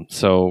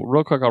 So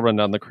real quick, I'll run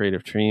down the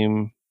creative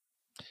team.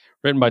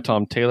 Written by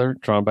Tom Taylor,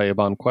 drawn by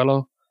Iban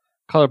Coelho,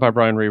 colored by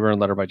Brian Reber,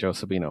 and lettered by Joe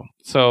Sabino.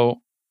 So,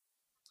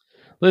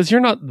 Liz, you're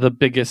not the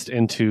biggest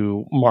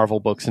into Marvel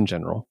books in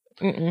general,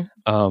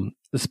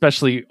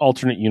 especially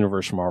alternate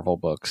universe Marvel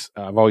books.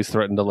 I've always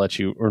threatened to let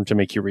you, or to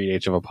make you read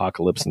Age of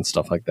Apocalypse and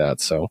stuff like that.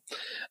 So,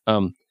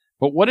 but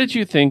what did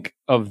you think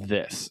of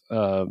this?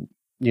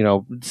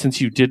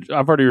 Since you did,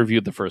 I've already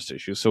reviewed the first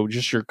issue, so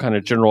just your kind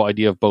of general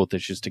idea of both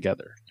issues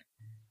together.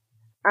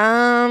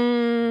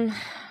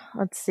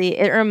 Let's see.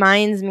 It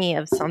reminds me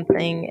of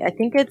something. I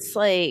think it's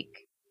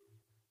like,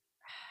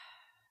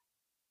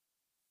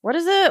 what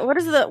did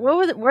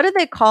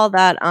they call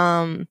that?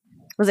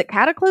 Was it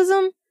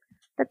Cataclysm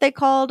that they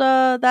called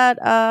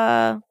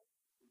that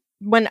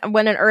when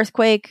an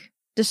earthquake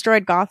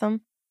destroyed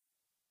Gotham?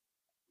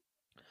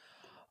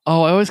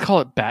 Oh, I always call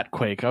it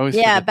Batquake.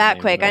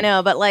 Batquake. I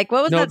know, but like,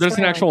 what was that? No, there's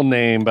an actual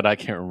name, but I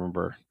can't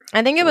remember.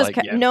 I think it was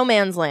No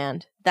Man's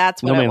Land.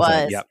 That's what it was.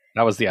 Land, yeah,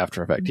 that was the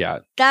after effect. Yeah,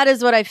 that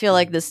is what I feel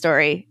like this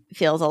story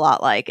feels a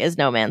lot like. Is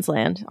No Man's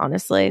Land?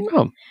 Honestly,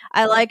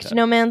 I liked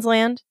No Man's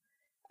Land.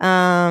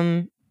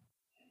 I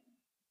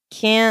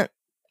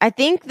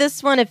think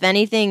this one, if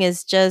anything,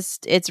 is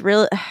just it's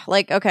really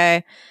like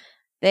okay.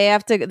 They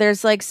have to.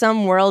 There's like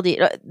some worldy.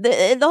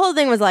 The whole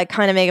thing was like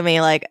kind of making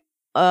me like.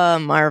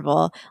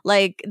 Marvel.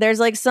 Like,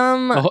 there's like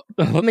some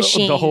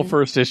machine. The whole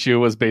first issue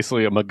was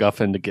basically a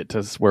MacGuffin to get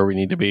to where we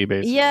need to be,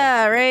 basically.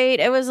 Yeah, right?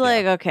 It was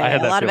like, okay, a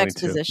lot of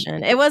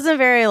exposition. Too. It wasn't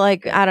very,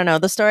 like, I don't know,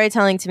 the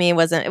storytelling to me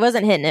wasn't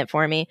hitting it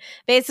for me.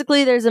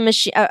 Basically, there's a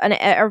machine,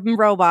 a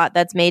robot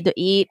that's made to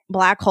eat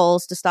black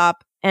holes to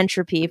stop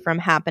entropy from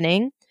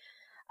happening.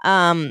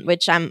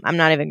 Which I'm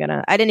not even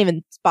gonna, I didn't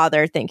even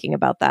bother thinking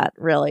about that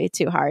really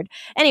too hard.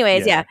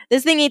 Anyways,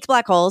 this thing eats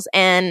black holes,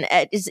 and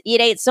it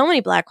ate so many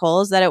black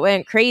holes that it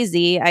went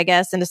crazy, I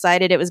guess, and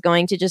decided it was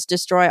going to just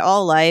destroy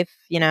all life,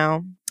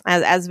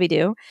 as we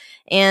do.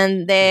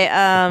 And they,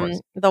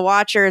 the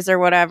Watchers or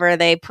whatever,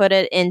 they put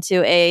it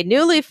into a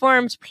newly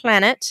formed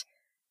planet,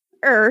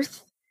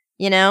 Earth.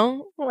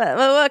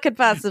 What could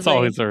possibly? It's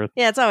always Earth.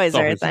 Yeah, it's always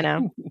Earth. I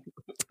know.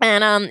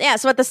 And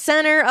so at the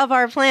center of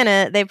our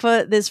planet, they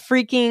put this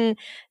freaking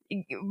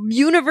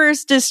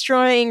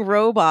universe-destroying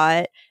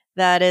robot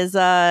that is,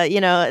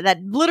 that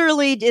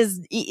literally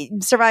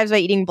survives by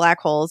eating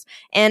black holes,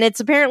 and it's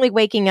apparently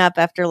waking up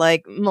after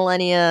like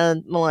millennia,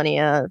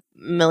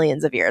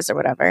 millions of years or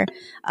whatever,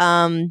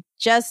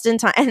 just in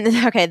time. And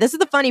okay, this is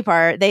the funny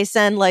part. They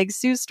send like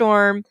Sue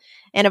Storm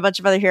and a bunch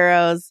of other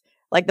heroes,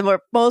 like the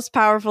most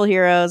powerful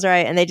heroes,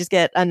 right? And they just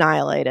get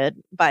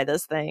annihilated by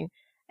this thing.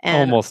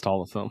 And, almost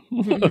all of them.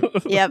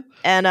 Yep.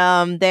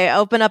 And they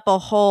open up a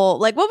hole.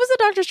 Like, what was the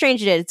Doctor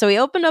Strange did? So he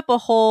opened up a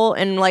hole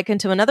and like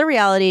into another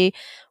reality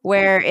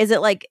where is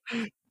it like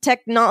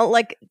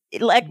like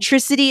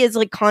electricity is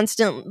like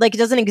constant, like it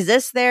doesn't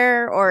exist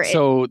there, or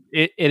so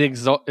it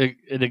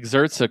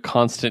exerts a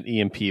constant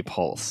EMP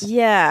pulse.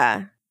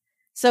 Yeah.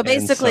 So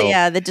basically,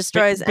 that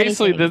destroys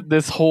basically anything.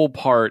 This whole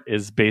part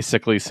is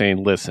basically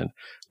saying, listen,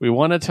 we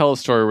want to tell a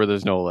story where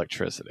there's no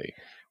electricity.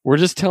 We're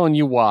just telling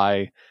you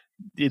why.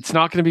 It's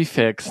not going to be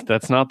fixed.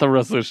 That's not the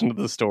resolution of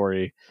the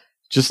story.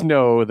 Just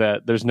know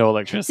that there's no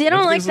electricity. See, I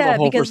don't like that the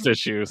whole because first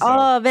issue. So.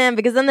 Oh man,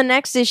 because then the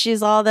next issue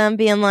is all them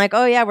being like,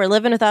 "Oh yeah, we're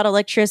living without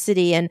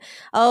electricity, and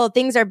oh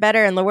things are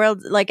better in the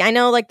world." Like I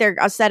know, like they're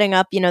setting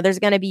up, there's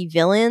going to be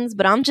villains,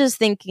 but I'm just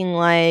thinking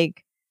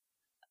like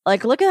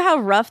look at how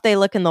rough they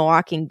look in The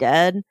Walking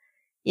Dead,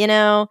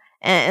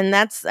 and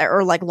that's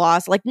or like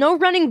Lost, like no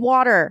running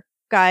water,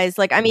 guys.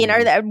 Like I mean,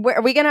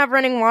 are we gonna have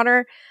running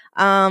water?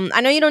 I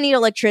know you don't need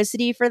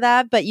electricity for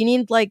that, but you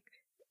need like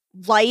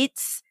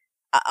lights.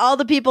 All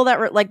the people that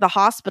were like the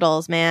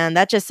hospitals, man,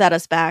 that just set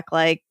us back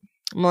like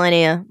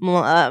millennia,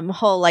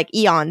 whole like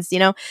eons,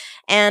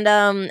 And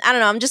I don't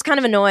know. I'm just kind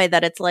of annoyed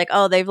that it's like,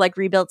 oh, they've like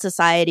rebuilt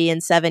society in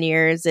 7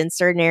 years in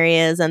certain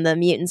areas, and the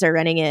mutants are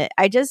running it.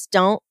 I just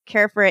don't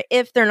care for it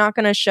if they're not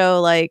going to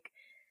show like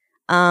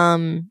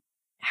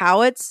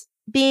how it's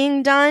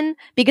being done,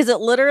 because it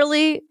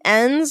literally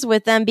ends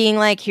with them being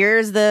like,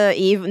 here's the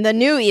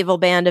new evil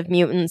band of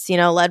mutants,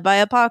 led by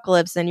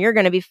Apocalypse, and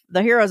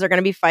the heroes are going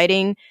to be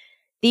fighting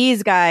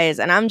these guys.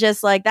 And I'm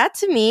just like, that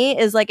to me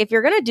is like, if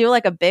you're going to do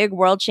like a big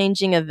world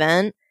changing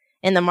event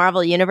in the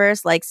Marvel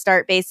universe, like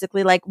start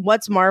basically like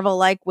what's Marvel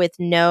like with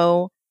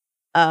no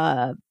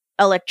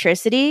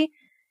electricity.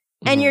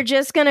 And you're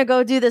just going to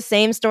go do the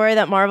same story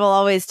that Marvel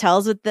always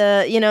tells with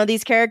the,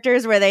 these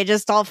characters where they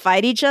just all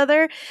fight each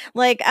other.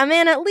 Like, I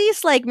mean, at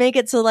least like make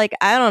it so like,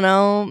 I don't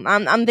know.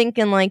 I'm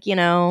thinking like,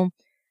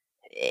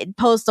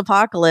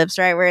 post-apocalypse,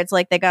 right? Where it's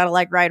like they gotta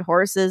like ride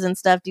horses and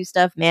stuff, do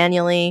stuff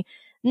manually.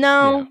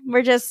 No,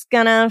 we're just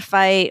gonna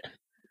fight,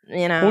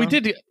 Well, we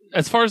did,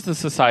 as far as the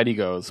society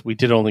goes, we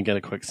did only get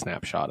a quick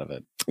snapshot of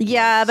it.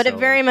 Yeah, but it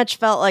very much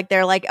felt like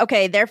they're like,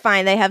 okay, they're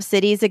fine. They have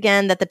cities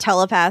again that the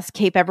telepaths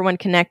keep everyone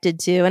connected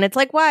to. And it's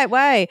like,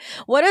 why?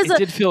 What is it? It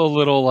did feel a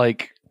little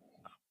like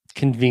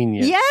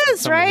convenient.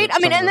 Yes, right? I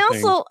mean, and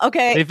also,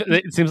 okay.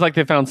 It seems like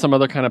they found some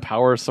other kind of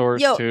power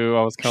source too.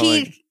 I was kind of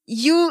like...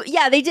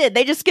 Yeah, they did.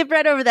 They just skipped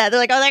right over that. They're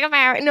like,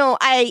 no,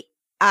 I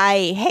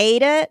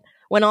hate it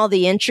when all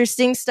the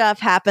interesting stuff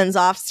happens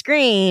off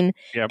screen.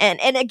 Yep.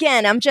 And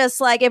again, I'm just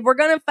like, if we're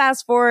going to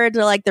fast forward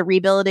to like the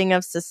rebuilding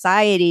of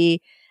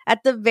society,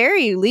 at the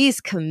very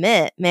least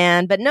commit,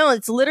 man. But no,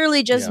 it's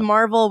literally just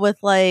Marvel with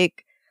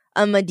like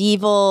a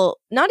medieval,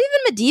 not even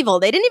medieval.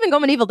 They didn't even go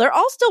medieval. They're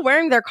all still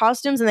wearing their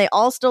costumes and they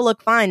all still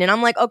look fine. And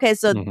I'm like, okay,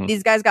 so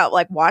these guys got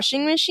like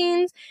washing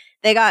machines.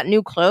 They got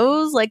new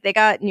clothes. Like they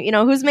got,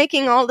 who's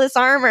making all this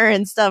armor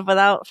and stuff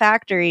without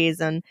factories?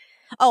 And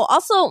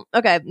also,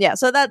 okay, yeah.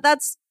 So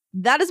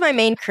that is my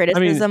main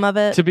criticism of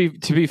it. To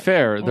be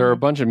fair, there are a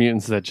bunch of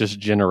mutants that just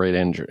generate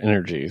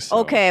energy. So.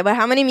 Okay, but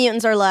how many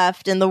mutants are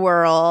left in the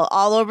world?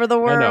 All over the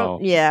world? I know.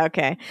 Yeah,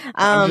 okay.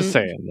 I'm just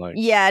saying. Like,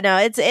 yeah, no,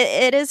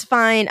 it is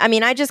fine. I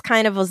mean, I just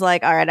kind of was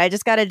like, all right, I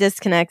just got to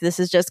disconnect. This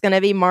is just going to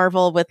be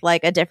Marvel with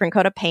like a different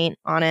coat of paint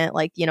on it,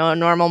 like a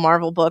normal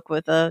Marvel book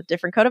with a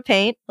different coat of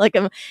paint, like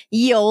a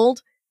ye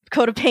old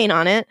coat of paint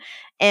on it,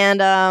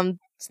 and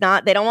it's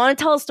not. They don't want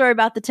to tell a story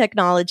about the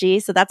technology,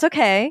 so that's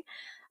okay.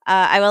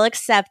 I will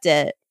accept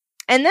it.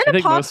 And then I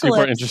think most people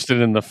are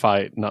interested in the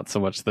fight, not so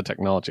much the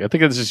technology. I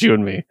think it's just you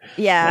and me.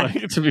 Yeah.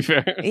 To be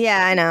fair.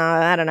 Yeah, I know.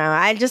 I don't know.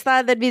 I just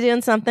thought they'd be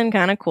doing something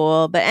kind of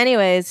cool. But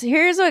anyways,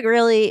 here's what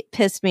really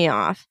pissed me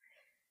off.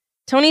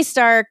 Tony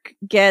Stark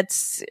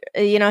gets,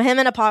 him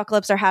and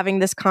Apocalypse are having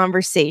this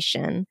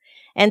conversation.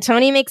 And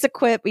Tony makes a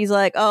quip. He's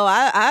like, "Oh,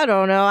 I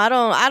don't know. I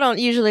don't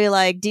usually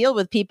like deal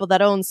with people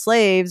that own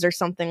slaves or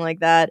something like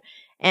that."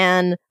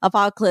 And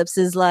Apocalypse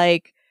is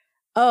like,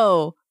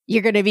 "Oh,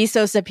 you're going to be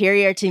so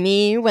superior to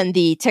me when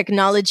the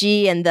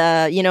technology and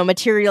the,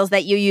 materials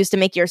that you use to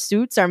make your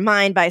suits are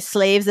mined by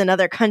slaves in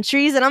other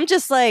countries." And I'm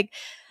just like,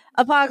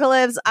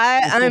 Apocalypse,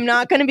 I'm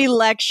not going to be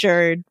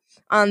lectured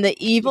on the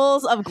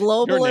evils of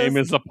globalism. Your name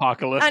is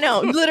Apocalypse. I know,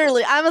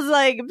 literally. I was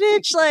like,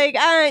 bitch, like,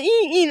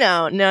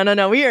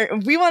 no.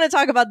 We want to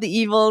talk about the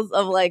evils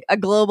of like a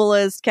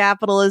globalist,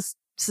 capitalist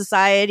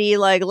society.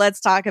 Like,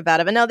 let's talk about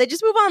it. But no, they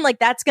just move on. Like,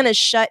 that's going to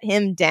shut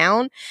him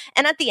down.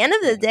 And at the end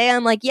of the day,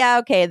 I'm like, yeah,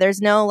 okay, there's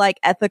no like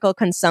ethical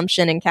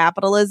consumption in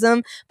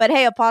capitalism. But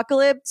hey,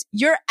 Apocalypse,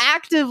 you're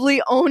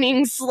actively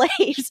owning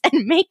slaves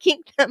and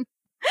making them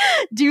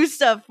do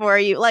stuff for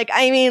you. Like,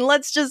 I mean,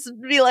 let's just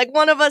be like,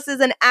 one of us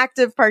is an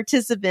active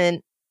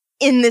participant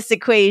in this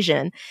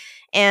equation.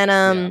 And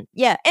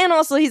and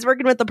also he's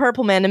working with the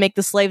Purple Man to make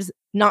the slaves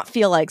not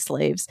feel like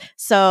slaves.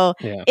 So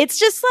it's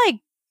just like,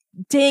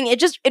 dang,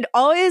 it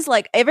always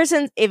like ever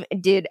since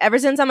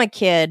I'm a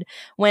kid,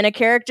 when a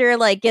character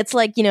like gets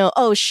like,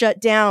 shut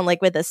down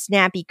like with a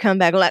snappy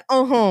comeback, like,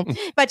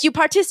 but you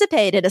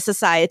participate in a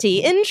society,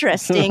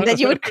 interesting that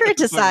you would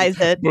criticize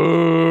it.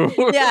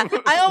 Yeah,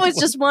 I always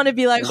just want to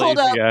be like, hold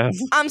up,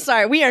 I'm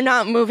sorry, we are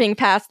not moving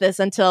past this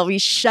until we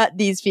shut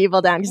these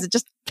people down, because it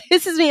just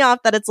pisses me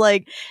off that it's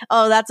like,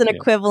 oh, that's an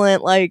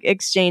equivalent like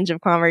exchange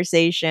of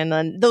conversation,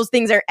 and those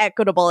things are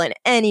equitable in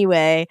any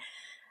way.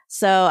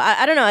 So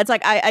I don't know. It's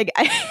like I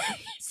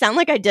sound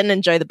like I didn't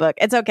enjoy the book.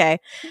 It's okay.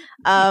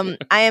 I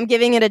am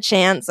giving it a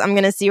chance. I'm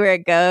gonna see where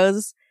it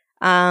goes.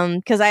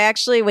 Because I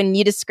actually, when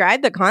you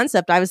described the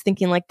concept, I was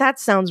thinking like, that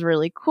sounds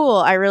really cool.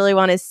 I really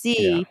want to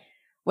see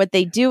what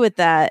they do with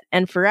that.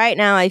 And for right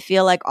now, I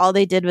feel like all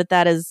they did with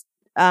that is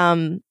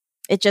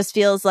it just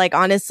feels like,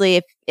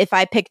 honestly, if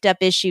I picked up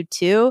issue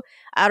 2,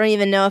 I don't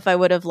even know if I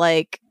would have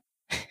like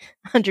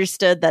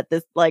understood that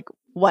this like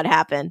what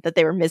happened, that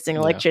they were missing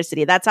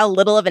electricity. That's how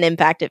little of an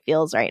impact it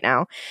feels right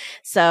now.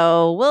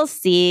 So we'll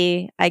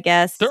see, I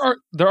guess.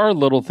 There are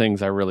little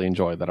things I really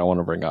enjoy that I want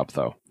to bring up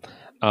though.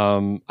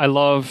 I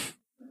love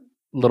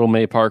little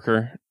May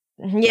Parker.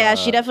 Yeah,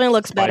 she definitely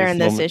looks better in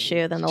this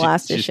issue than the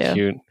last issue. She's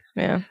cute.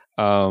 Yeah.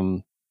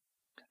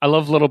 I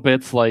love little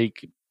bits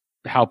like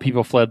how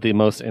people fled the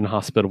most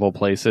inhospitable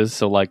places.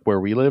 So like where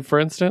we live, for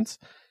instance,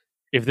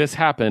 if this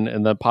happened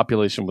and the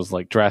population was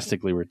like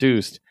drastically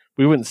reduced,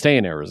 we wouldn't stay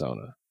in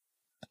Arizona.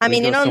 I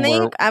mean, you don't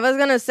think? I was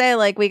going to say,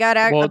 like, we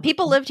got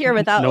people lived here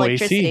without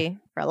electricity AC.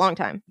 For a long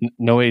time.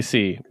 No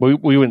AC. We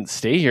wouldn't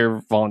stay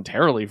here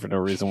voluntarily for no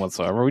reason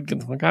whatsoever. We'd get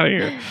the fuck out of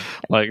here.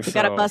 Like, we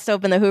got to bust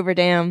open the Hoover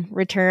Dam,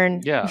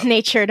 return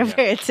nature to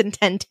where it's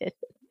intended.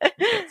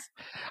 Yes.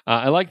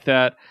 I like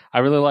that. I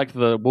really liked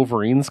the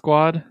Wolverine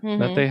squad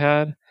that they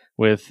had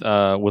with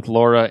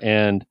Laura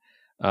and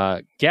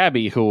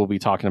Gabby, who we'll be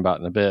talking about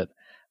in a bit.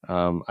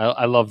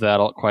 I love that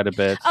quite a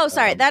bit. Oh,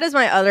 sorry. That is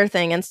my other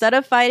thing. Instead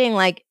of fighting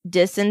like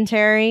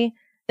dysentery,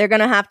 they're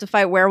going to have to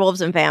fight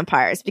werewolves and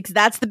vampires, because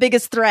that's the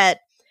biggest threat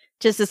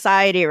to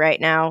society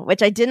right now,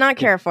 which I did not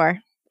care for.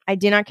 I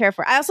do not care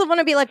for. I also want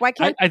to be like, why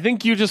can't I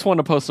think you just want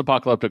a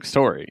post-apocalyptic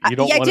story. You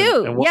don't. I want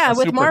do. Yeah,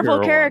 with Marvel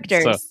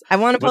characters, so, I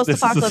want a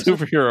post-apocalyptic. This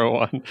is a superhero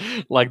one.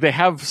 Like they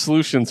have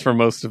solutions for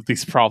most of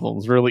these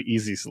problems, really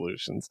easy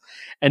solutions,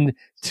 and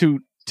to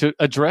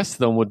address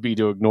them would be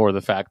to ignore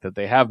the fact that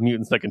they have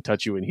mutants that can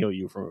touch you and heal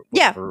you from.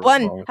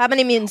 How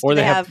many mutants do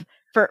they have?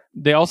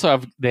 They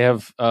also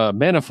have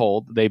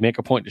Manifold. They make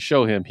a point to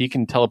show him he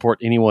can teleport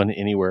anyone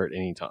anywhere at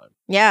any time.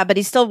 Yeah, but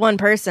he's still one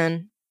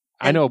person.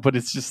 I know, but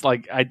it's just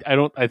like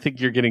I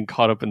think you're getting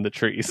caught up in the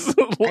trees,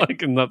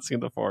 like and not seeing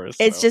the forest.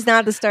 It's just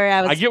not the story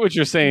I was. I get what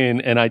you're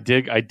saying, and I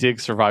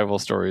dig survival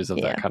stories of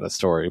that kind of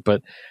story,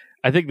 but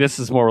I think this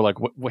is more like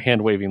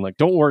hand waving. Like,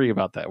 don't worry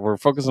about that. We're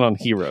focusing on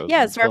heroes.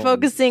 Yes, we're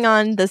focusing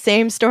on the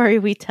same story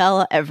we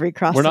tell every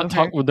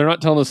crossover. They're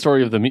not telling the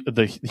story of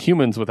the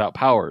humans without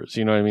powers.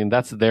 You know what I mean?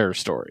 That's their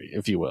story,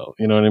 if you will.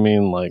 You know what I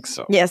mean? Like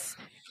so. Yes.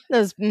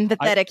 Those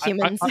pathetic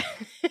humans.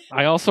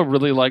 I also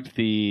really liked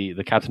the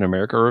Captain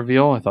America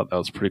reveal. I thought that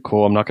was pretty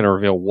cool. I'm not going to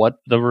reveal what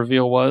the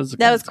reveal was.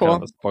 That was cool.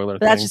 Kind of a spoiler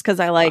thing. That's just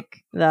because I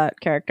like that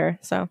character.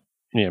 So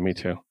yeah, me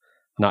too.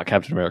 Not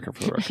Captain America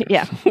for the record.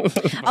 Yeah.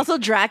 Also,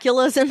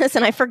 Dracula's in this,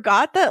 and I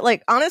forgot that.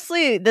 Like,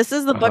 honestly, this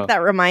is the book that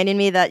reminded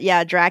me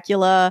that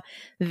Dracula,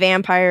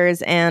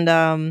 vampires,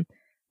 and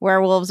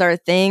werewolves are a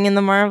thing in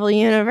the Marvel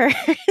universe,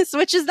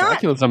 which is not.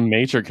 Dracula's a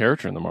major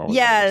character in the Marvel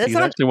universe. He's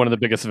actually one of the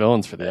biggest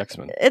villains for the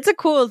X-Men. It's a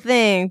cool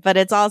thing, but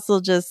it's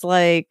also just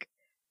like,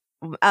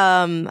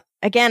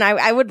 again,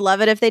 I would love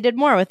it if they did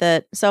more with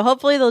it. So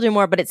hopefully they'll do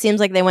more, but it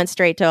seems like they went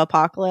straight to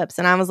Apocalypse,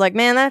 and I was like,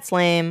 man, that's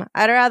lame.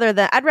 I'd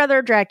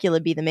rather Dracula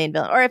be the main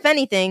villain, or if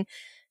anything,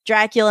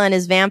 Dracula and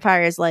his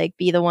vampires like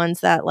be the ones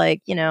that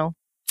like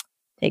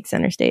take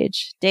center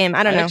stage. Damn,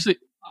 I don't know.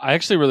 I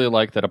actually really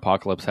like that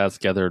Apocalypse has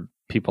gathered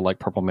people like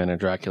Purple Man and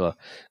Dracula,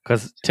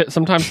 because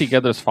sometimes he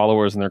gathers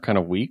followers and they're kind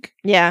of weak.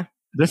 Yeah,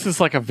 this is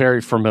like a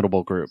very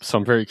formidable group, so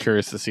I'm very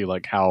curious to see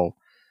like how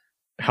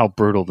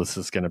brutal this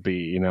is going to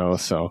be.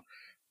 So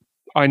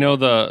I know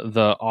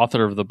the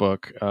author of the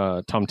book,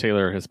 Tom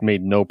Taylor, has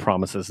made no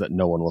promises that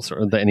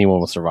that anyone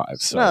will survive.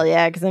 So. Well,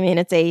 yeah, because I mean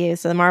it's AU,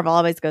 so the Marvel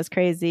always goes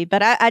crazy.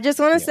 But I just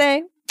want to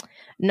say,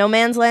 No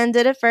Man's Land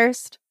did it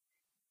first.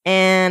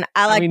 And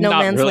I No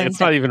Man's Land. It's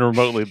not even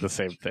remotely the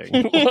same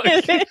thing.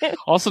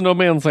 Also, No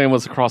Man's Land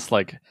was across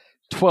like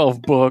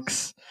 12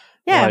 books.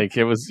 Yeah, like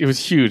it was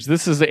huge.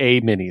 This is a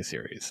mini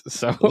series,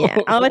 so yeah.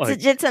 Oh,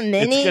 it's a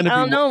mini.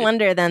 No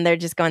wonder then they're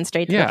just going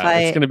straight to the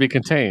fight. It's going to be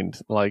contained.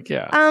 Like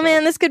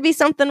man, this could be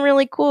something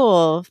really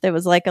cool if there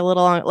was like a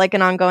little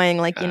an ongoing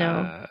I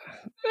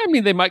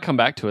mean, they might come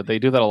back to it. They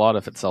do that a lot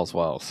if it sells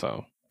well.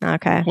 So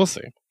okay, we'll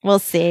see. We'll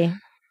see.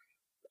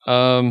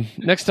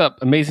 Next up,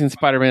 Amazing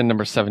Spider-Man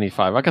number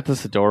 75. I got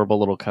this adorable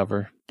little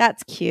cover.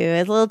 That's cute.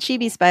 It's a little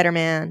chibi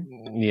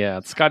Spider-Man. Yeah,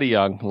 it's Scotty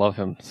Young. Love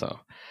him.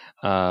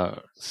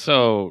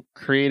 So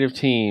creative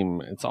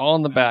team. It's all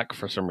in the back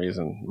for some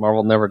reason.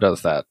 Marvel never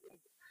does that.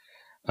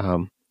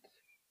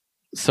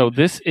 So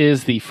this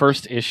is the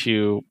first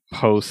issue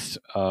post,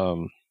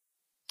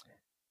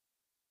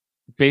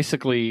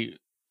 basically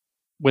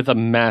with a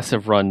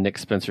massive run Nick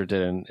Spencer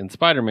did in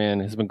Spider-Man.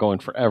 Has been going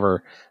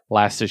forever.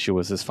 Last issue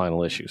was his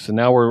final issue. So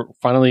now we're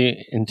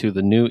finally into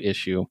the new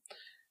issue,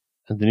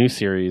 the new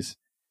series,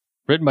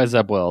 written by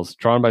Zeb Wells,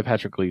 drawn by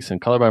Patrick Gleason,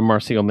 colored by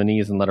Marcio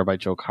Meniz, and lettered by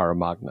Joe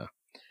Caramagna.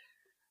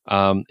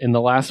 In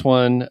the last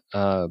one,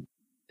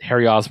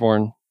 Harry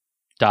Osborn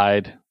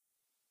died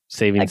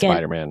saving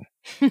Spider-Man.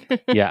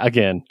 Yeah,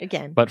 again.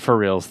 But for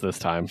reals this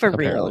time. For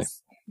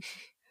reals.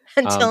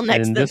 Until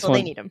next until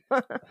they need him.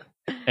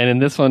 And in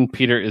this one,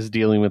 Peter is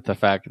dealing with the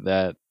fact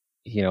that,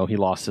 he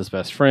lost his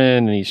best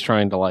friend and he's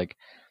trying to like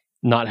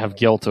not have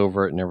guilt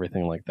over it and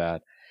everything like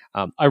that.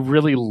 I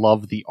really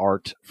love the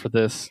art for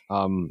this.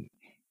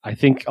 I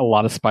think a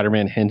lot of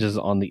Spider-Man hinges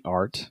on the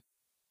art.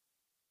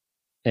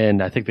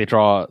 And I think they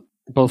draw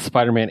both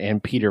Spider-Man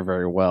and Peter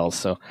very well.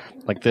 So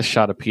like this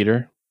shot of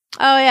Peter.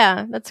 Oh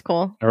yeah, that's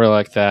cool. I really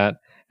like that.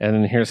 And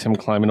then here's him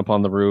climbing up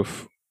on the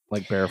roof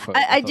like barefoot.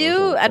 I do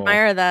really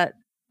admire that.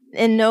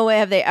 In no way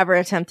have they ever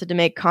attempted to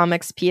make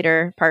comics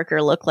Peter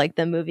Parker look like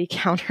the movie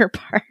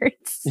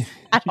counterparts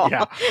at all.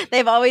 Yeah.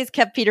 They've always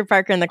kept Peter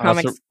Parker in the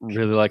comics. I also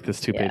really like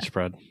this 2-page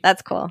spread.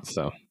 That's cool.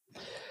 So,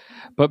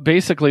 but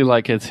basically,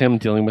 like it's him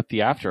dealing with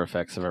the after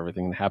effects of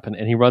everything that happened,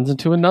 and he runs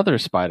into another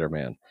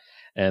Spider-Man,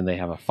 and they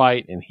have a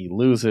fight, and he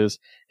loses,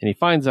 and he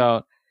finds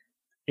out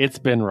it's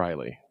Ben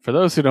Reilly. For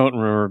those who don't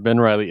remember,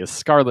 Ben Reilly is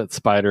Scarlet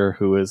Spider,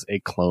 who is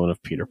a clone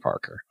of Peter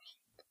Parker,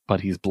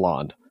 but he's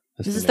blonde.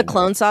 Is this the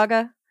Clone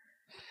Saga?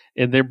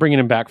 And they're bringing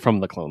him back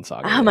from the Clone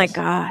Saga. Oh my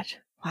god!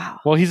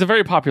 Wow. Well, he's a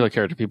very popular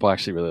character. People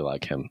actually really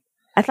like him.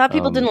 I thought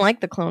people didn't like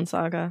the Clone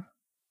Saga.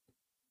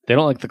 They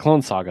don't like the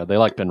Clone Saga. They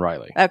like Ben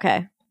Reilly.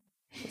 Okay.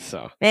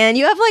 So, man,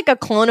 you have like a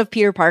clone of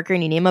Peter Parker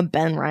and you name him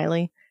Ben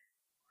Reilly.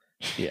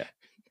 Yeah.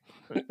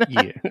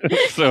 Yeah.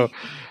 So,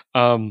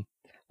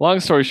 long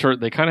story short,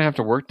 they kind of have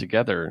to work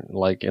together,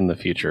 like in the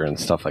future and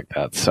stuff like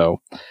that.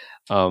 So,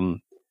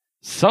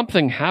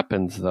 something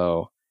happens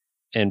though,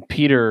 and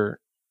Peter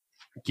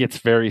gets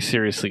very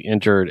seriously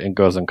injured and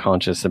goes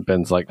unconscious, and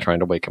Ben's like trying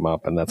to wake him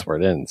up, and that's where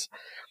it ends.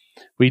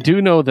 We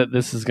do know that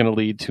this is going to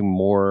lead to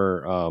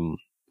more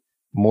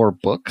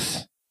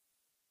books.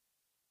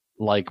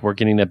 Like we're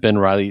getting a Ben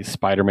Reilly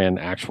Spider-Man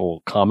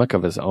actual comic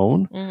of his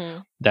own. Mm-hmm.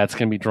 That's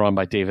going to be drawn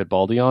by David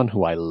Baldeon,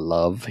 who I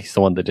love. He's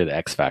the one that did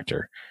X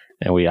Factor,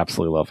 and we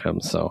absolutely love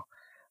him. So,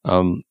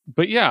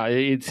 but yeah,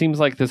 it seems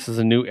like this is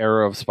a new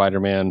era of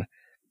Spider-Man.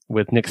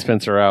 With Nick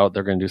Spencer out,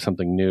 they're going to do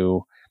something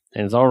new,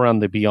 and it's all around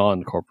the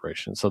Beyond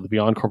Corporation. So the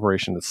Beyond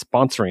Corporation is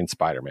sponsoring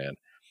Spider-Man.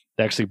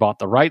 They actually bought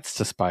the rights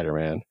to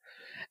Spider-Man,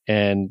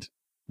 and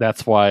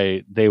that's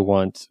why they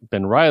want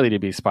Ben Reilly to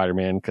be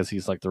Spider-Man, because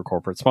he's like their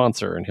corporate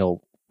sponsor, and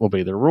he'll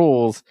obey their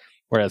rules,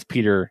 whereas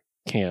Peter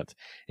can't.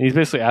 And he's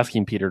basically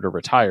asking Peter to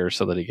retire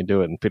so that he can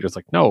do it, and Peter's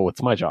like, no,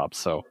 it's my job.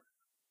 So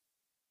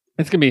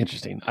it's going to be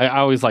interesting. I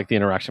always like the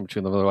interaction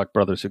between them. They're like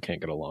brothers who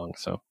can't get along.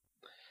 So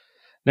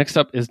next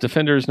up is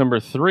Defenders number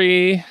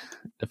 3.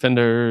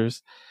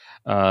 Defenders,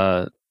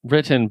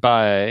 written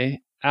by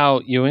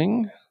Al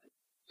Ewing.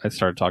 I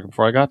started talking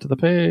before I got to the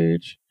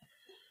page.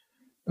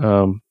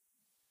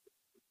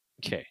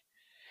 Okay.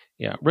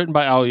 Yeah, written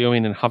by Al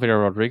Ewing and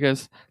Javier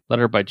Rodriguez.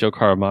 Letter by Joe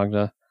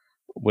Caramagna,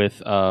 with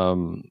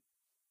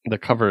the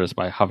cover is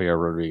by Javier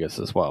Rodriguez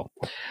as well.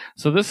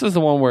 So this is the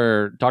one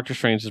where Doctor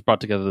Strange has brought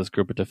together this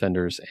group of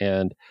Defenders,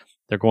 and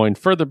they're going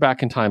further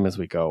back in time as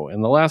we go.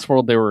 And the last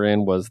world they were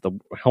in was the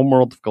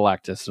homeworld of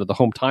Galactus, or the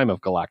home time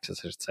of Galactus,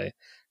 I should say,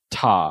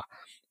 Ta,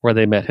 where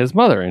they met his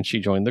mother, and she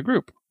joined the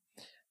group.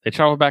 They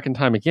traveled back in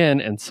time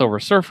again, and Silver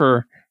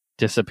Surfer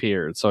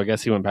disappeared. So I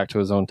guess he went back to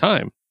his own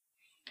time.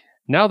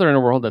 Now they're in a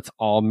world that's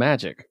all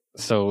magic.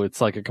 So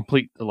it's like a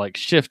complete like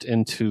shift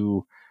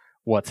into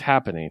what's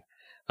happening.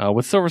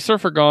 With Silver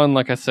Surfer gone,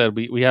 like I said,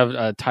 we have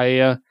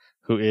Taia,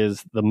 who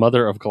is the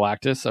mother of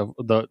Galactus, of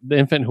the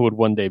infant who would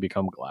one day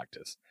become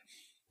Galactus.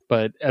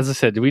 But as I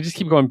said, we just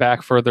keep going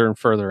back further and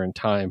further in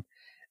time.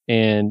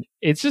 And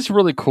it's just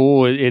really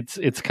cool.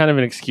 It's kind of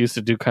an excuse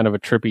to do kind of a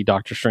trippy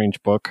Doctor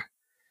Strange book,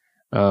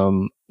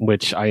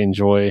 which I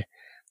enjoy.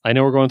 I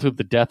know we're going through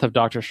the death of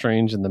Doctor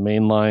Strange in the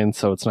main line,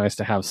 so it's nice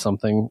to have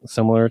something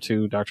similar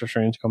to Doctor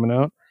Strange coming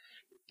out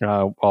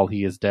while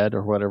he is dead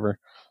or whatever.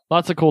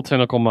 Lots of cool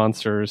tentacle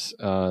monsters.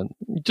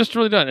 Just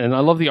really done. And I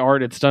love the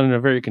art. It's done in a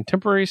very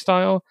contemporary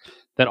style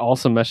that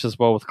also meshes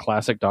well with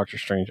classic Doctor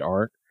Strange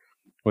art,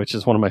 which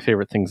is one of my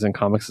favorite things in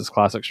comics is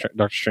classic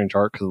Doctor Strange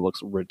art because it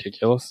looks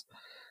ridiculous.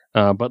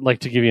 But like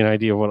to give you an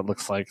idea of what it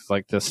looks like, it's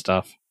like this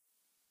stuff.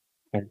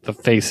 Like the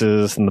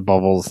faces and the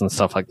bubbles and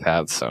stuff like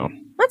that. So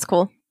that's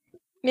cool.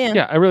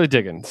 Yeah, I really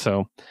dig it.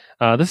 So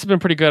this has been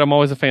pretty good. I'm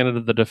always a fan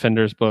of the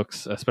Defenders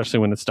books, especially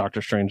when it's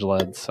Doctor Strange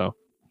led. So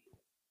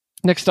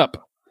next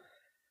up,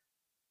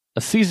 a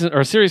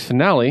series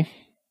finale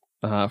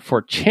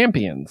for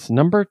Champions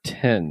number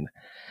 10,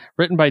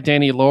 written by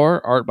Danny Lore,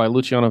 art by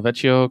Luciano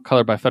Vecchio,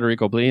 color by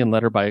Federico Blee, and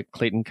letter by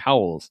Clayton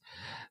Cowles.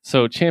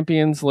 So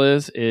Champions,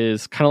 Liz,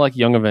 is kind of like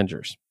Young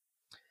Avengers.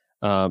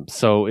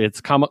 So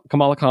it's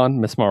Kamala Khan,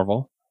 Miss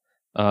Marvel.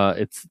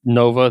 It's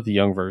Nova, the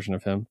young version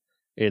of him.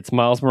 It's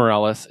Miles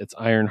Morales, it's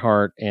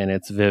Ironheart, and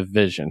it's Viv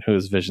Vision, who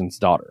is Vision's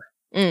daughter.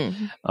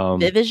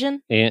 Viv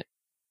Vision? And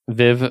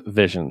Viv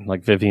Vision,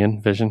 like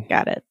Vivian Vision.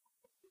 Got it.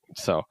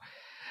 So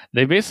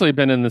they've basically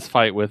been in this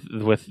fight with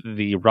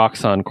the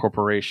Roxxon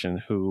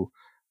Corporation, who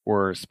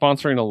were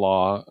sponsoring a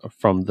law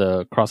from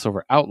the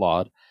crossover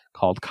Outlawed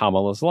called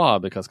Kamala's Law,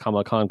 because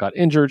Kamala Khan got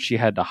injured. She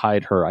had to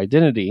hide her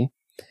identity,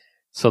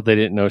 so they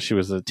didn't know she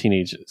was a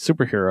teenage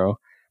superhero,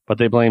 but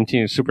they blamed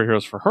teenage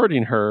superheroes for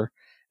hurting her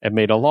and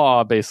made a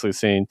law basically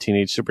saying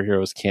teenage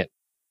superheroes can't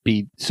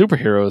be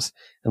superheroes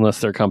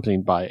unless they're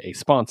accompanied by a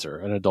sponsor,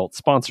 an adult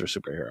sponsor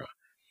superhero.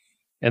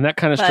 And that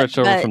kind of stretched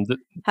over from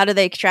how do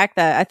they track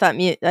that?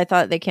 I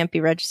thought they can't be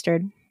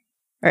registered.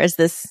 Or is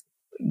this?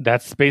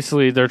 That's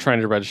basically they're trying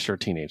to register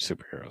teenage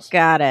superheroes.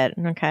 Got it.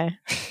 Okay.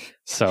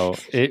 So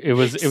it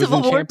was Civil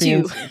in War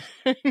Champions.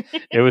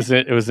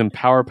 it was in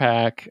Power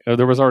Pack. Oh,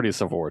 there was already a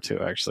Civil War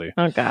 2, actually.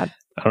 Oh God.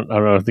 I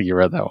don't think you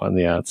read that one.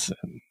 Yeah, it's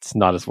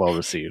not as well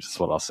received, is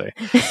what I'll say.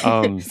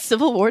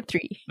 Civil War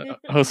 3.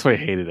 Josue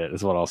hated it,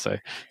 is what I'll say.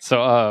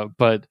 So,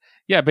 but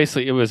yeah,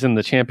 basically it was in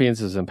the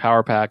Champions, it was in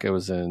Power Pack, it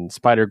was in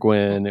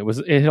Spider-Gwen,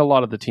 it hit a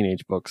lot of the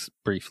teenage books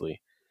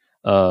briefly.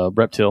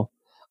 Reptile.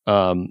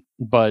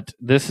 But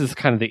this is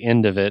kind of the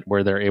end of it,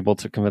 where they're able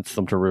to convince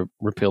them to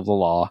repeal the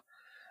law,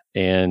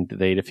 and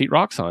they defeat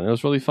Roxxon. It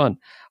was really fun.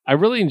 I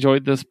really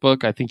enjoyed this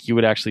book. I think you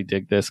would actually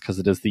dig this because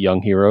it is the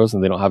young heroes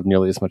and they don't have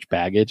nearly as much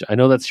baggage. I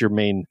know that's your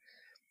main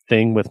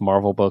thing with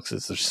Marvel books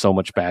is there's so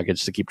much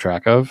baggage to keep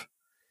track of.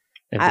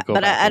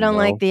 But I don't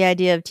like the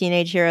idea of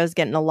teenage heroes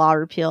getting a law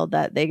repealed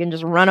that they can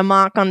just run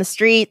amok on the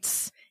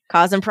streets,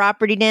 causing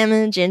property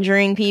damage,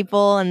 injuring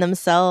people and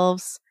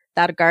themselves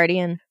without a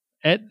guardian.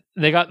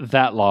 They got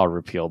that law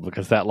repealed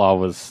because that law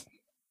was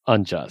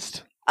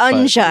unjust.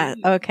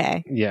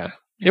 Okay. Yeah.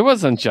 It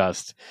was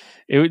unjust.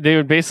 They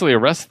would basically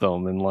arrest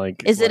them and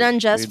like. Is it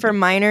unjust for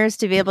minors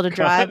to be able to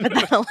drive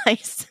without a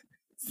license?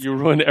 You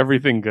ruin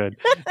everything good.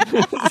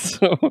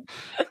 So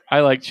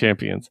I like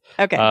Champions.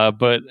 Okay.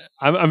 But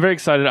I'm very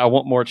excited. I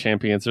want more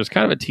Champions. There's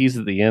kind of a tease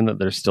at the end that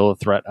there's still a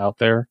threat out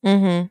there.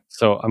 Mm-hmm.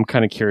 So I'm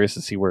kind of curious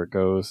to see where it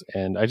goes.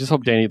 And I just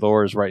hope Danny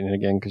Lore is writing it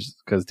again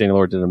because Danny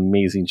Lore did an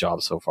amazing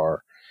job so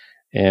far.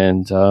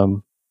 And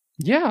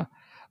yeah.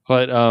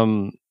 But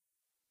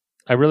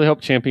I really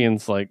hope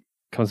Champions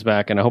comes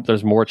back, and I hope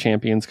there's more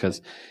Champions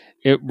because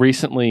it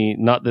recently,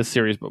 not this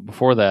series, but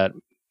before that,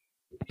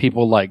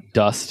 people like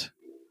Dust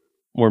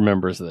were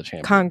members of the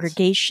Champions.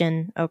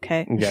 Congregation.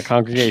 Okay. Yeah,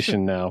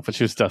 Congregation now, but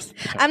she was Dust.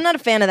 I'm not a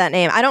fan of that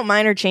name. I don't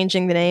mind her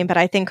changing the name, but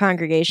I think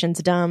Congregation's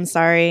dumb.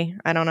 Sorry.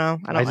 I don't know.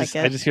 I don't like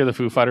it. I just hear the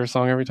Foo Fighters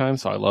song every time,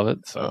 so I love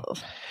it. So,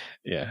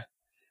 yeah.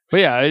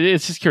 But yeah,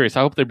 it's just curious.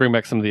 I hope they bring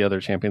back some of the other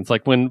champions.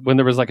 Like when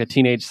there was a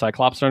teenage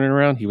Cyclops running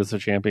around, he was the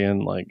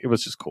champion. It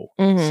was just cool.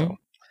 Mm-hmm. So,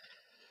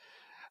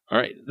 all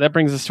right, that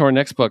brings us to our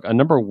next book.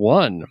 Number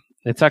 1.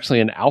 It's actually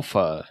an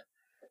alpha,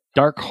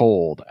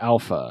 Darkhold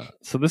Alpha.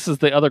 So this is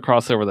the other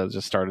crossover that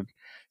just started.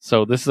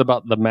 So this is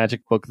about the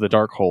magic book, The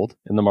Darkhold,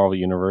 in the Marvel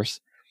Universe.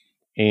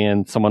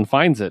 And someone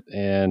finds it,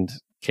 and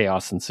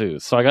chaos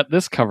ensues. So I got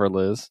this cover,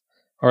 Liz.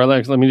 Or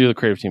let me do the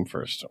creative team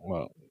first.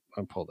 Well,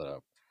 I pulled it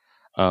up.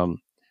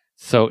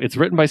 So it's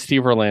written by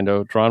Steve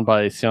Orlando, drawn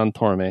by Sian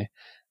Torme,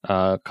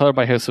 colored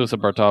by Jesus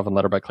Bertov, and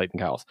lettered by Clayton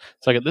Cowles.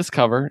 So I got this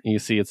cover, and you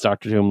see it's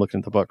Dr. Doom looking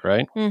at the book,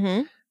 right?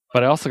 Mm-hmm.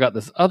 But I also got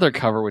this other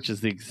cover, which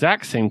is the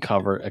exact same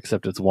cover,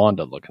 except it's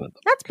Wanda looking at the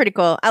book. That's pretty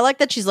cool. I like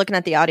that she's looking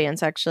at the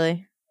audience,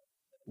 actually.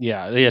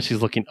 Yeah,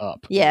 she's looking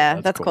up.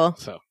 Yeah, that's cool.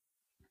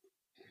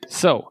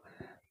 So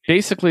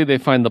basically, they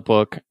find the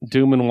book.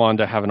 Doom and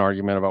Wanda have an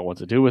argument about what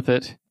to do with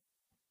it.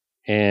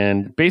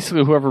 And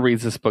basically, whoever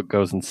reads this book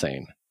goes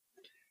insane.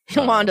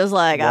 Wanda's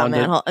like, oh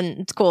man,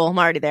 it's cool. I'm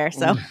already there.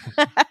 So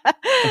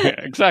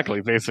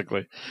exactly,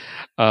 basically.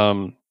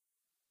 Doom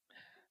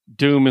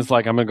is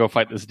like, I'm gonna go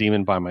fight this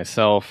demon by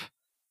myself.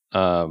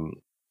 But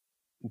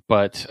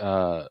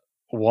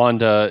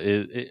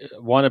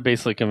Wanda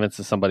basically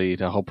convinces somebody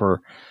to help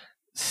her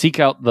seek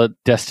out the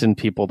destined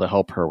people to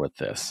help her with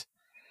this.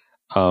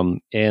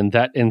 And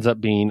that ends up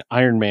being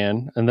Iron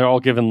Man, and they're all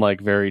given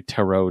very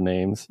tarot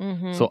names.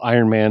 Mm-hmm. So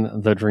Iron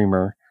Man, the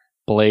Dreamer,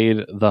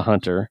 Blade, the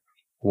Hunter,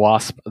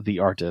 Wasp, the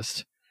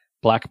Artist,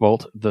 Black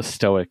Bolt, the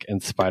Stoic,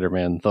 and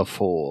Spider-Man, the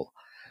Fool.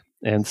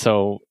 And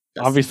so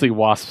obviously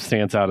Wasp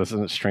stands out as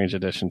a strange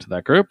addition to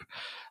that group.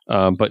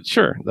 But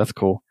sure, that's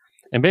cool.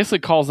 And basically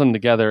calls them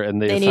together,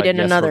 and they decide, needed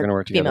yes, another we're gonna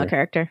work together. female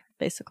character,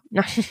 basically.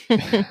 No.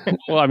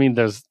 Well, I mean,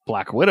 there's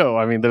Black Widow.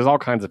 I mean, there's all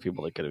kinds of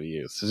people they could have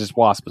used. It's just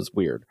Wasp is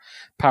weird.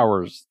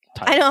 Powers.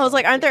 I know. I was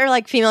like, aren't there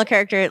female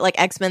character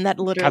X-Men that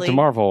literally Captain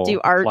Marvel do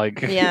art?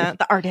 Yeah,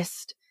 the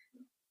artist.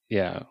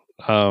 Yeah.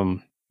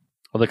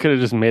 Well, they could have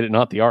just made it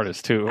not the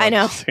artist too. I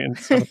know.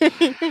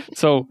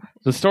 So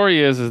the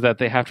story is that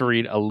they have to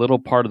read a little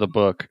part of the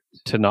book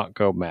to not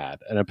go mad,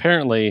 and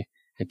apparently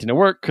it didn't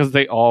work because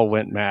they all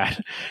went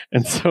mad.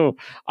 And so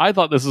I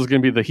thought this was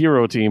going to be the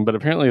hero team, but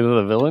apparently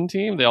they're the villain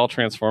team. They all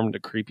transformed into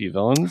creepy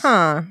villains.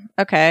 Huh.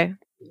 Okay.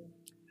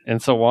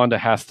 And so Wanda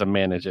has to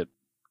manage it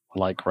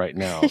right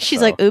now.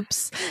 She's like,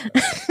 oops.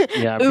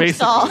 Yeah, oops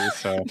basically. All.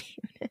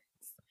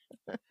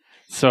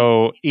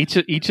 So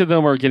each of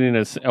them are getting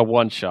a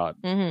one shot.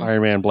 Mm-hmm.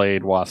 Iron Man,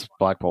 Blade, Wasp,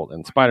 Black Bolt,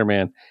 and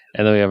Spider-Man.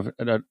 And then we have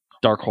a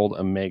Darkhold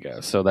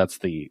Omega. So that's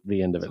the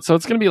end of it. So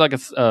it's going to be like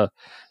a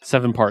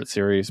 7-part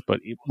series,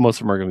 but most of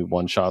them are going to be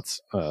one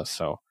shots.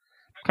 So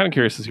I'm kind of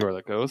curious to see where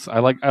that goes. I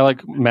like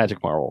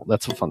Magic Marvel.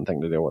 That's a fun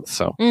thing to deal with.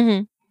 So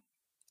mm-hmm.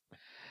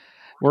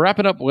 We're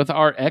wrapping up with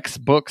our X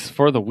books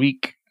for the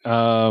week.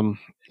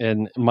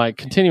 And my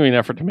continuing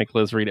effort to make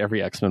Liz read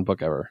every X-Men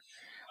book ever.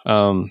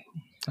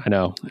 I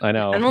know. I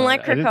don't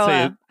like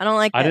Krakoa. I don't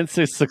like I didn't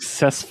say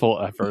successful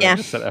effort. Yeah. I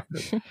just said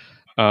effort.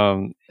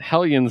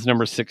 Hellions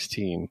number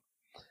 16.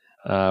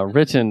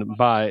 Written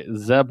by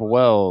Zeb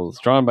Wells,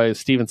 drawn by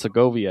Steven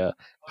Segovia,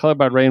 colored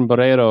by Rain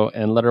Borrero,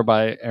 and lettered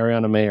by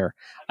Ariana Mayer.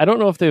 I don't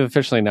know if they've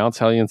officially announced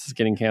Hellions is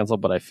getting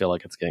canceled, but I feel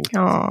like it's getting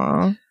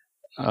canceled.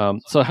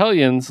 So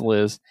Hellions,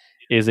 Liz,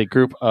 is a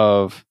group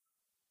of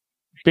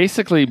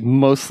basically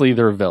mostly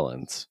their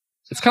villains.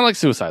 It's kind of like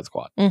Suicide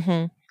Squad.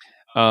 Mm-hmm.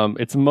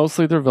 It's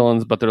mostly their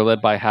villains, but they're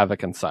led by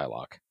Havoc and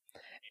Psylocke.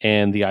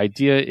 And the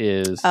idea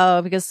is...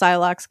 Oh, because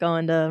Psylocke's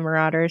going to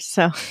Marauders,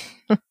 so...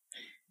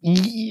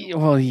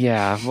 Well,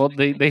 yeah. Well,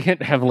 they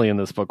hint heavily in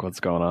this book what's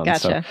going on.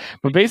 Gotcha. So.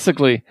 But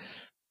basically,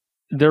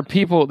 they're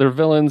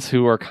villains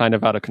who are kind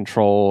of out of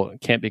control,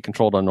 can't be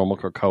controlled on normal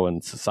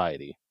Krakoan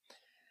society.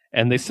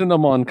 And they send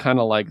them on kind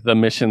of like the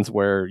missions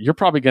where you're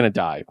probably going to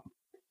die.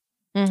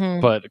 Mm-hmm.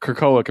 But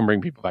Krakoa can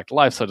bring people back to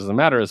life, so it doesn't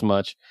matter as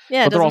much.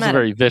 Yeah, but they're also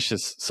very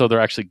vicious, so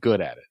they're actually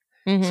good at it.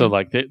 Mm-hmm. So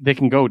they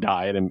can go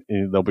die and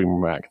they'll bring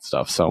back and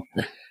stuff. So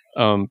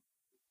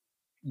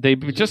they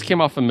just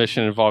came off a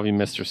mission involving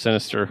Mr.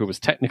 Sinister, who was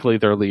technically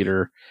their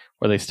leader,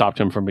 where they stopped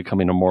him from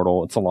becoming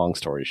immortal. It's a long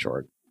story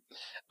short.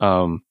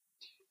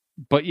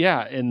 But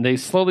yeah, and they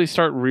slowly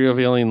start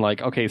revealing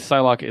okay,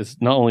 Psylocke is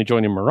not only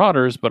joining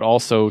Marauders, but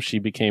also she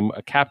became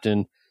a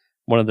captain,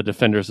 one of the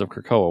defenders of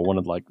Krakoa, one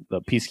of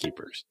the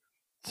peacekeepers.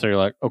 So you're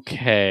like,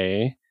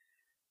 okay.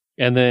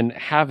 And then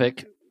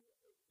Havoc,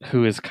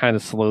 who has kind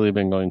of slowly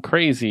been going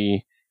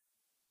crazy,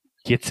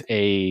 gets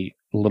a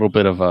little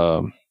bit of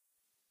a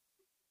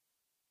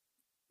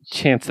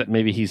chance that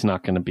maybe he's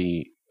not going to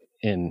be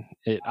in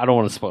it. I don't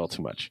want to spoil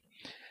too much.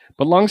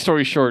 But long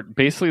story short,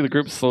 basically the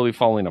group's slowly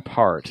falling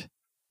apart.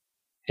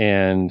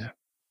 And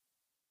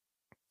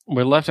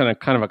we're left in a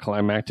kind of a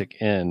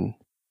climactic end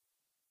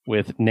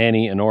with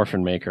Nanny and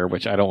Orphan Maker,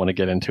 which I don't want to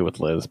get into with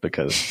Liz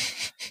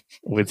because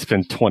we'd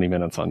spend 20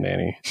 minutes on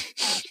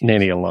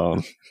Nanny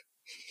alone.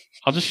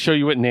 I'll just show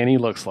you what Nanny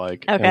looks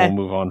like, and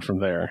we'll move on from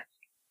there.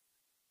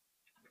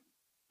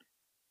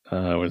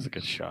 Where's a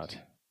good shot?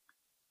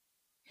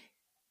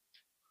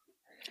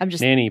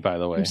 Nanny, by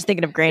the way. I'm just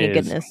thinking of Granny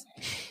Goodness.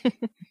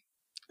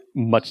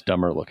 Much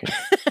dumber looking.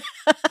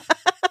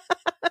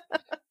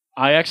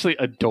 I actually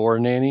adore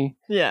Nanny.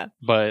 Yeah.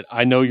 But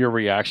I know your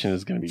reaction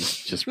is going to be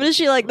just... What is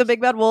she, like the big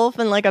bad wolf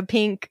in like a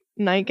pink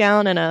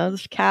nightgown and a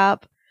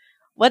cap?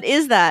 What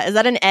is that? Is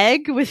that an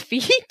egg with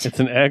feet? It's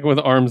an egg with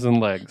arms and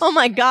legs. Oh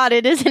my god,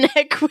 it is an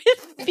egg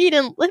with feet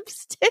and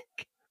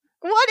lipstick.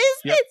 What is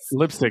this?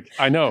 Lipstick.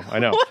 I know.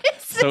 What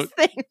is this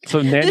thing?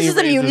 So Nanny this is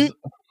a mutant?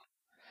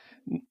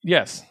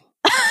 Yes.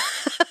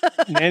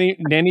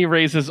 Nanny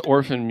raises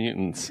orphan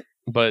mutants,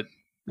 but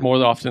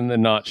more often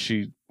than not,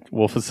 she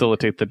will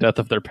facilitate the death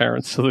of their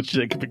parents so that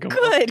they can become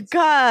Good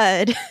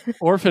God.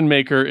 Orphan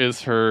Maker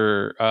is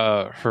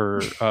her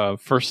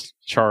first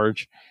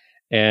charge,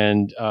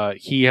 and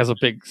he has a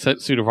big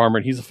suit of armor,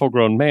 and he's a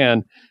full-grown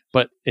man,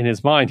 but in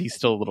his mind, he's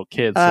still a little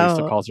kid, so he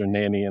still calls her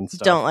Nanny and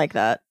stuff. Don't like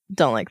that.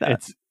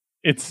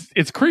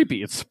 It's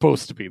creepy. It's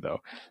supposed to be, though.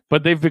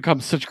 But they've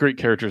become such great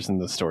characters in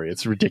this story.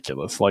 It's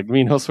ridiculous. Like,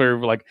 me and Josue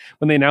were like,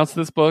 when they announced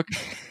this book,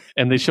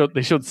 and they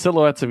showed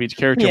silhouettes of each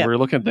character. Yeah. We were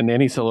looking at the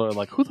Nanny silhouette,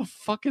 like, who the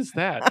fuck is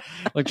that?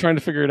 Like, trying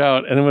to figure it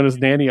out. And then when it was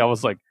Nanny, I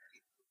was like,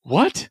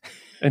 what?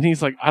 And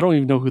he's like, I don't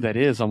even know who that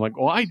is. I'm like,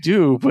 well, I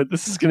do, but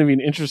this is going to be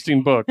an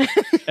interesting book.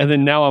 And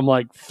then now I'm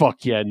like,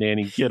 fuck yeah,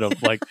 Nanny, get him.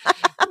 Like,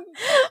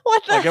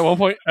 what the? Like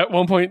at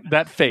one point,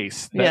 that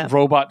face, that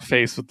robot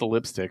face with the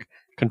lipstick,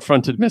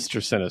 confronted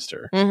Mr.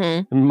 Sinister.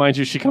 Mm-hmm. And mind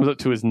you, she comes up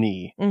to his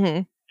knee,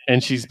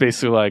 and she's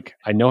basically like,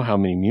 I know how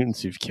many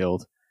mutants you've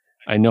killed.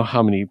 I know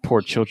how many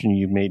poor children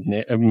you've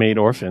made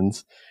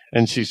orphans.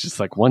 And she's just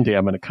like, one day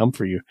I'm going to come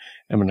for you.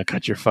 I'm going to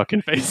cut your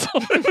fucking face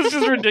off. It was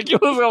just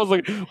ridiculous. I was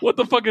like, what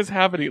the fuck is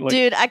happening? Like,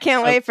 dude, I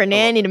can't wait for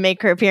Nanny to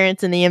make her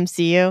appearance in the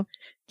MCU.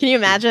 Can you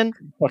imagine?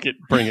 Fuck it,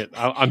 bring it.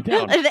 I'm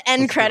down. The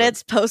end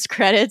credits, post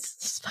credits,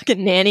 just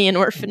fucking Nanny and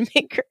Orphan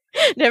Maker.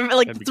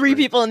 Like three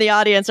people in the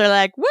audience are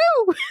like,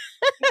 woo!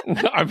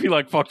 I'd be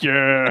like, fuck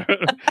yeah.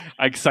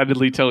 I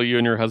excitedly tell you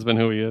and your husband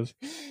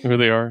who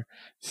they are.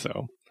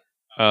 So,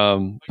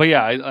 but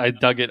yeah, I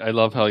dug it. I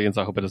love Hellions.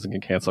 I hope it doesn't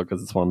get canceled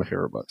because it's one of my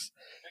favorite books.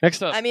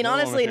 Next up. I mean,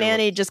 honestly,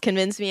 Nanny just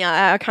convinced me.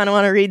 I kind of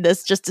want to read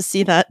this just to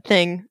see that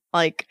thing.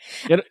 Like,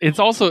 it's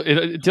also,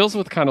 it deals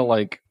with kind of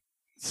like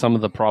some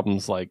of the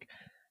problems, like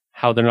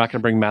how they're not going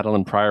to bring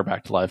Madeline Pryor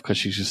back to life because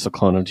she's just a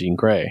clone of Jean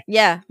Grey.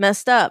 Yeah,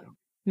 messed up.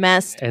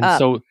 And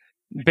so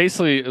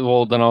basically,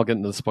 well, then I'll get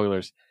into the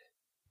spoilers.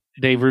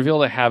 They reveal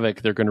that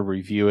Havoc, they're going to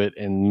review it,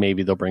 and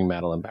maybe they'll bring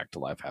Madeline back to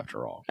life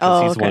after all.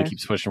 Because he's the one who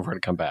keeps pushing for her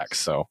to come back.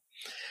 So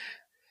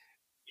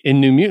in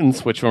New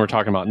Mutants, which one we're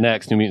talking about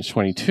next, New Mutants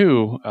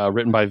 22,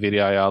 written by Vidi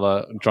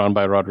Ayala, drawn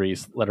by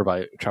Rodriguez, lettered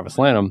by Travis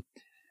Lanham,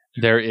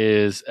 there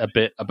is a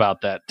bit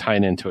about that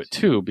tying into it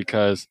too,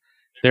 because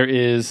there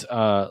is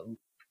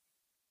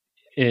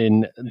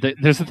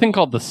there's a thing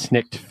called the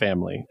Snikt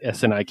family,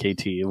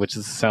 SNIKT, which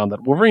is the sound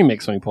that Wolverine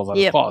makes when he pulls out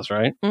his claws,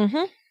 right?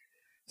 Mm-hmm.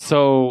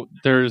 So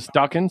there's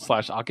Daken /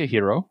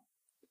 Akihiro,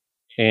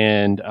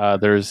 and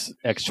there's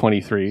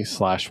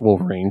X-23 /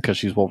 Wolverine, because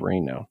she's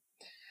Wolverine now.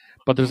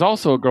 But there's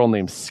also a girl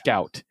named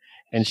Scout,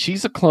 and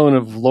she's a clone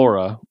of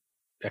Laura,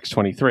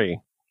 X-23,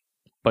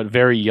 but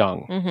very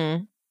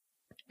young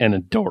and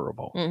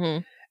adorable.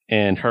 Mm-hmm.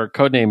 And her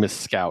codename is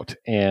Scout,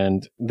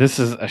 and this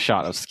is a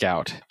shot of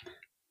Scout.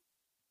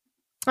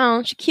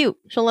 Oh, she's cute.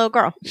 She's a little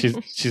girl.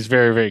 She's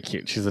very, very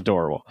cute. She's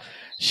adorable.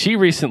 She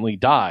recently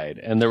died,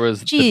 and there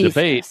was the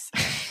debate.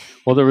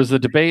 Well, there was the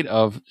debate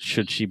of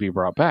should she be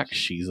brought back?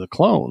 She's a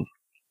clone.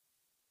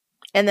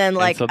 And then,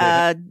 like,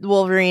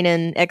 Wolverine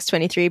and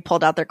X-23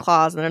 pulled out their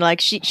claws, and they're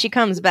like, she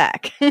comes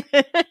back.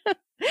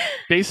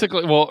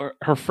 Basically, well,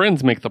 her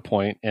friends make the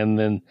point, and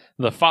then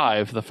the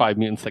five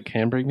mutants that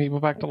can bring people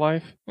back to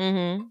life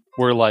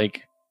were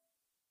like,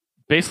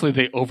 basically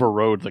they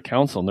overrode the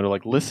council, and they're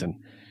like, listen,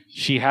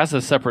 she has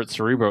a separate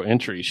Cerebro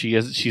entry. She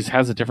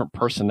has a different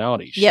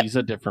personality. Yep. She's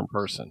a different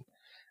person.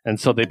 And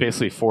so they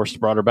basically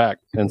brought her back.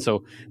 And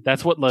so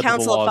that's what led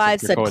Council to the laws of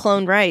Five said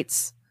clone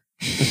rights.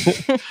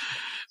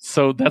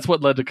 So that's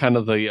what led to kind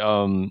of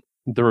the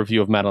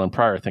review of Madeline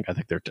Pryor. I think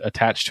they're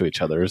attached to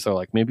each other. So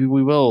like, maybe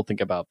we will think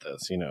about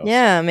this,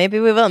 Yeah, so. Maybe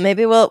we will.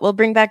 Maybe we'll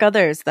bring back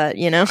others that,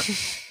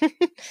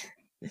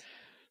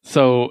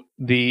 So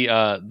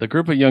the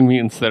group of young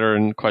mutants that are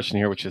in question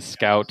here, which is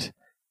Scout,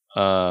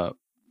 Martha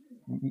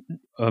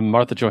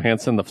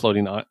Johansson, the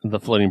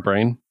floating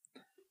brain,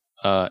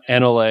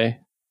 Anole,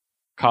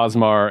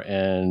 Cosmar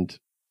and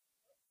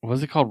what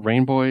was it called?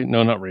 Rainboy?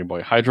 No, not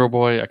Rainboy. Hydro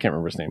Boy. I can't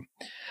remember his name.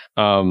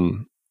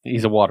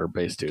 He's a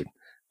water-based dude.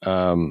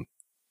 Yeah,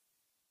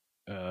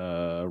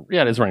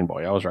 it is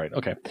Rainboy. I was right.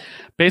 Okay.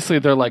 Basically,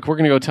 they're like, we're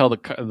going to go tell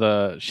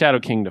the Shadow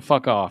King to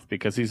fuck off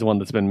because he's the one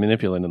that's been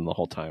manipulating them the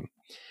whole time.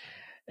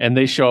 And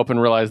they show up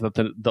and realize that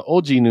the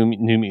OG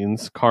New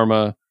Mutants,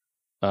 Karma,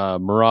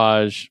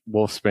 Mirage,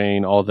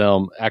 Wolfsbane, all of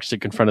them actually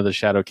confronted the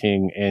Shadow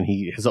King, and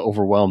he has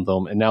overwhelmed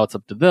them. And now it's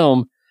up to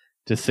them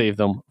to save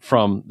them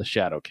from the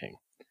Shadow King.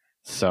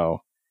 So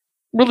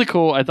really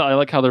cool. I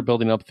like how they're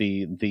building up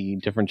the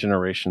different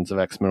generations of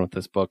X-Men with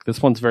this book.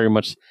 This one's very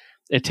much,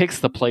 it takes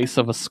the place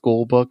of a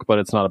school book, but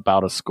it's not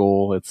about a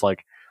school. It's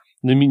like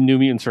the New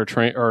Mutants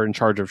are in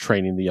charge of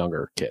training the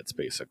younger kids,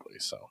 basically.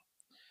 So,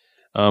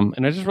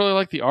 and I just really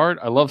like the art.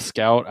 I love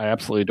Scout. I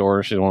absolutely adore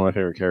her. She's one of my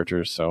favorite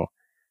characters. So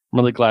I'm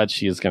really glad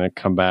she is going to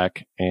come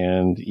back.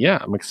 And yeah,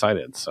 I'm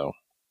excited. So,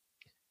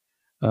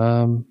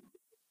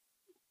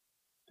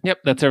 yep,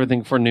 that's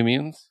everything for New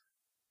Mutants.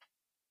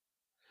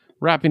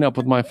 Wrapping up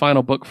with my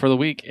final book for the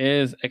week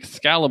is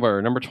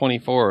Excalibur, number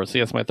 24. So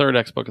that's my third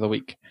X book of the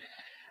week.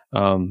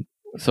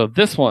 So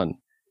this one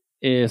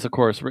is, of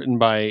course, written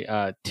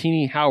by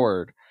Teenie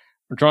Howard,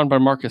 drawn by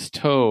Marcus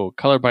Toe,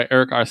 colored by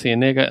Eric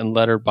Arcienega, and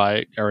lettered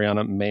by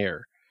Ariana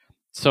Mayer.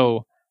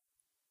 So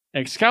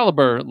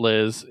Excalibur,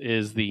 Liz,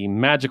 is the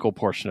magical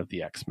portion of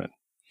the X-Men,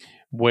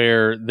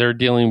 where they're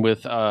dealing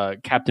with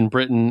Captain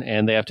Britain,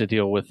 and they have to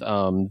deal with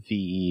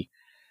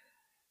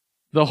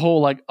the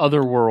whole like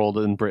other world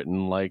in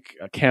Britain, like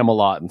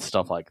Camelot and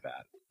stuff like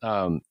that.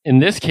 In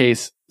this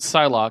case,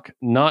 Psylocke,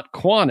 not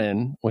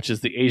Quanin, which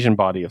is the Asian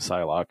body of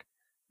Psylocke,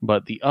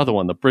 but the other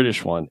one, the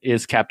British one,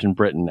 is Captain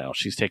Britain now.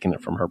 She's taken it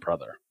from her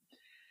brother.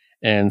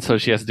 And so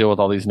she has to deal with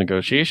all these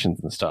negotiations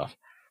and stuff.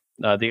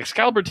 The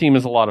Excalibur team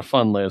is a lot of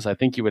fun, Liz. I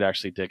think you would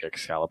actually dig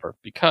Excalibur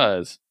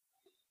because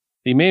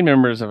the main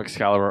members of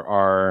Excalibur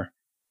are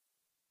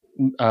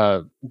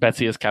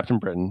Betsy as Captain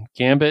Britain,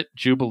 Gambit,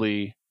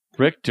 Jubilee,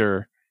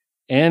 Richter,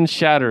 and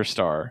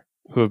Shatterstar,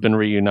 who have been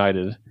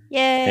reunited.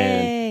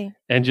 Yay!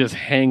 And just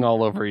hang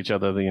all over each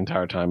other the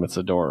entire time. It's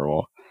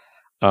adorable.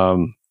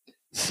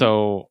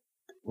 So,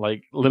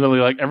 like, literally,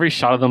 like, every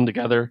shot of them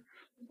together,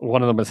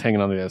 one of them is hanging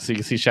on the other. So you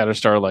can see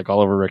Shatterstar, like,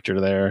 all over Richter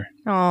there.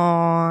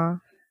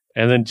 Aww.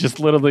 And then just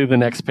literally the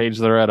next page,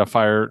 they're at a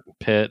fire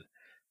pit,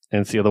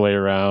 and it's the other way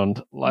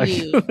around.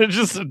 Like, they're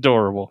just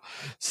adorable.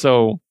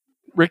 So,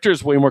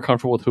 Richter's way more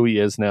comfortable with who he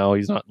is now.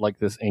 He's not, like,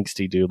 this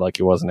angsty dude like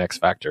he was in X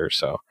Factor,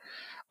 so...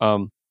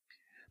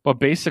 but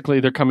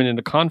basically they're coming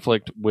into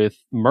conflict with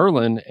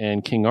Merlin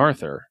and King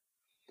Arthur,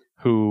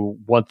 who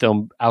want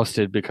them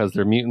ousted because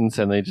they're mutants,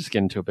 and they just get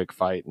into a big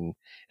fight, and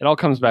it all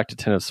comes back to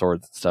Ten of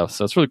Swords and stuff.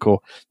 So it's really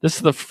cool. This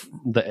is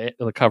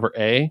the cover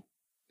A,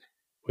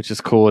 which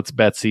is cool. It's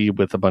Betsy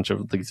with a bunch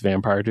of these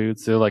vampire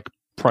dudes. They're like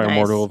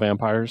primordial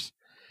vampires.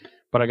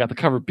 But I got the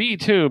cover B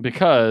too,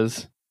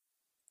 because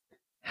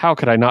how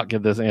could I not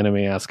get this anime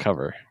ass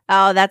cover?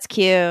 Oh, that's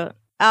cute.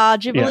 Oh,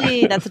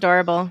 Jubilee, that's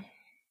adorable.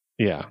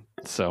 Yeah.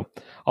 So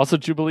also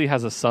Jubilee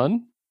has a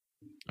son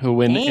who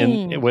when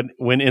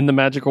in the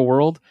magical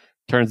world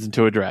turns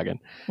into a dragon.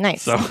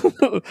 Nice.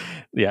 So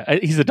yeah,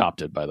 he's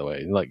adopted, by the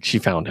way. Like, she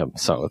found him.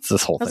 So it's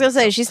this whole thing. I was going to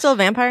say, is she still a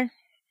vampire?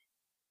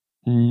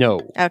 No.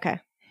 Okay.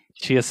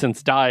 She has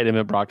since died and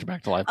been brought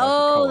back to life.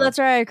 Oh, that's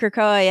right.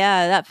 Krakoa.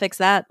 Yeah, that fixed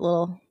that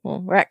little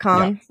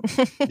retcon.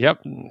 Yeah.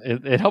 Yep.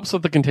 It helps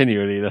with the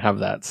continuity to have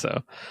that.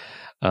 So,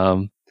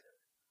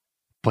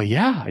 but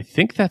yeah, I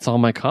think that's all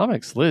my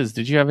comics. Liz,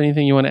 did you have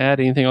anything you want to add?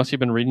 Anything else you've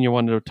been reading you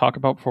wanted to talk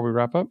about before we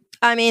wrap up?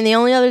 I mean, the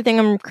only other thing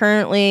I'm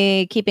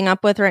currently keeping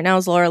up with right now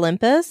is Lore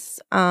Olympus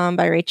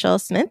by Rachel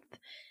Smith.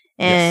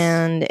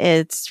 And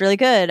it's really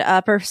good.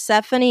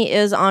 Persephone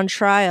is on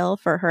trial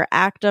for her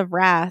act of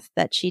wrath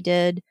that she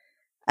did.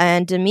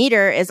 And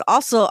Demeter is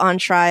also on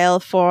trial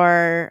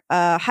for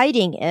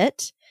hiding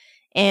it.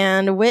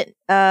 And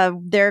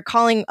they're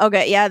calling...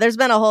 Okay, yeah, there's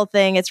been a whole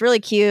thing. It's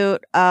really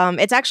cute.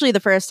 It's actually the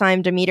first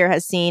time Demeter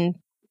has seen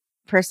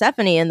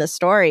Persephone in the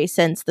story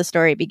since the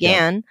story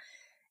began.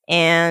 Yeah.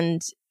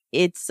 And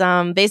it's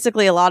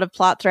basically a lot of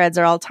plot threads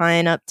are all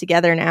tying up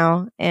together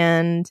now.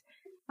 And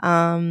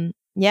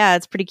yeah,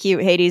 it's pretty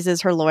cute. Hades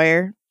is her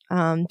lawyer.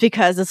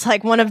 Because it's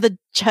like one of the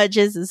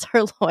judges is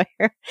her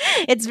lawyer.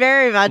 It's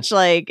very much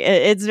like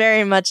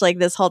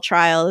this whole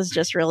trial is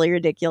just really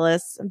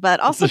ridiculous, but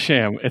also it's a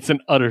sham. It's an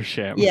utter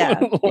sham. Yeah,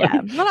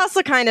 yeah, but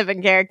also kind of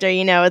in character.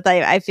 You know,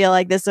 I feel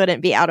like this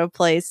wouldn't be out of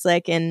place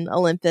like in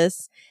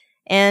Olympus.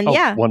 And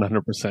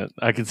 100%.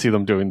 I can see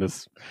them doing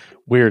this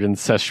weird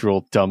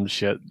incestual dumb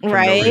shit for no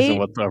reason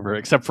whatsoever,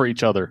 except for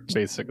each other,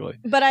 basically.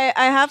 But I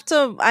have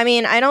to, I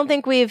mean, I don't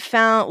think we've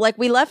found, like,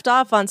 we left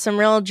off on some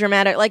real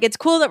dramatic, like, it's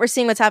cool that we're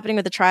seeing what's happening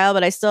with the trial,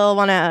 but I still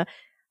want to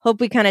hope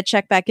we kind of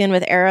check back in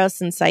with Eros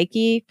and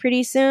Psyche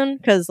pretty soon,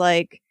 because,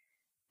 like,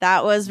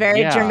 that was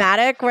very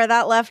dramatic where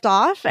that left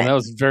off. And that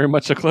was very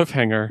much a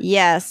cliffhanger.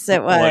 Yes,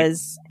 it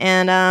was.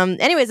 And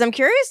anyways, I'm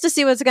curious to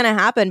see what's going to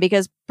happen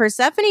because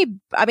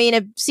Persephone, I mean,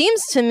 it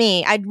seems to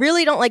me, I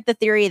really don't like the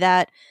theory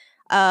that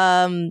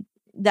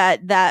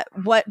that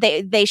what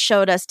they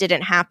showed us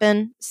didn't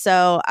happen.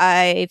 So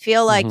I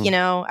feel like,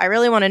 I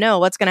really want to know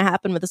what's going to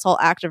happen with this whole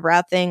act of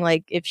wrath thing.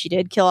 Like, if she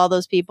did kill all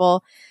those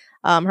people,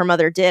 her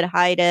mother did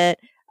hide it.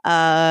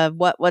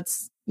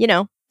 What's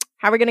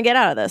how are we going to get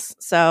out of this?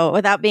 So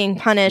without being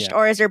punished,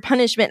 or is there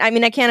punishment? I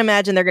mean, I can't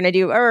imagine they're going to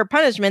do or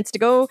punishments to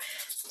go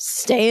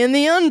stay in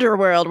the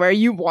underworld where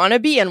you want to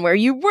be and where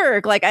you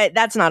work. Like,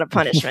 that's not a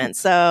punishment.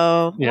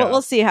 So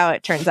we'll see how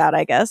it turns out,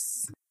 I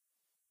guess.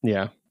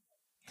 Yeah.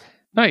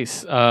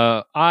 Nice.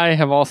 I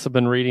have also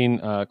been reading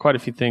quite a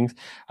few things.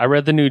 I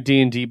read the new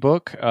D&D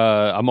book.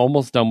 I'm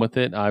almost done with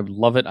it. I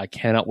love it. I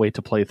cannot wait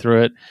to play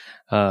through it.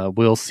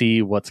 We'll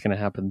see what's going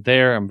to happen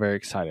there. I'm very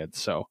excited.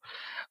 So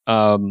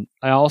I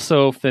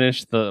also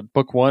finished the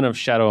book 1 of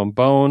Shadow and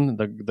Bone,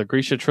 the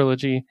Grisha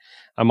trilogy.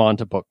 I'm on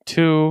to book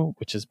 2,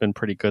 which has been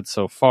pretty good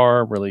so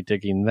far. Really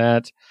digging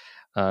that.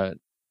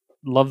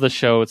 Love the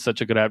show. It's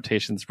such a good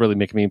adaptation. It's really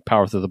making me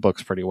power through the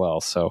books pretty well.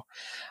 So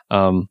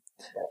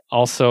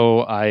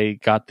also, I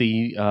got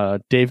the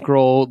Dave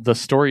Grohl, The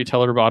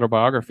Storyteller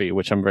autobiography,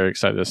 which I'm very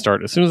excited to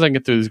start as soon as I can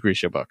get through these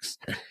Grisha books.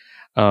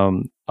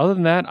 Other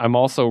than that, I'm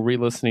also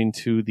re-listening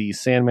to the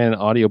Sandman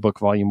audiobook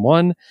Volume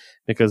 1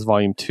 because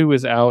Volume 2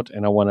 is out,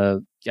 and I want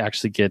to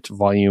actually get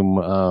Volume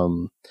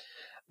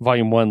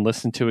 1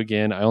 listened to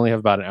again. I only have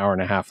about an hour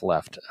and a half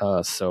left,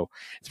 so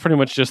it's pretty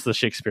much just the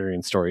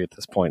Shakespearean story at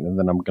this point, and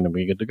then I'm going to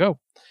be good to go.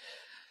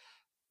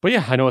 But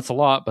yeah, I know it's a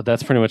lot, but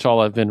that's pretty much all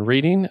I've been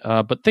reading.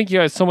 But thank you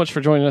guys so much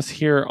for joining us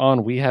here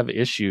on We Have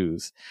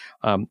Issues.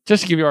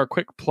 Just to give you our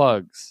quick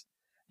plugs,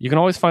 you can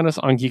always find us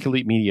on Geek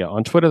Elite Media.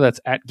 On Twitter, that's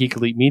at Geek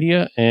Elite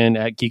Media and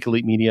at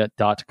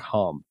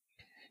geekelitemedia.com.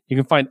 You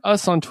can find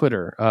us on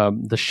Twitter.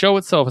 The show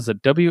itself is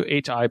at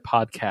WHI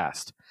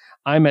Podcast.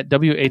 I'm at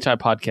WHI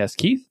Podcast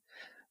Keith.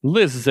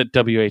 Liz is at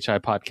WHI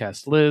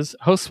Podcast Liz.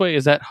 Josue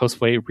is at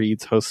Josue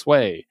Reads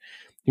Josue. You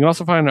can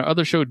also find our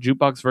other show,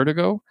 Jukebox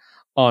Vertigo,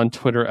 on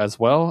Twitter as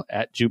well,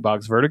 at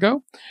Jukebox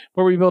Vertigo,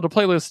 where we build a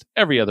playlist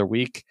every other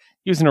week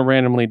using a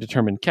randomly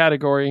determined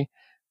category.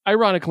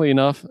 Ironically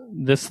enough,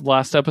 this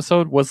last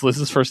episode was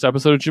Liz's first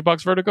episode of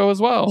Jukebox Vertigo as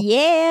well.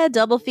 Yeah,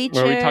 double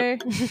feature.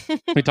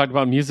 We talked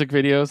about music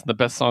videos, the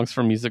best songs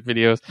from music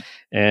videos,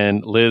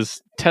 and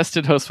Liz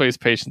tested Josue's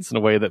patience in a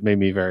way that made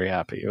me very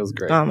happy. It was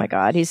great. Oh my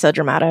God, he's so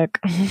dramatic.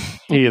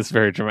 He is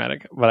very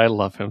dramatic, but I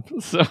love him.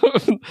 So,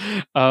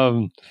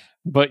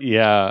 but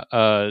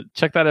yeah,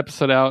 check that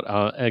episode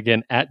out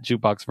again at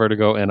Jukebox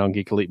Vertigo and on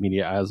Geek Elite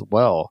Media as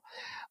well.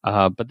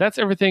 But that's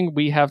everything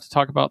we have to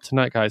talk about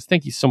tonight, guys.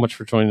 Thank you so much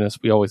for joining us.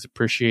 We always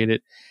appreciate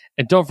it.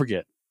 And don't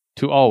forget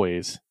to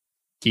always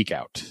geek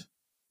out.